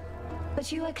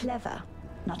 But you are clever,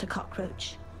 not a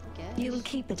cockroach. You will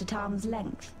keep it at arm's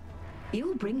length. You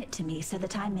will bring it to me so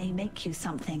that I may make you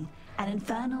something. An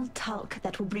infernal tulk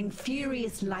that will bring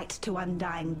furious light to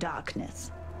undying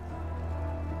darkness.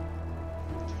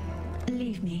 Okay.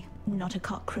 Leave me, not a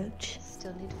cockroach.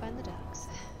 Still need to find the dogs.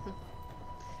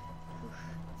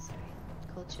 Sorry,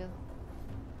 cold chill.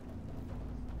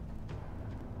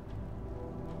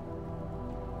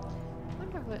 I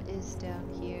wonder what is down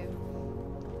here.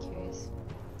 I'm curious.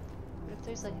 What if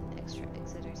there's like an extra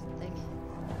exit or something?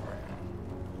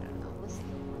 I don't know, we'll see.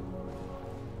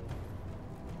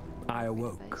 I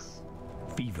awoke.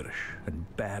 Feverish and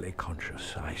barely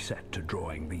conscious, I set to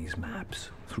drawing these maps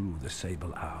through the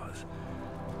sable hours.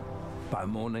 By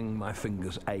morning, my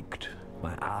fingers ached,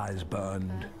 my eyes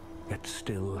burned, yet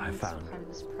still I found part of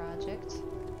this project.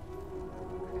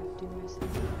 Crafting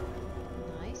recipe.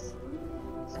 Nice.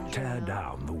 Tear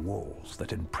down the walls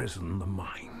that imprison the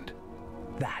mind.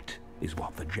 That is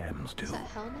what the gems do. Is that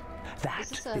helmet?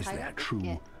 That is their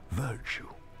true virtue.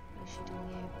 What is she doing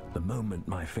here? The moment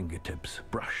my fingertips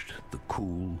brushed the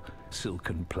cool,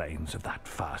 silken plains of that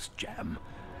first gem,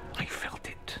 I felt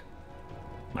it.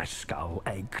 My skull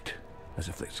ached, as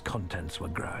if its contents were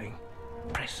growing,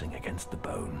 pressing against the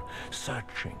bone,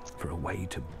 searching for a way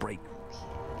to break. I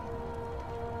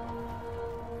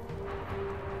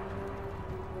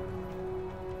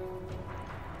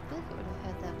feel like it would have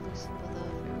had that blue symbol though if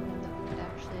it were one that we could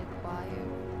actually acquire.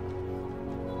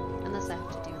 Unless I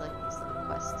have to do like these little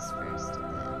quests first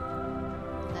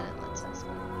and then it lets us. I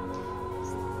have no idea.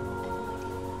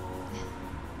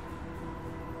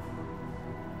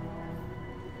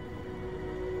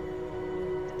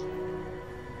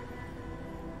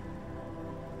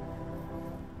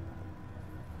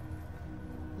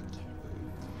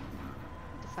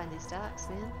 To find these docks,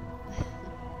 man. I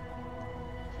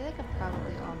feel like I'm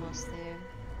probably almost there.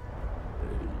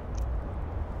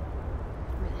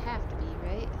 I mean, I have to be,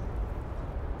 right?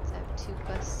 So I have 2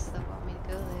 quests that want me to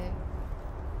go there.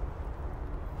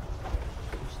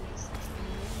 Actually, this is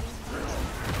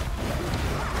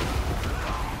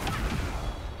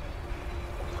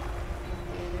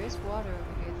okay, there is water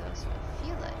over here though, so I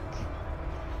feel like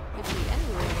it could be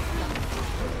anywhere from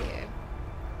here.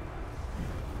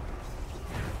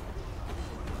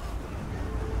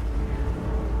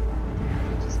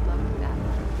 Just bump that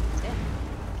one. That's it. Okay.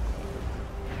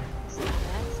 So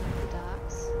that's in the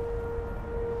docks.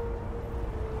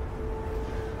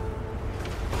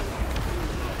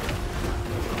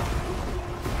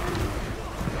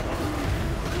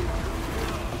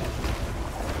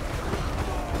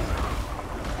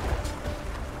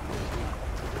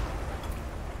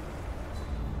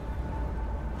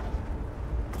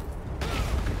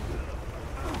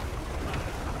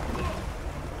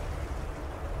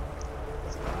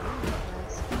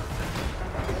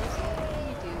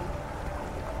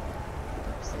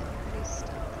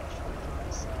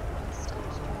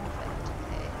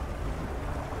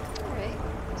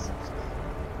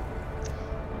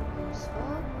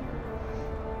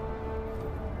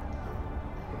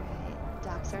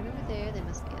 Start over there, they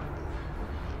must be up.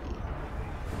 Maybe.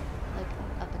 Like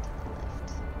up and to the left.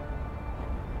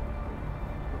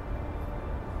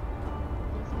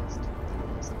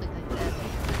 Something like that.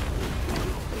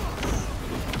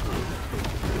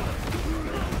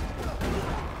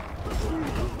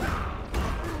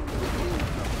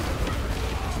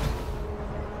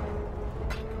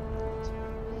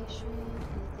 Information,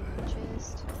 anything in the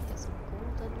chest. Get some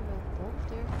gold under a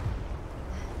boulder.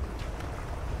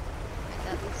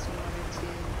 That leads to water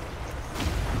too.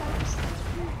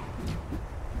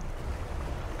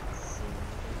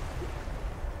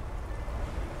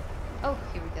 Oh,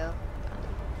 here we go. Found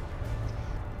them.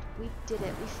 We did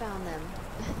it. We found them.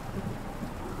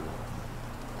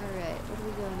 Alright, where do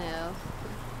we go now?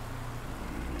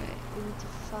 Alright, we need to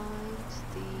find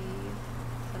the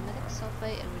phonetic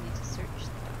sulfite and we need to search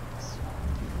the docks.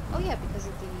 Oh yeah, because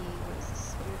of the, what is this?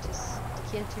 Spiritus,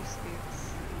 decanter spirits.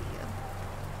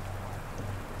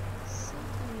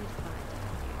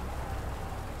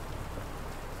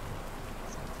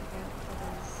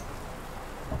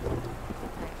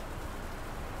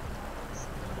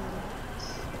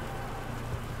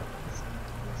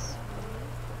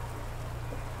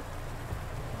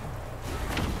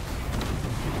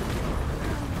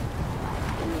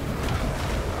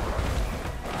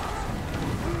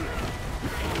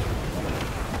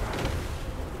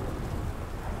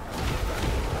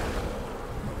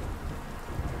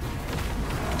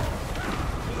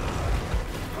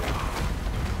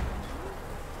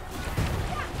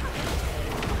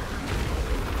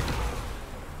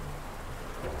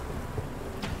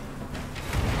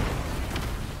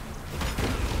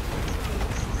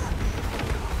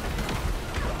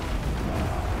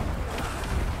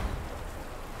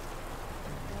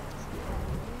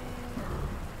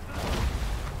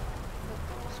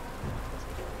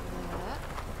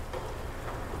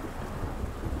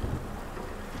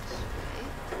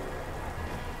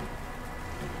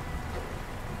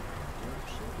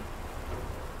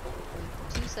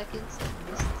 seconds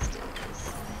and missed the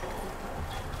stairs.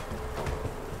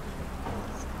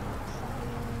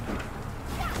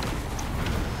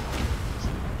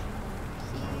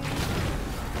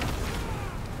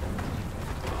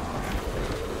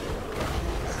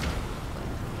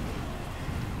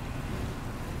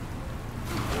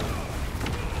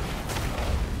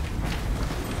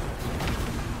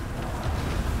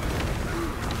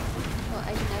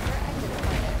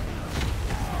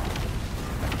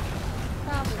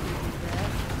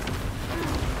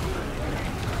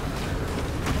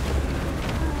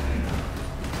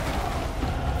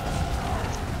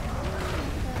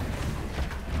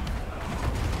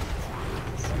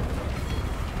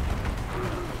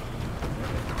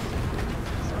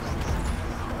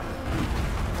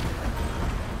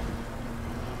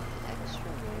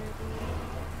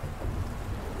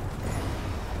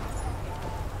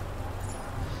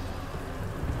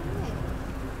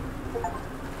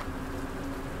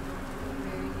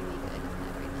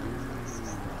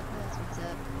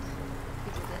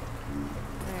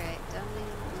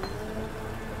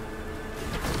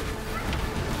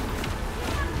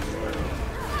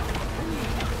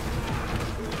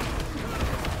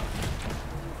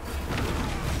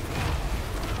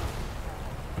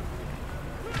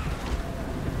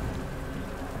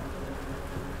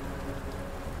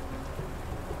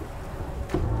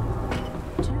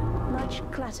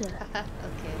 Clutter.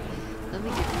 Okay, let me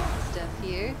get this stuff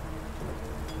here.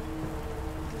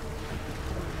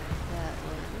 That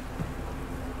one.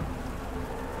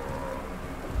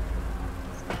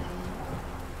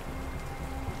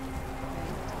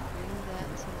 Bring that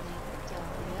to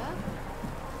Dahlia.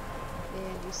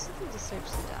 And we still need to search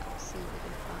the dock, see what we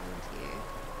can find here.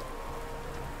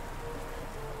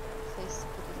 Place the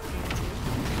here too.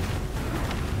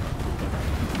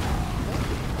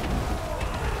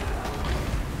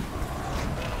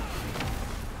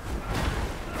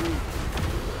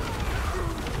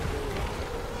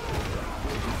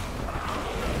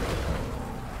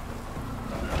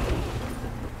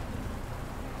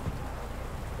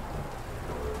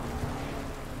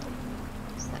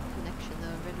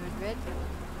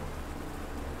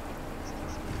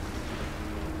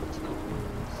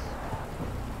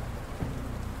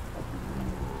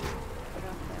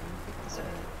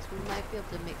 Be able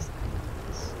to make something of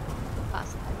this.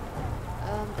 Possibly.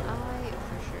 I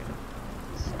for sure don't.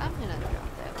 I'm gonna drop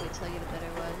that. Wait till I get a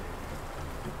better one.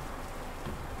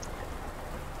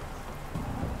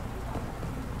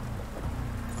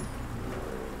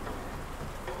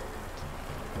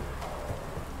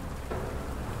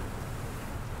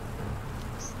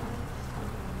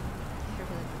 I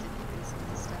really did get rid of some of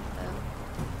this stuff though.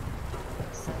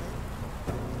 Sell it.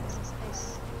 This is nice.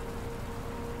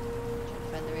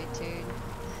 Find the right turn.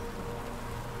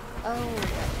 Oh, that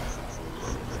essences.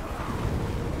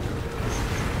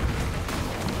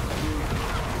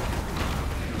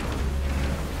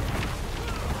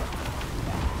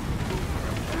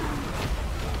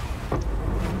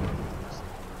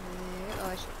 Oh,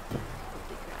 I should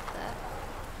probably grab that.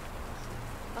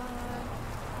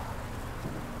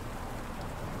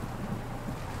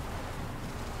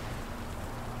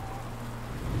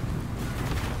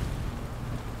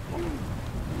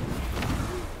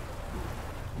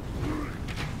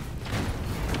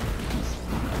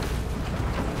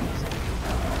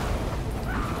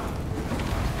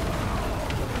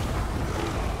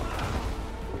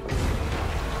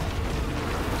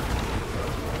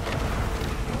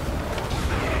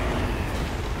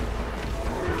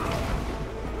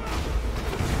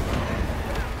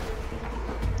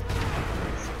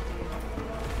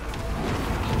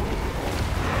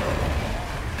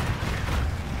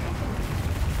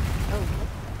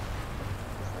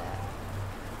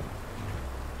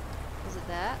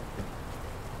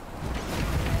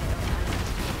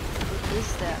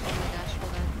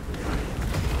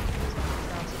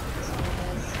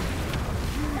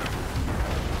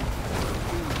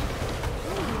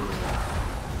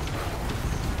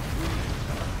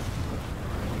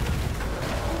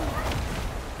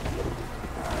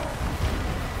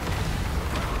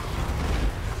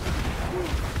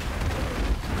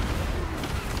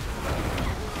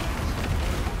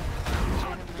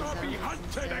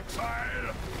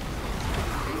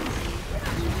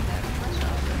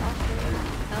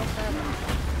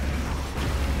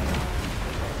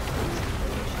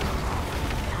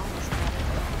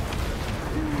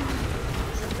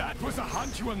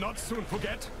 You will not soon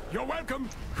forget. You're welcome.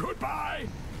 Goodbye.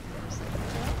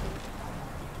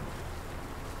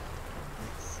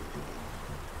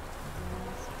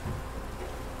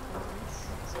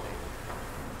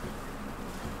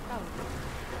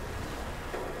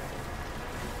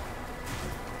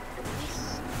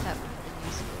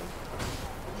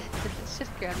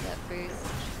 grab that first.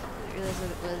 I didn't realize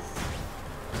what it was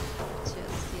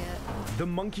just yet. The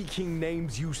Monkey King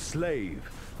names you slave.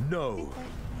 No.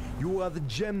 You are the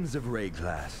gems of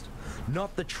Rayglast,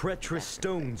 not the treacherous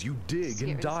stones you dig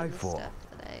and die for.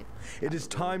 It is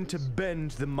time to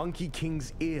bend the Monkey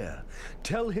King's ear.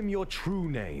 Tell him your true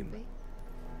name.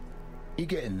 You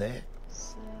getting there?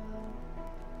 So,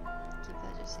 keep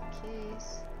that just in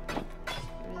case. Get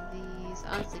rid of these.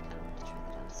 Honestly, kind of want to try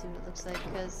that on, see what it looks like,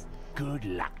 because good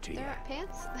luck to you. There aren't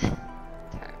pants.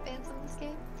 There aren't pants in this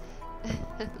game.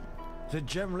 The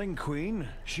Gemling Queen,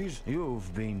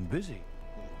 you've been busy.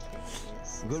 Okay,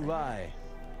 yes, Goodbye.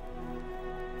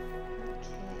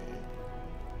 Okay.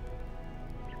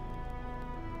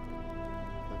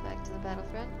 Go back to the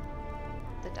battlefront.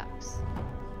 The docks.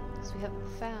 Because we haven't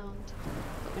found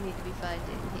what we need to be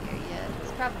finding here yet.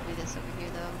 It's probably this over here,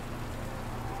 though.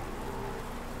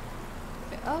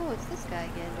 Oh, it's this guy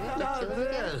again. Do we have to Now kill him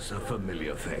again? there's a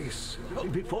familiar face.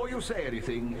 Before you say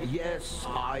anything, yes,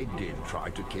 I did try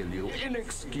to kill you.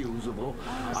 Inexcusable.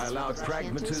 I allowed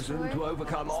pragmatism to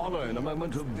overcome honor in a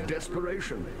moment of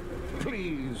desperation.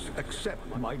 Please accept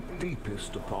my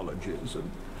deepest apologies. And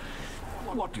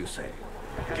what do you say?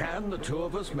 Can the two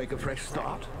of us make a fresh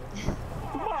start?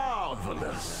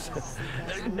 Marvelous!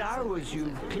 Now, as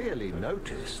you've clearly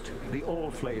noticed, the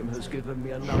All-Flame has given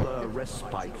me another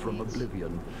respite from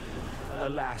oblivion.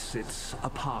 Alas, it's a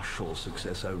partial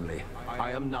success only.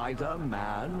 I am neither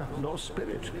man nor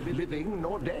spirit, living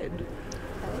nor dead.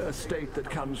 A state that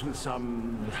comes with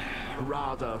some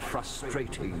rather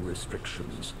frustrating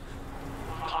restrictions.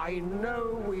 I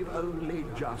know we've only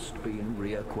just been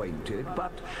reacquainted,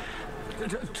 but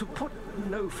to put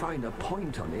no finer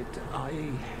point on it,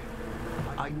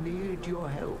 I need your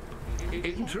help.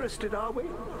 Interested, are we?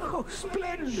 Oh,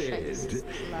 splendid!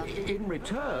 In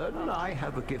return, I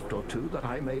have a gift or two that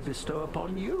I may bestow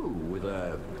upon you with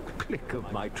a click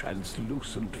of my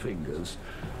translucent fingers.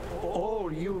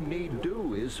 All you need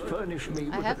do is furnish me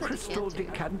with a crystal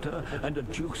decanter and a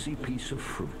juicy piece of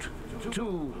fruit.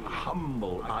 Two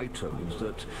humble items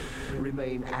that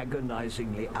remain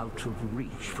agonizingly out of reach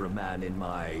for a man in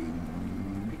my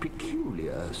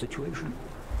peculiar situation.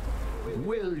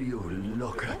 Will you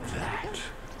look at that?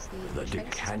 The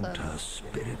decanter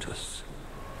spiritus.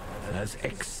 As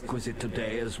exquisite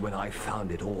today as when I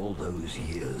found it all those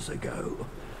years ago.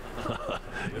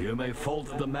 You may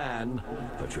fault the man,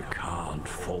 but you can't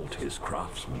fault his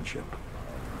craftsmanship.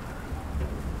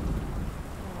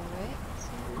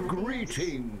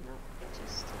 Greeting!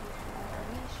 Just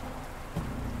information.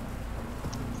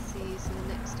 Let's see, so the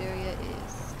next area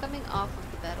is coming off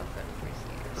of the battlefront over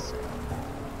here, so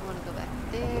I want to go back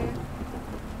there.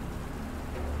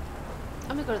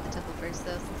 I'm gonna go to the temple first,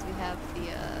 though, since we have the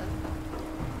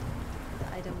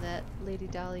item that Lady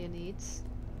Dahlia needs.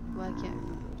 Well, I can't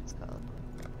remember what it's called.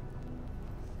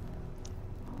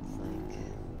 It's like...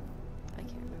 I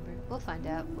can't remember. We'll find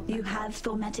out. You have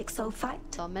thaumatic sulfite?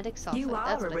 Thaumatic sulfite. You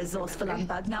That's are a what I resourceful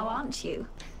remember. unbug now, aren't you?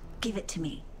 Give it to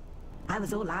me. I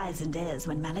was all eyes and ears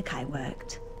when Malachi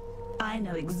worked. I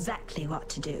know exactly what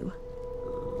to do.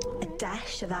 A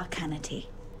dash of arcanity,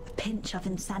 a pinch of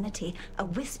insanity, a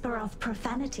whisper of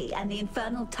profanity, and the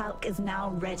infernal talc is now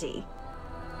ready.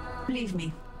 Leave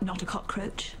me, not a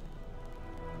cockroach.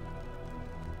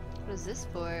 What is this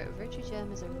for? Virtue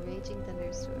Gem is a raging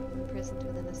thunderstorm imprisoned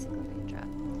within a single raindrop.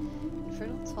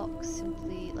 Infernal talk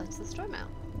simply lets the storm out.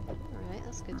 Alright,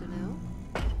 that's good to know.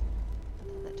 Not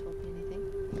that that told me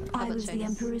anything. I was the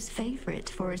Emperor's favorite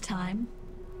for a time.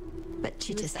 But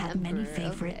you just had many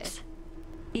favorites. Okay.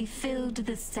 He filled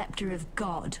the scepter of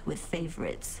God with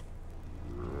favorites.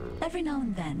 Every now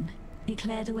and then, he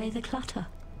cleared away the clutter.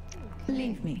 Okay.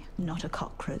 Leave me, not a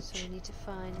cockroach. So we need to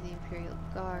find the Imperial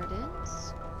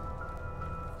Gardens.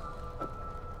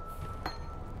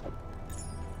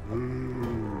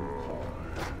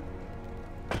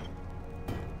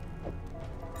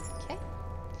 Okay.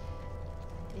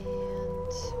 And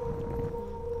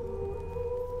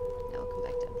now we'll come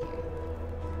back down here.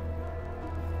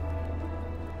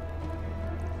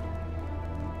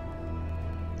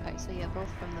 Alright, so yeah,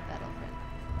 both from the battlefront.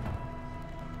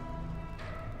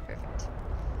 Perfect.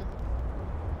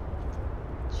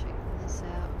 Check this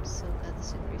out. I'm so glad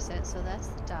this didn't reset. So that's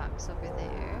the docks over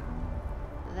there.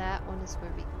 That one is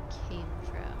where we came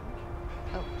from.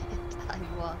 Oh,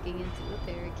 I'm walking into a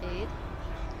barricade.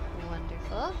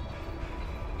 Wonderful.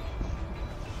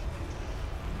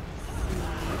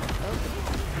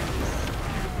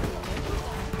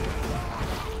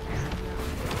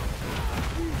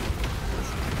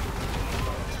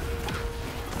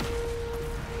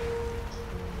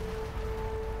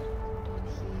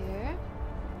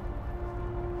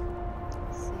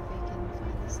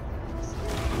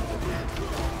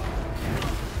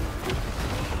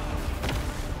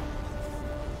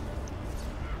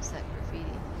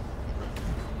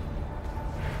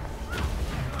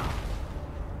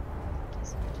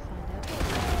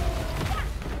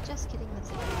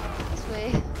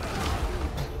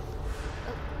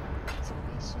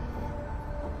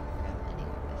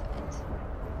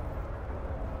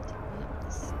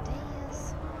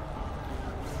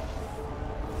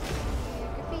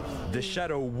 The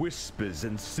shadow whispers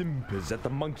and simpers at the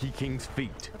Monkey King's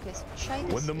feet. Okay, so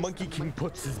Chitus when the Monkey King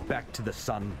puts his back to the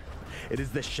sun, it is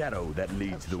the shadow that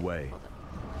leads the way.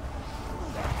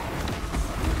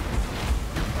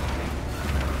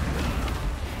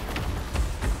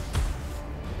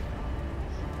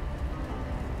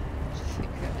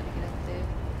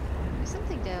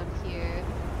 Something down here.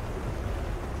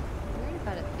 I'm worried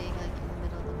about it being like in the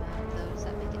middle of the map though. Does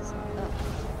that make it so?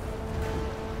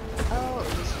 Oh, it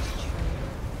was just true.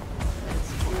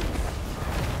 That's cool.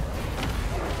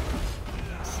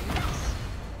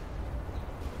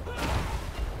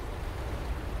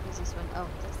 Where's this one? Oh,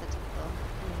 that's the temple.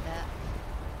 I know that.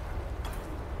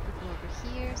 We'll go over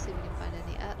here, see if we can find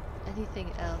anything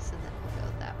else, and then we'll go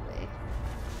that way.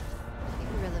 Nothing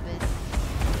relevant.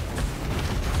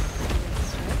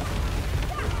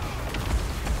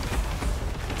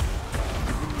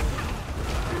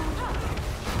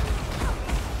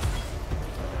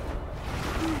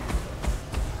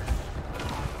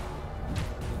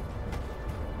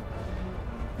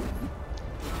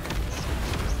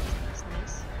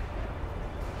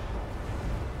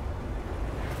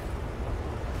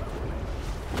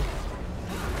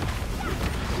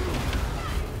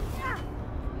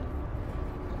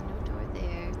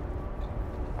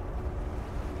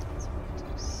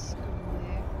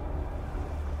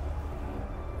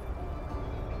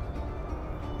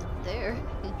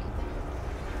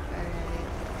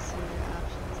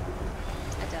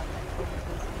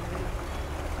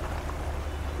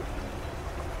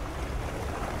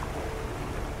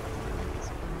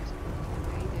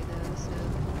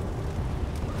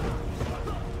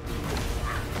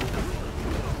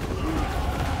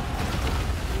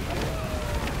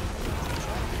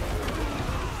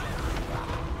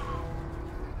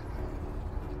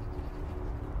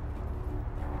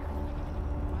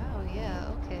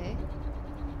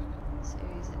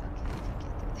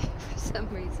 Some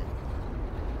reason.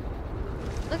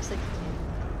 Looks like you can.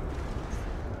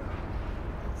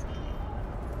 That's okay.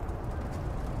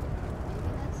 Maybe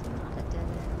that's not a dead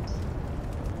end. I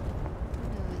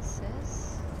don't know what it says.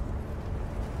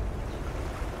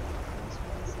 That's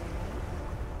what I say, right?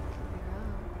 Could be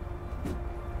wrong.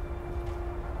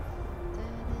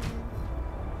 Dead end.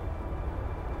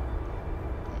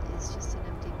 That is just an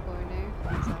empty corner.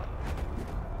 What's up?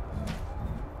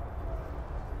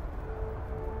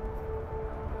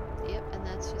 And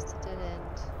that's just a dead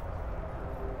end.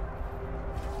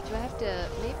 Do I have to...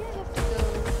 Maybe I have to go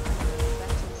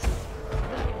back to the sewers.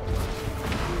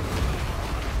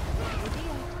 Maybe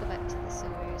I have to go back to the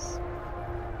sewers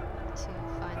to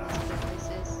find these other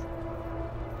places.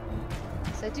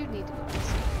 Because I do need to go to the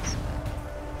sewers, but...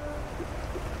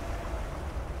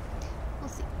 We'll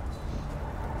see.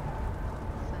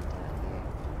 We'll find out here.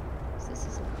 Because this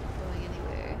isn't going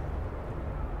anywhere.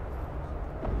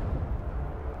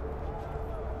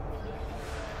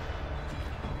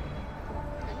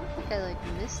 I like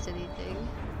missed anything,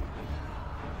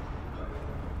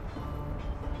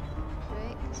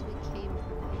 right? Because we came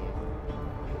from here.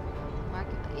 The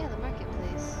market, yeah, the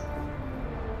marketplace.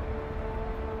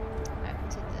 Alright,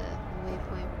 we'll take the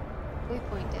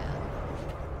waypoint down.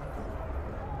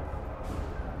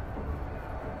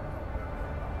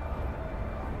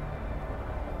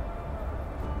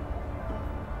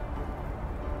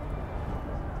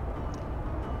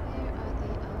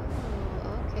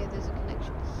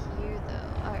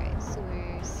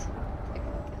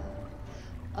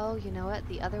 Oh, you know what?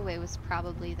 The other way was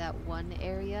probably that one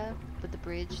area with the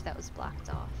bridge that was blocked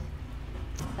off.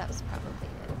 That was probably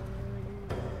it.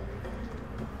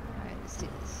 Alright, let's do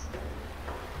this.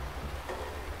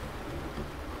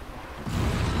 Here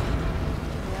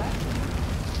we are.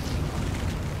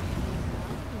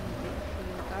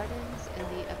 The gardens and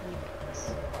the ebony bricks.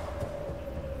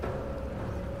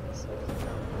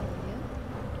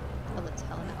 Oh, that's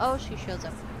Helena. Oh, she shows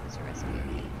up as a rescue.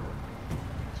 Okay.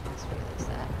 Just realized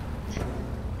that.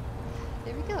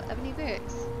 There we go, Ebony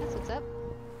Barracks. That's what's up.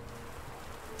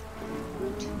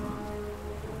 Route.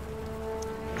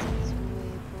 That's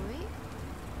waypoint.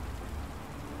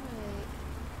 Alright.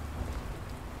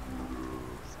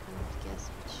 Just gonna have to guess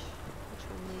which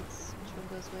one leads, which one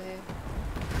goes where.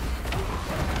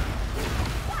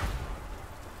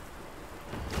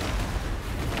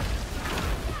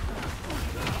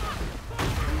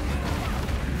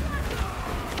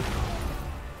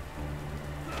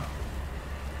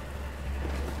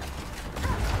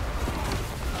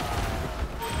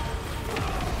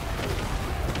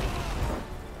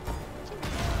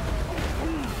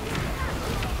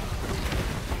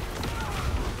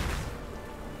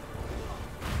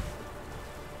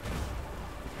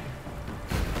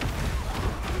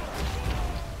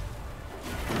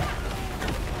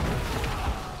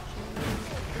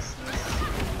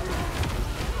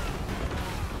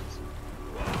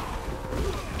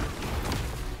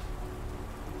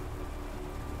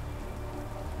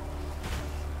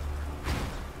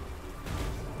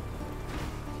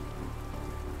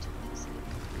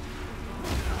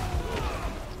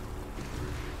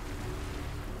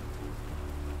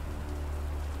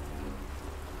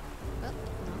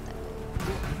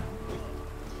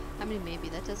 mean, maybe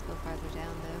that does go farther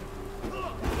down, though.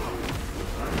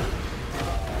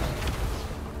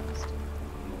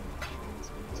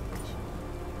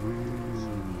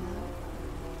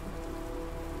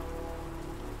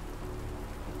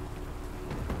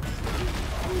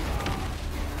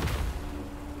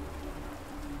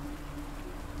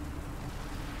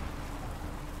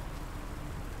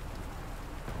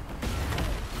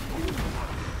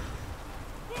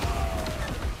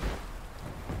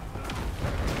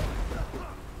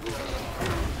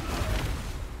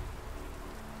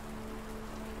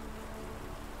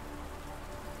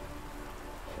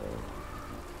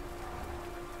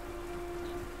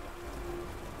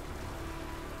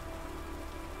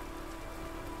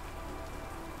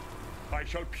 I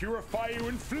shall purify you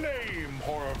in flame,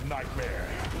 horror of nightmare.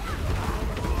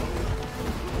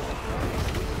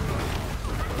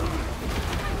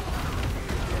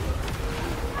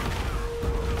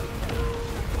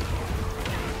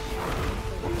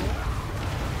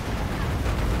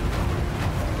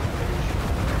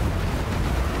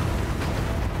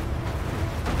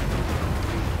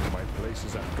 My place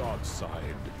is at God's side.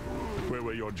 Where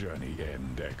will your journey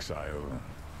end, exile?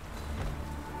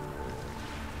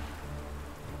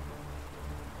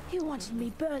 He wanted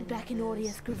me burned back in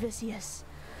Aureus Gravicius.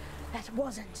 That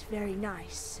wasn't very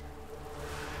nice.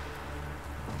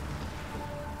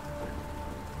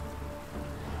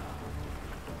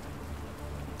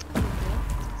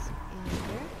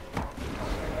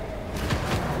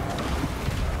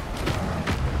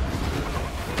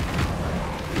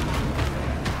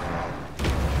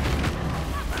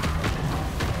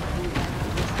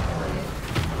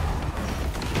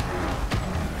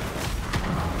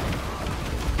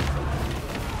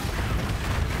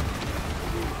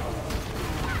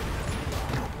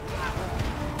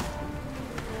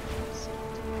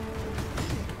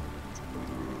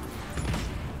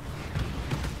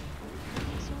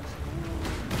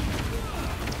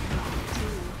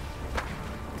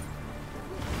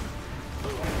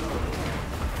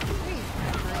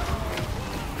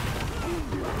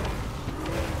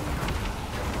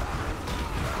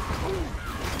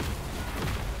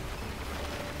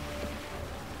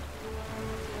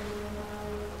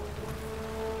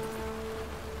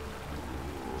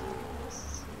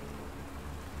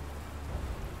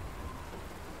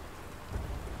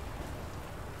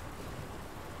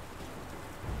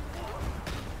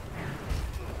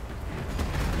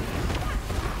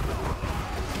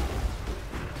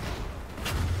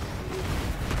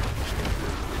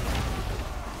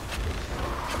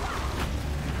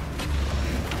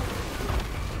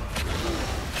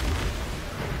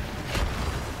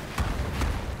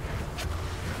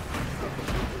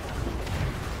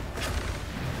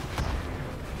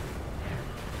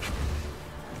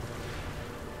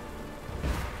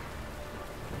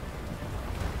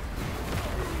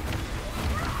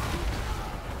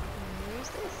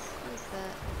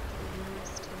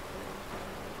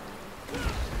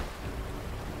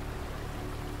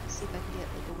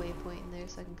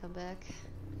 So I can come back.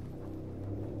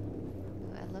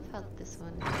 Ooh, I love how this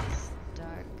one is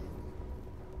dark.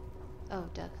 Oh,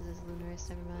 duh, because it's luminous,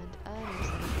 never mind. I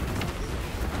noticed that.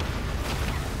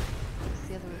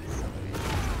 The other one is silver.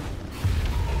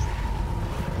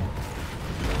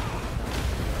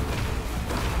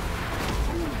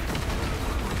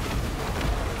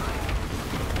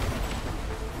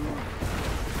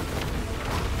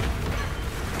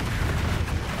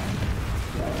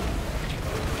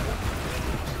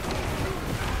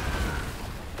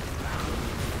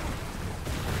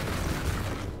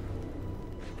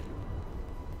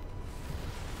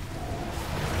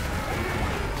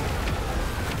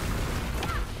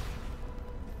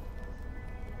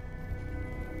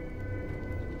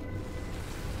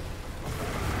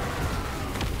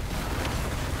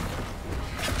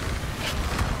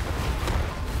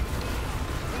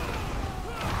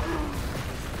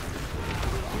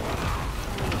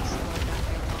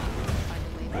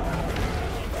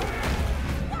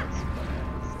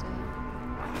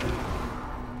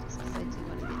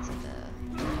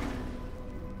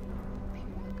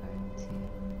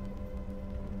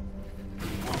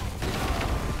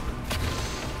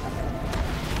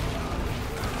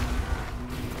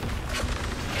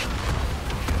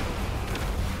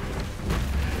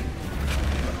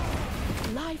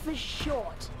 Life is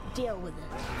short. Deal with it.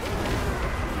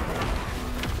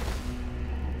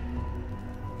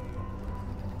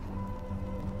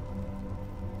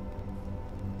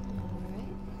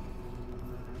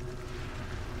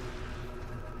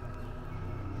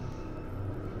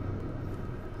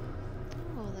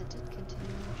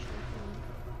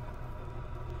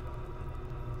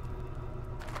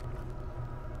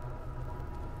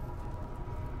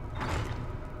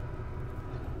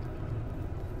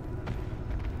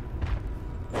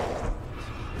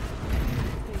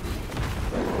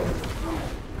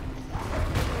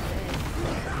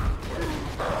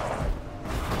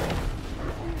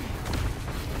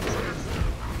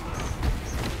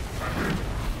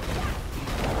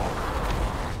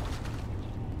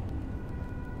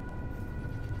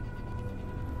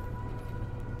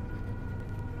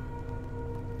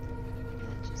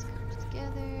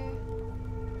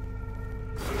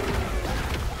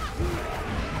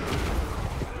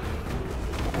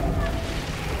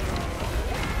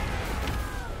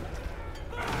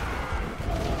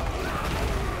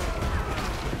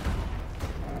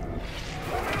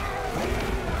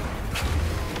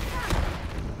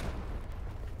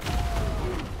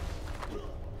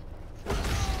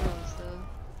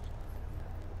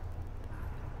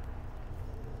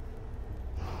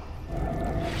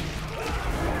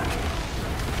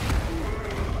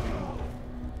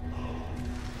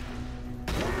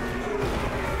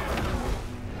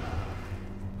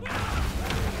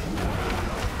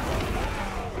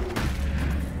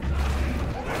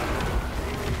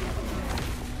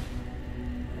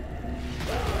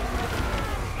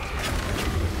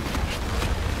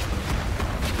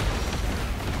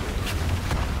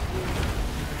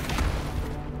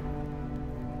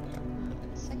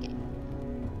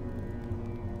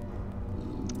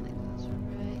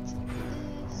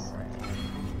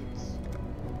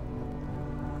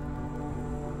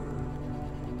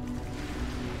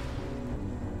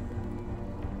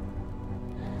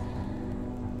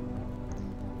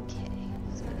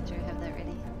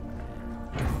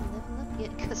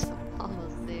 because I'm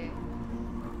almost there.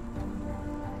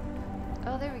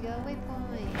 Oh, there we go,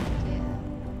 waypoint. Yeah.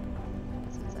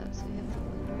 That's what's up. So we have the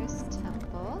Wondrous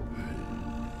Temple.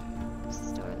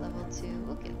 Store level 2.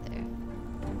 We'll get there.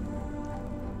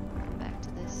 Come back to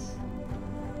this.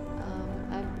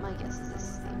 My guess is this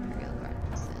is the Imperial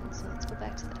Gardens then. So let's go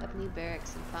back to the Ebony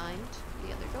Barracks and find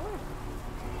the other door.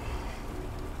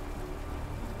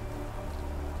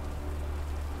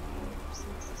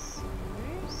 Since the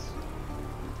sewers.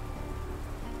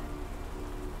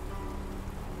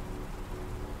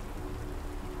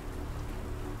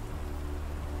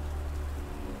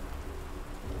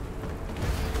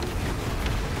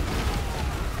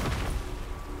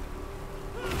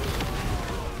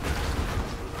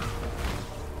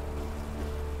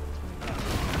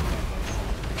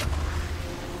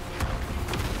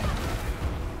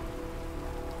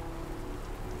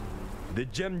 The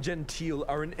Gem Gentile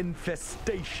are an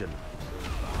infestation.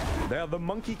 They are the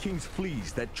Monkey King's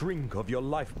fleas that drink of your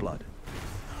lifeblood.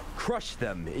 Crush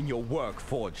them in your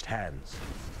work-forged hands.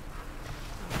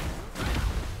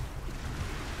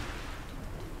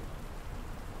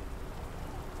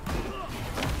 Didn't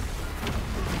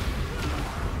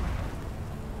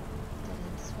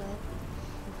sweat.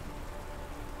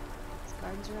 There's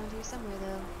gardens around here somewhere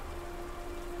though.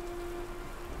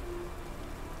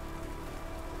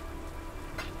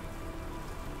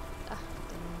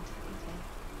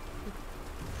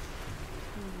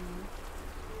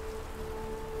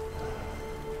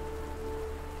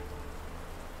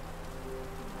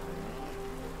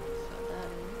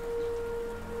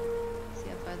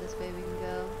 This way we can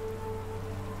go.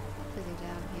 Further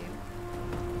down here.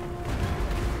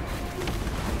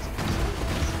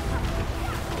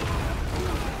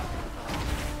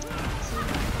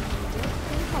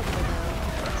 Pretty helpful though.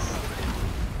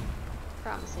 It's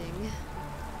promising.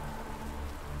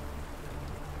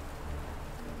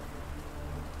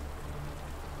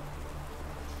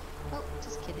 Oh,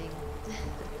 just kidding.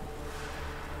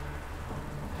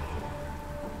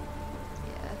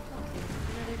 Yeah, okay.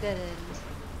 Another dead end.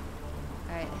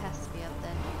 Alright, it has to be up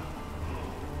then.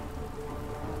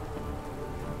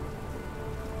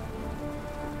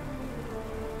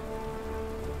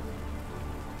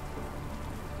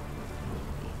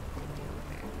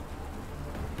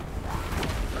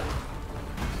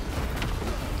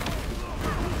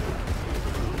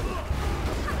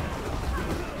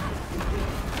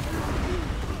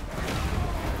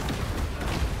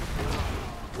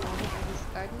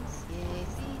 Gardens? Yay,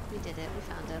 see? We did it. We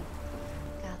found him.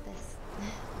 Got this.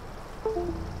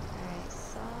 Alright,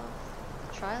 solve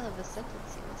Trial of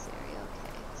Ascendancy in this area.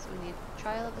 Okay, so we need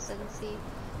Trial of Ascendancy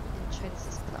and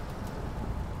Tritus Plum.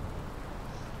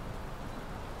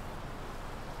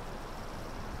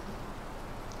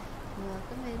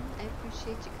 Welcome in. I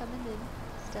appreciate you coming in,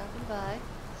 stopping by.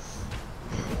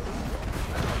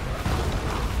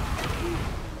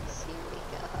 So here we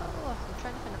go. I'm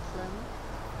trying to find a plum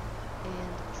and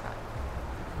a trial.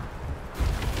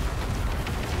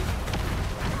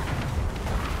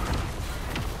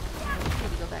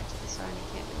 Go back to the Sarn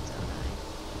Encampment, don't I?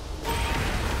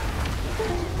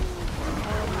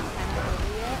 Oh, I'm not kind of over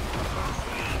yet.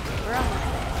 We're almost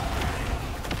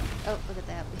there. Oh, look at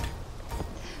that.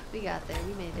 We got there.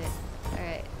 We made it.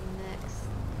 Alright, next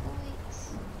point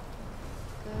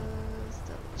goes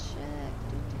double check.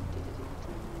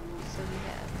 So we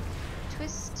have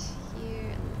twist here,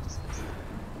 and then just goes there.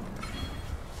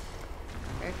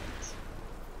 Perfect.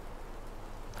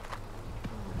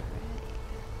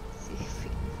 See if we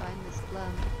can find this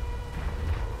plum.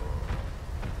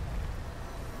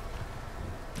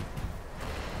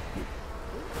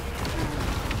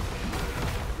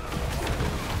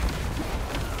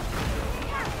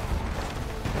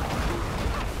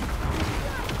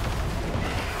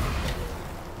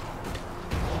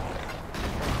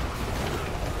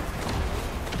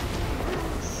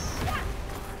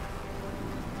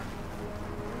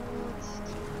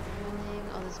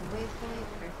 Oh, there's a waypoint.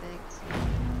 Perfect.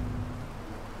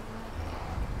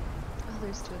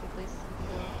 There's two other places we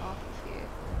can go off of here.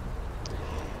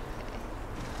 Okay.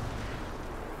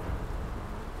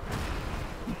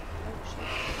 Oh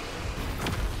shit.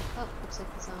 Oh, looks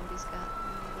like the zombies got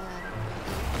that.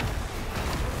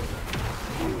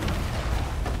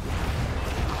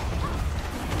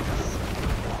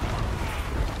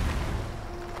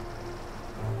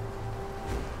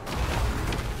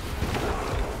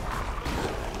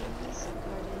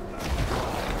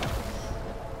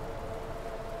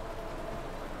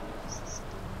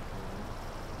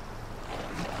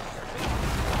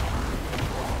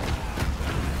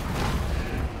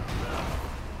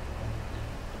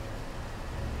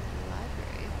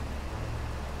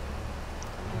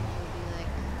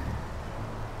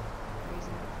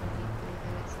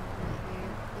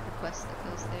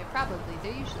 there. Probably.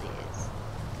 There usually is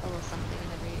a little something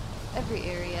in every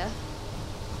area.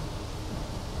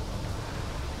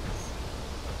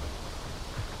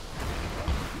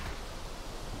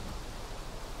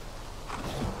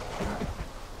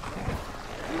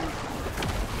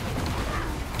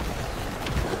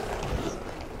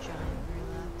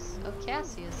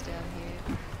 Cassia's down here.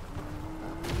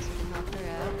 Oh, so we can help her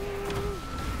out.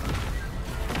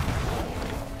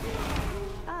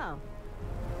 Oh.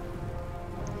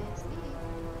 It's me.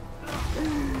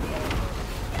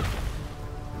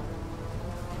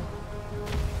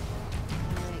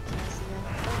 Alright, Cassia.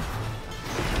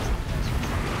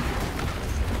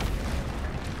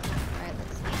 Alright,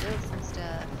 let's build some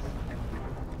stuff.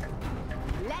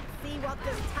 Let's see what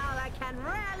this tower can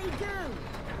really do.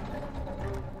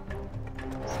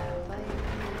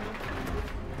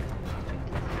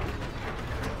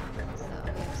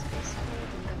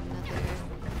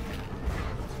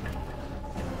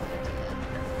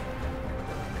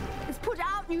 Put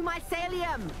out new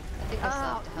mycelium!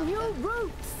 New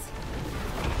roots!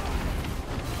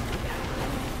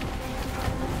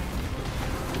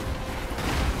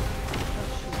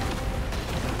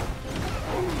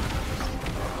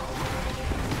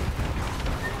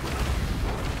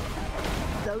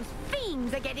 Those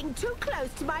fiends are getting too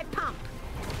close to my pump!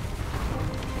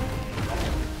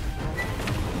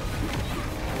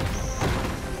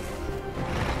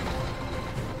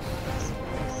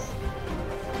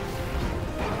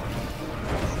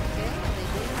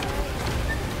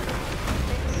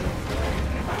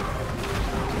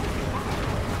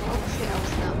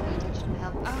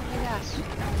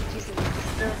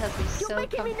 So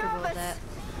comfortable with that.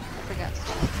 I forgot to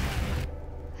check.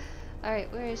 Alright,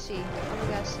 where is she? Oh my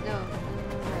gosh, no.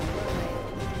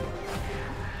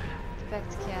 Get back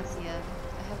to Cassia.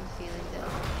 I have a feeling that...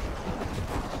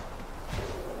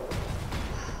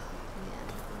 Man,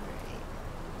 alright.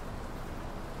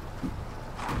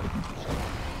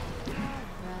 Alright.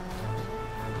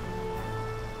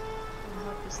 I'll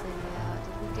help this lady out.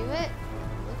 Did we do it?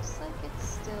 Looks like it's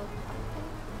still pumping.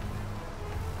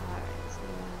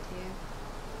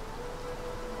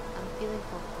 Feeling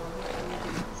hopeful. Hopefully we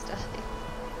do this time.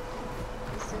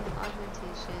 Wisdom,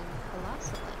 augmentation,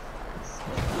 colossal life force.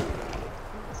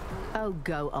 Oh,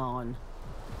 go on.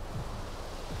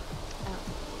 Oh.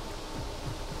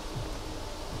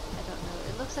 I don't know.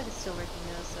 It looks like it's still working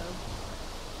now, so.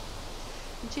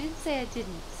 And she didn't say I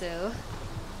didn't, so.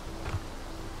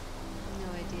 No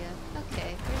idea.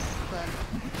 Okay, here's the club.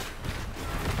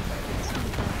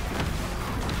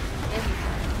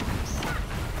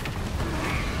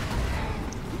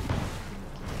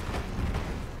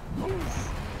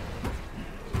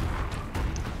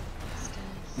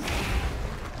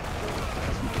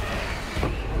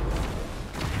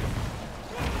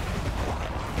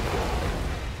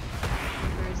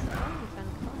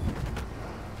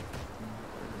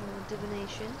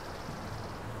 Divination.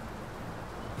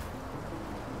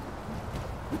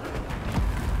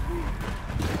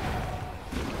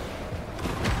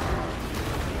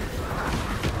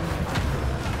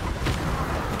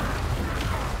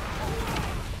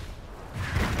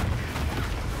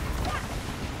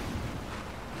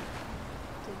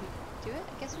 Did we do it?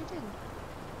 I guess we did.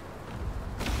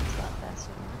 It's a lot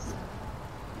faster than this time.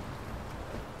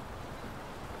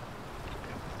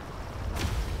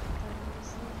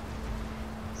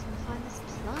 Find this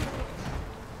plum.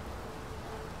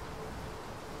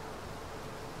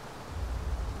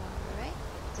 Alright.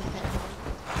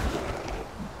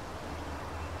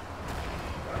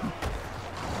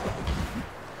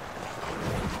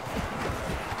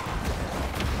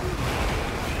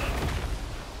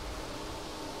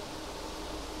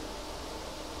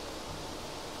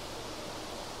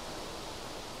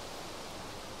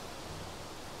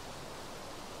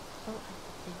 Oh, I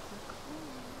think we're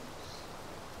close.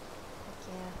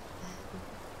 Yeah.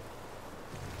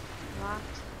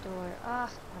 Locked door. Oh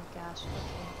my gosh. Okay.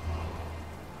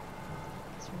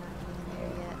 Guess we're not getting in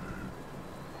there yet.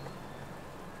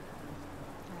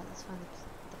 Alright, let's find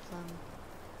the plum.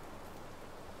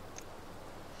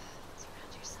 It's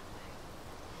around here somewhere.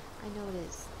 I know it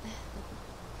is.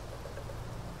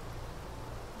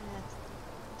 That's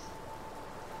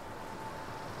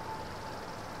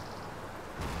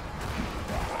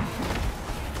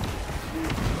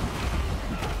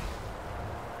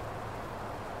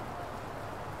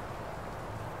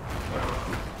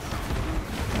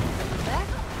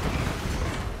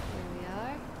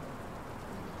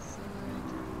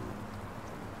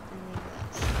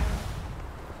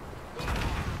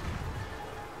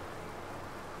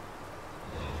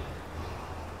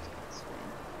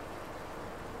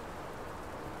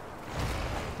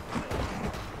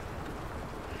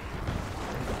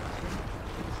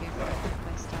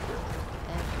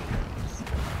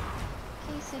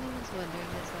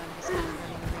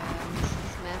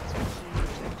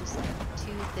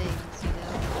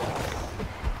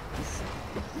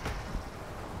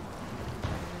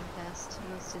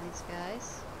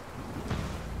this.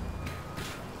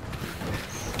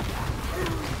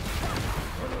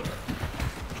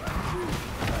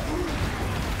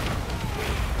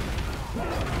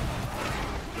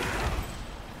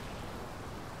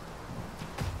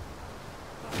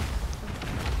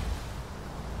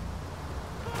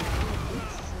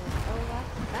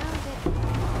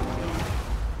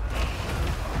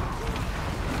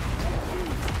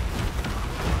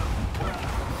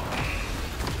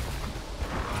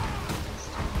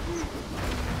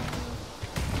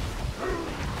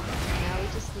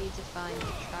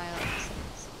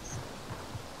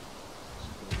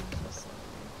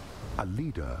 A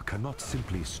leader cannot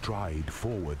simply stride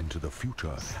forward into the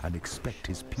future and expect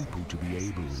his people to be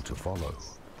able to follow.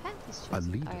 A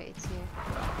leader. Alright, it's here. I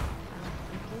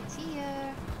think it's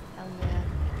here. Hell yeah.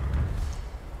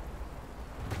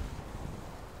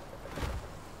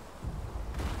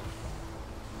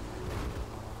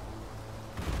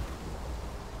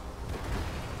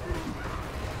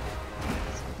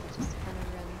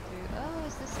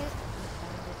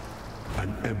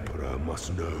 An emperor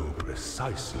must know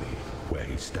precisely where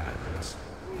he stands.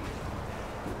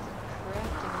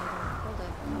 Crafting item. Hold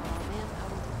up. Oh man, I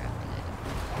want the crafting item.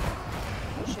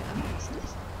 Oh shit, I missed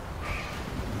it.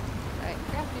 Alright,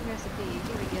 crafting recipe.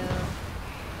 Here we go.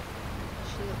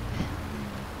 Shit.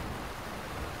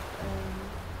 Okay.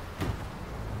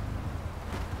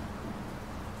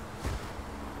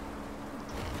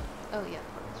 Oh yeah,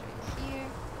 it's right here.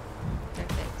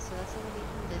 Perfect. So that's all we need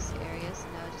in this area. So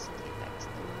now I just need to get back to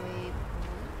the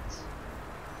waypoint.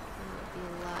 It would be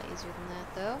a lot easier than that,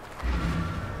 though.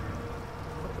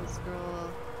 Hopefully, scroll.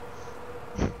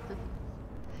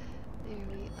 There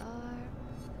we are.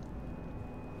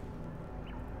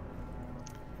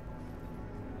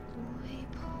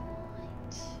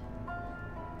 Waypoint.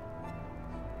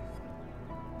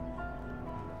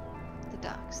 The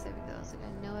docks. There we go. So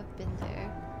I know I've been there.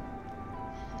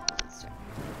 Let's start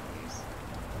here.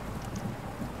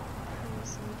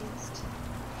 Against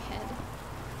head.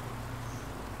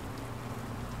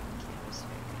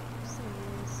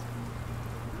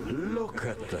 Look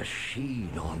at the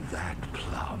sheen on that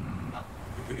plum.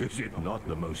 Is it not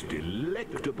the most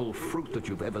delectable fruit that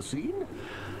you've ever seen?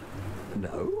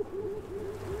 No?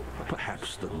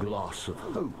 Perhaps the gloss of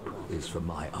hope is for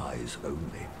my eyes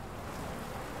only.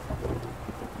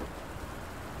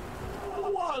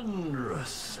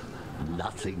 Wondrous!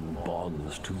 Nothing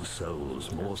bonds two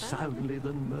souls more soundly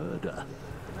than murder.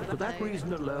 For that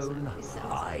reason alone,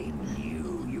 I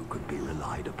knew you could be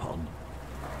relied upon.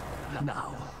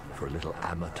 Now, for a little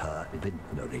amateur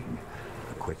vintnering.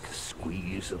 A quick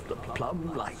squeeze of the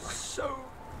plum like so.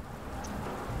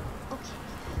 Okay.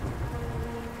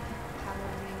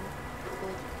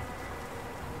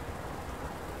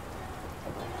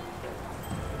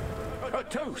 A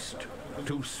toast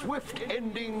to swift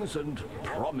endings and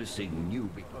promising new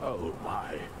beginnings. Oh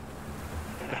my.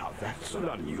 Now that's an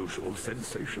unusual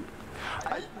sensation.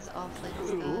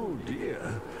 Oh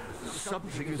dear.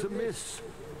 Something is amiss.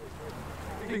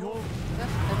 Behold.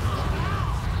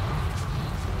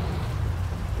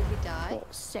 Did we die? Poor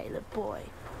sailor boy,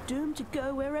 doomed to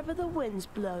go wherever the winds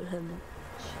blow him.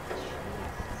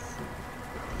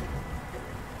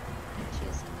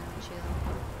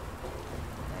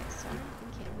 Sarn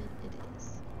encampment it is.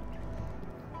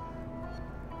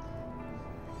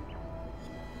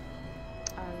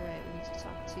 Alright, we need to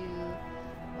talk to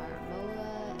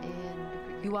Barmoa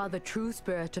and... You are the true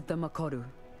spirit of the Makoru,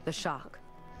 the shark.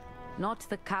 Not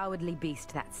the cowardly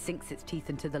beast that sinks its teeth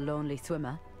into the lonely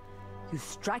swimmer. You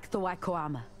strike the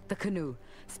Waikoama, the canoe,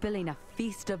 spilling a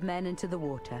feast of men into the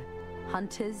water.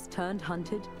 Hunters turned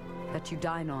hunted, that you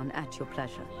dine on at your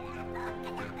pleasure.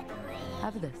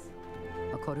 Have this,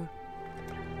 Makoru.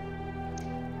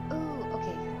 Ooh,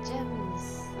 okay, gems.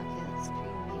 Okay, that's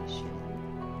cremation.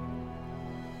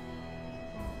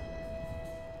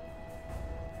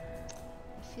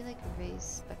 I feel like Ray's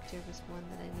Spectre was one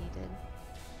that I needed.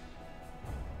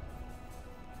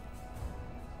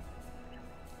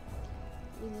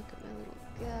 Let me look at my little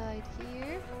guide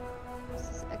here. This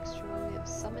is extra one. We have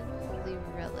Summon Holy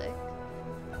Relic,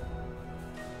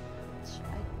 which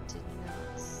I did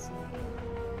not see.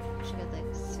 Should I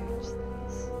like search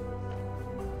these?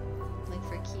 Like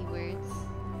for keywords,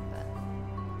 but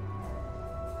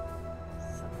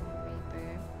Summon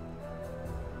Reaper.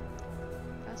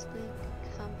 Possibly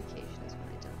Convocation is one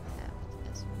I don't have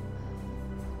as well.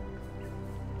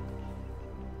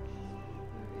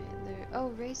 Alright, there. Oh,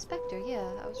 Ray Spectre, yeah,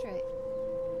 I was right.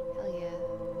 Hell yeah.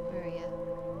 Where are ya?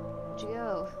 Where'd you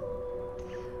go?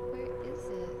 Where is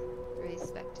it? Ray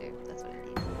Spectre, that's what I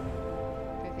need.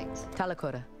 Perfect.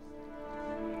 Talakota.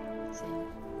 Same.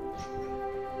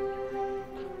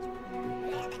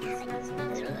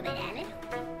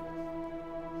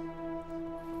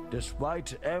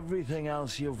 Despite everything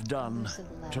else you've done,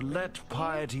 to let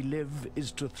piety live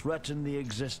is to threaten the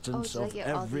existence of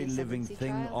every living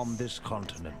thing on this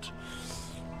continent.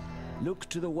 Look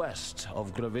to the west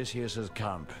of Gravisius's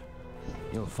camp.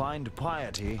 You'll find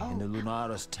piety in the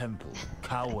Lunaris temple,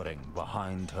 cowering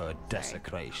behind her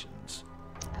desecrations.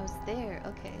 I was there.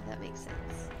 Okay, that makes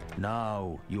sense.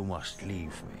 Now you must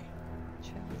leave me.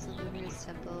 Travel to the Lunaris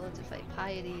temple to fight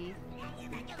piety.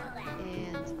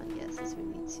 And my guess is we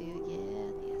need to,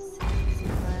 the Ascendancy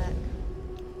Black.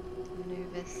 I'm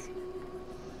nervous.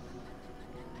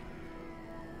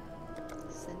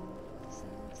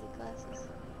 Ascendancy classes.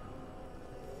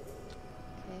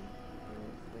 Okay,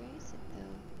 where is it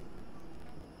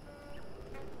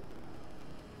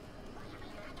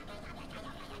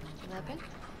though?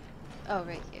 Labyrinth? Oh,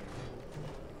 right here.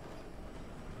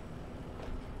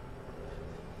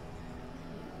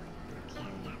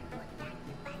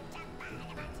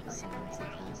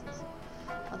 Classes.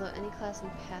 Although any class in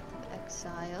Path of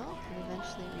Exile can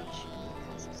eventually reach any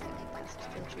classes,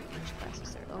 filter each class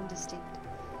has their own distinct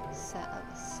set of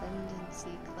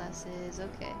ascendancy classes.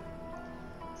 Okay.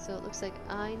 So it looks like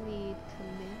I need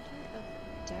Commander of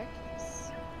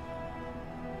Darkness.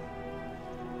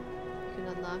 You can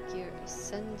unlock your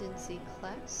ascendancy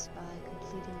class by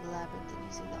completing the labyrinth and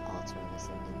using the altar of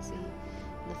ascendancy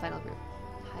in the final group.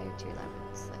 Higher tier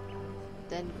labyrinths that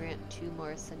then grant 2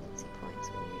 more ascendancy points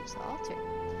when you use the altar.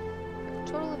 For a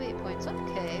total of 8 points.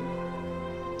 Okay.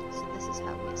 So this is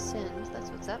how we ascend. That's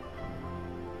what's up.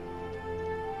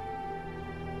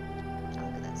 Oh,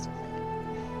 look at that stuff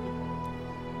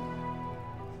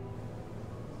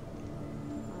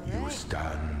like it. You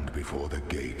stand before the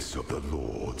gates of the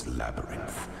Lord's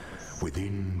labyrinth.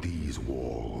 Within these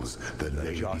walls, the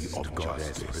Lady of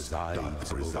Justice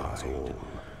doth preside.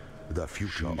 The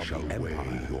future of the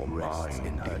Empire your mind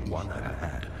in one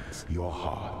hand, your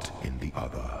heart in the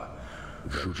other.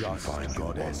 Should she find you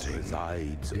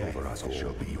wanting, over us all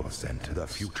shall be your center. The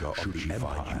future of the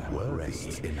Empire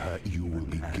rests in her. You will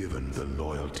be given the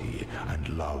loyalty and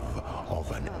love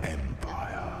of an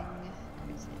empire.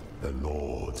 The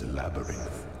Lord's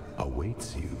labyrinth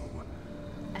awaits you.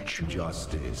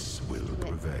 Justice will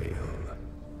prevail.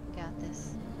 Got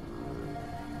this.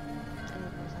 I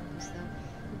know who's on this though.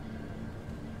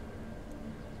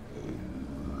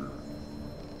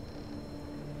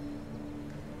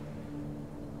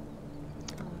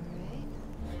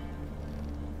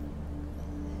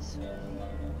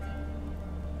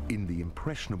 In the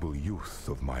impressionable youth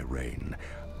of my reign,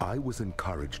 I was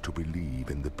encouraged to believe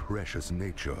in the precious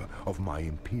nature of my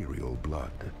imperial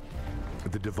blood.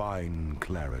 The divine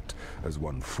claret, as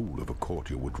one fool of a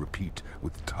courtier would repeat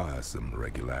with tiresome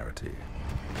regularity.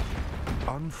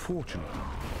 Unfortunately...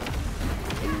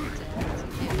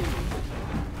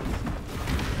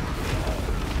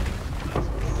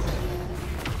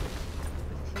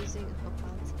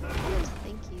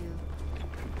 Thank you.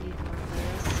 Need more of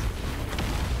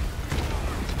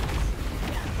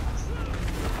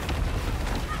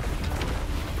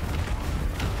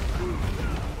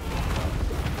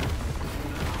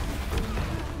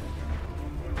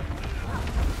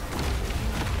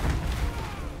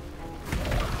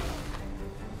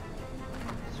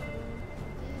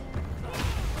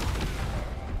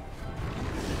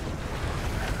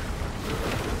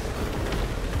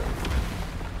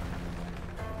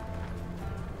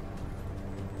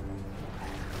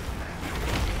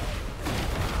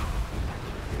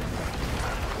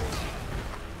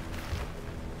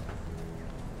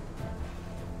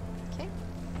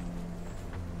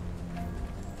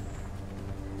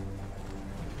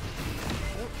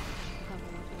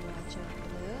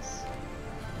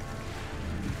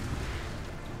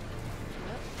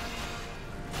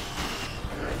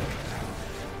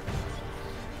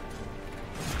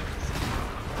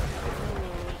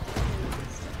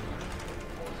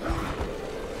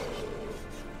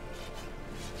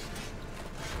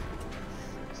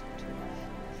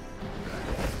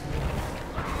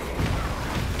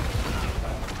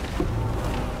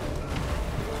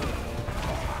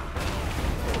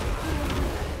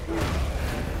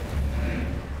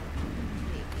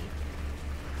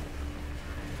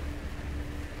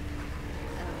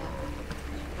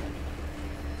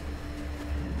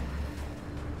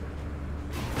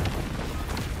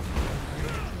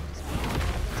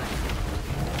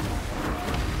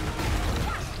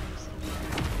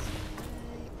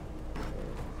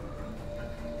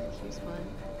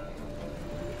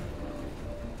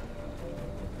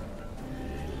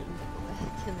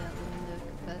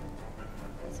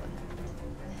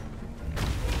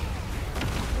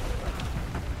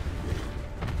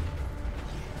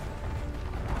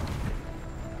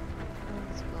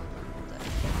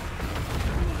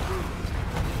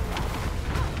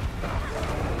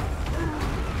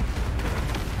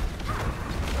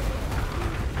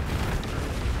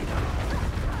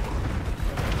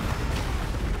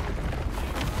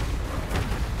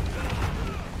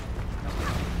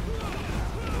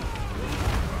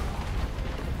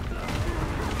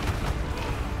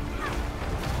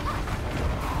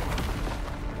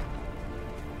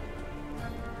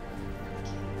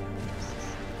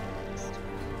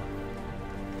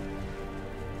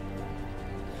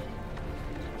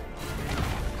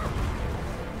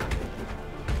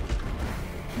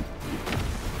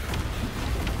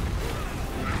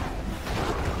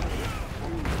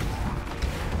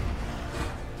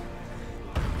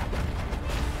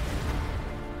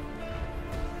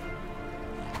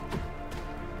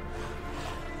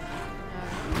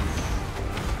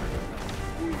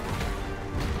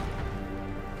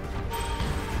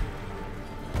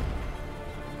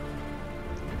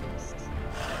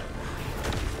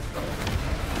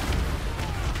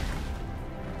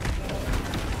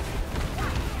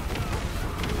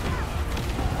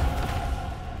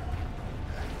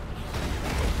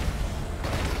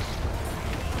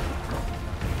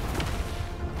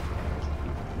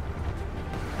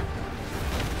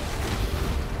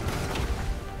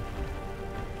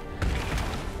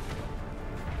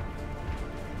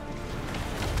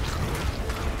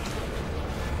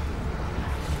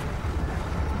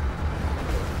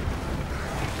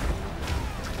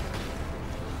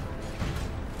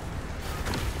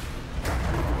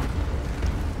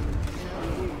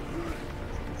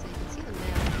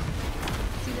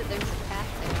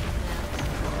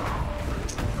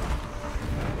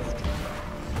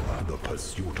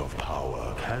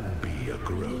Power can be a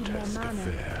grotesque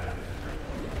affair.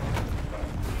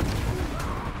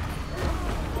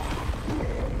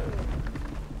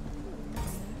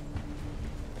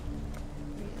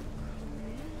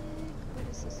 Where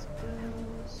does this go?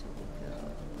 So we go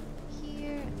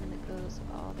here, and then it goes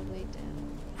all the way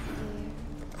down here. Here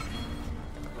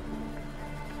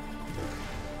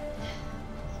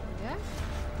we are.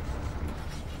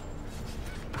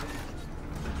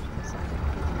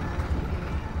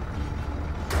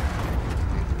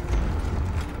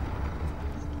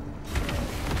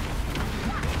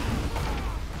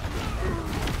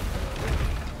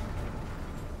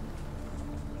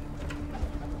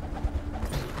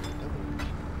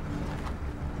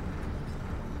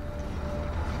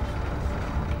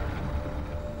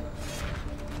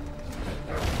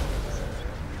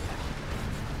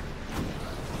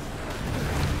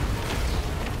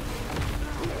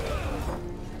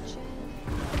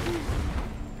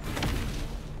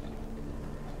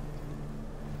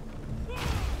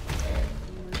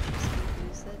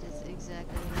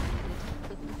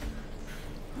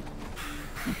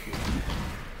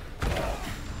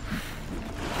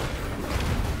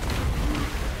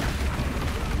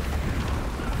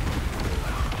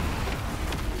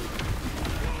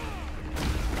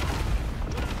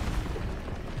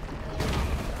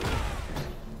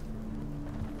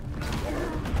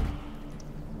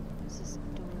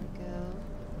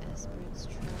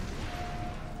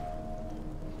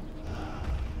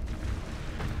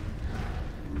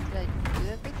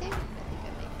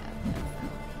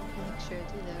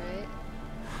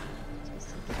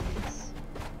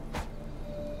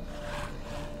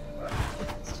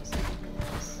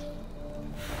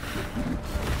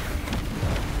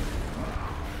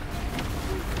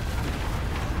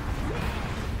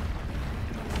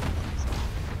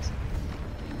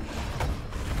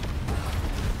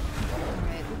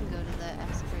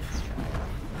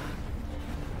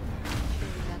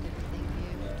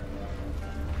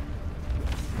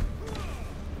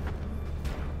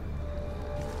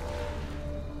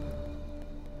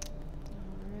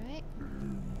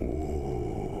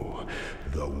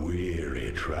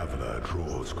 Traveler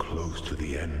draws close to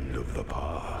the end of the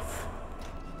path.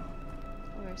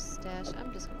 Or stash.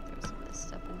 I'm just gonna throw some of this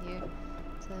stuff in here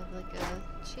to have like a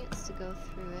chance to go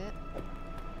through it.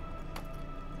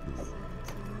 Seems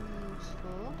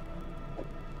useful.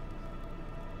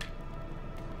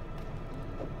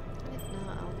 And if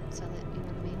not, I'll sell it, you know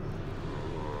what I mean?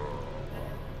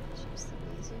 Jeez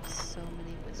Louise, there's so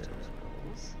many wisdom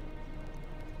scrolls.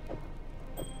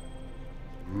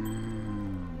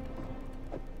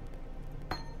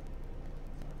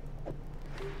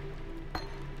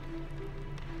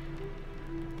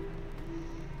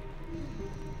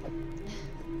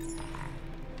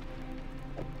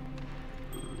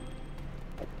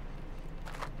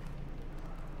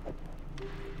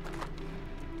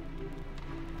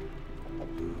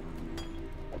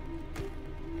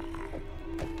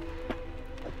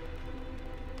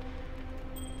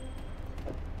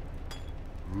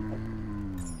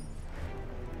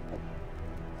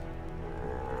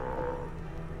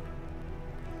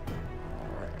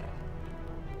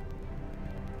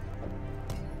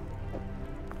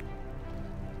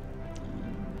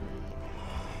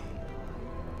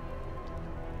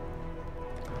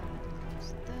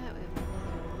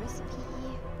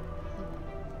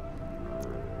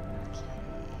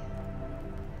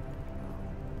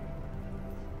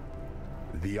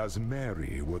 The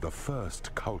Asmeri were the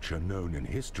first culture known in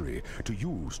history to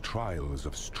use trials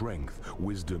of strength,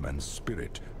 wisdom, and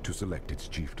spirit to select its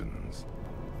chieftains.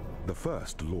 The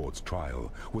first Lord's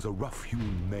trial was a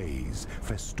rough-hewn maze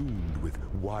festooned with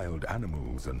wild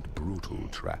animals and brutal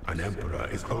traps. An emperor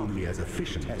is only as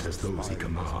efficient as those he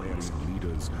commands.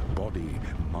 Leaders' body,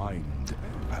 mind,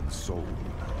 and soul.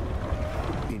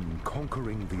 In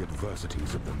conquering the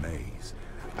adversities of the maze,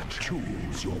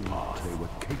 choose your path. They were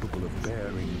capable of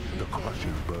bearing the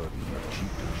crushing burden of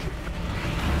chieftainship.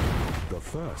 The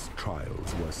first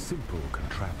trials were simple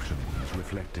contraptions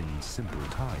reflecting simple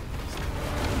times.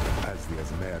 As the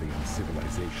Asmerian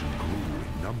civilization grew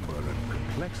in number and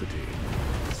complexity,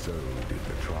 so did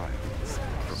the trials.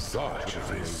 Such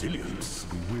resilience.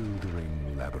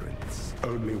 Bewildering labyrinths.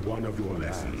 Only one of your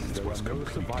lessons was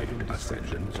completed,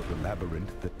 Ascendant. Of the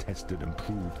labyrinth that tested and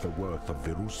proved the worth of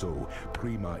Viruso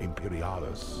Prima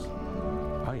Imperialis.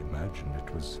 I imagined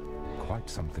it was quite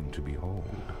something to behold.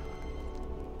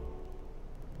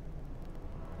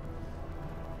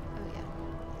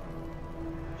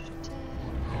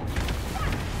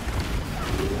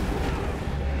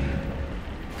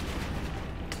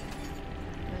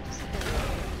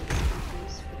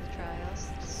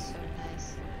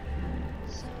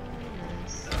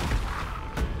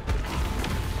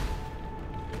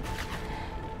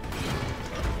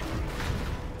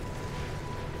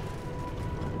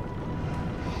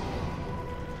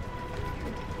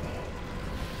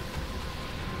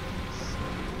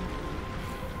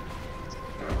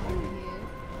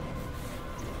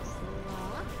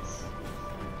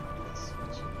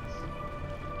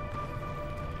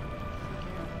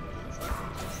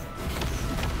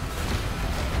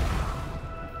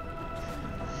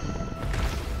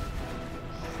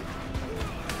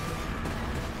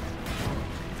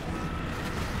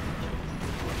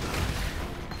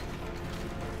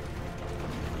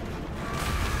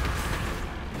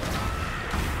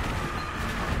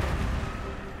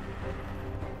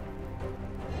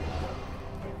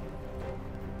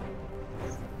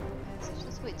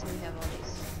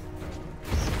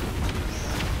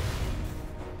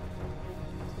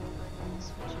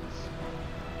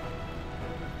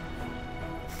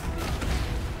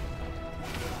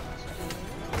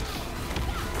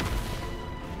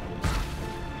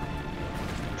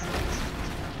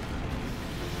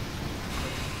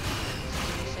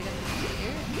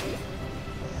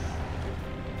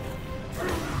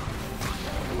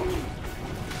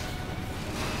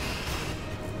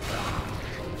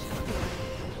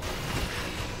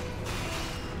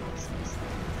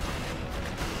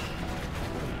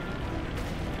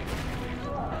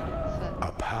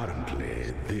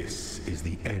 This is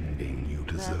the ending you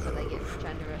deserve. That's what I get for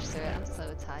trying to rush through it. I'm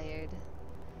so tired.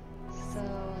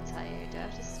 So tired. Do I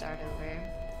have to start over?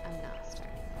 I'm not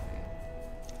starting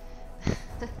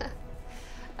over.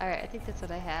 Alright, I think that's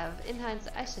what I have. In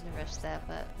hindsight, I shouldn't have rushed that,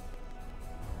 but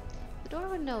the door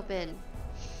wouldn't open.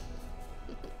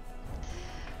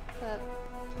 But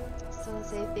I just want to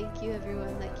say thank you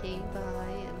everyone that came by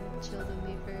and chilled with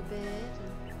me for a bit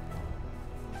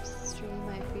and watched the stream.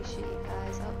 I appreciate you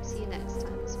guys. I hope to see you next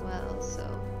time as well. So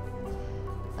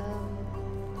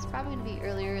it's probably gonna be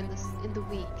earlier in the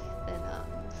week than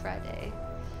Friday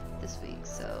this week.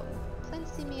 So plan to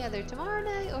see me either tomorrow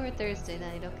night or Thursday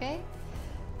night, okay?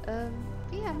 But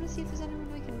yeah, I'm gonna see if there's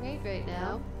anyone we can raid right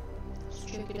now. Let's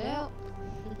check it out.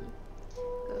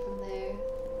 Go from there.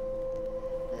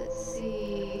 Let's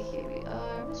see, here we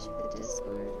are. Let's check the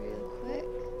Discord real quick.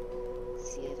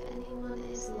 See if anyone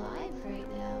is live right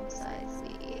now besides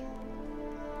me.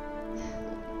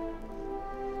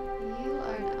 You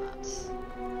are not.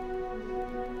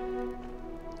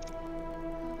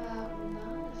 How about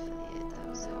non-affiliate? That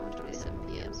was at 1:27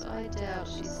 PM, so I doubt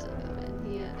she's still going.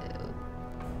 Yeah,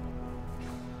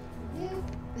 no. Nope.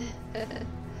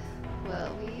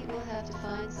 Well, we will have to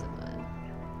find someone.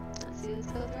 Let's see, let's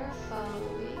go through our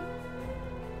following.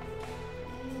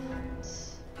 And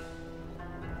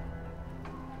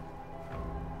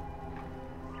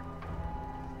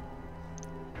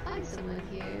find someone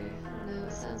here. I don't know,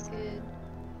 it sounds good.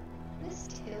 This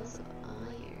Tales of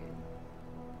Iron.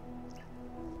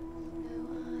 No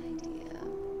idea.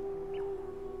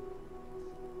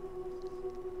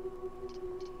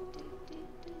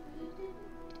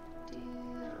 I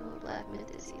don't know what Black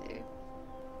Myth is either.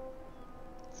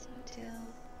 Hotel.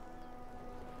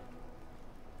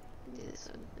 Do this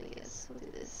one, I guess. We'll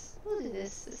do this. We'll do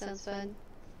this. This sounds fun.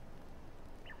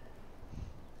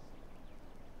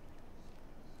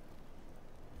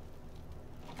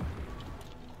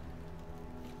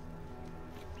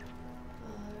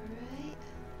 Alright.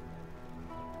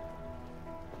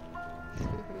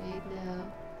 Right now.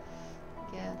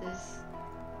 Got this.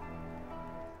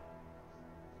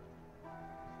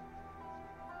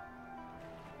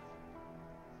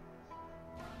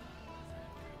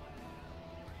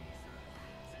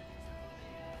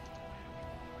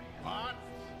 What?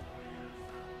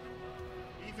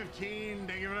 E15,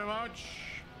 thank you very much.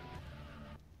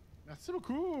 Merci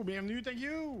beaucoup. Bienvenue, thank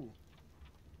you.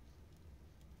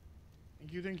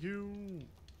 Thank you, thank you.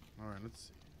 Alright, let's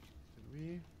see. Did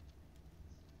we?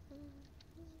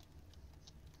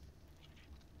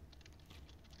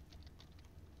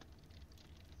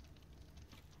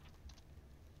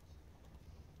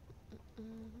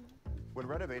 When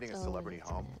renovating a celebrity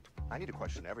home, I need to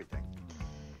question everything.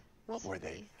 What were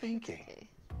they thinking?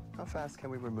 How fast can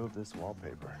we remove this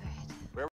wallpaper?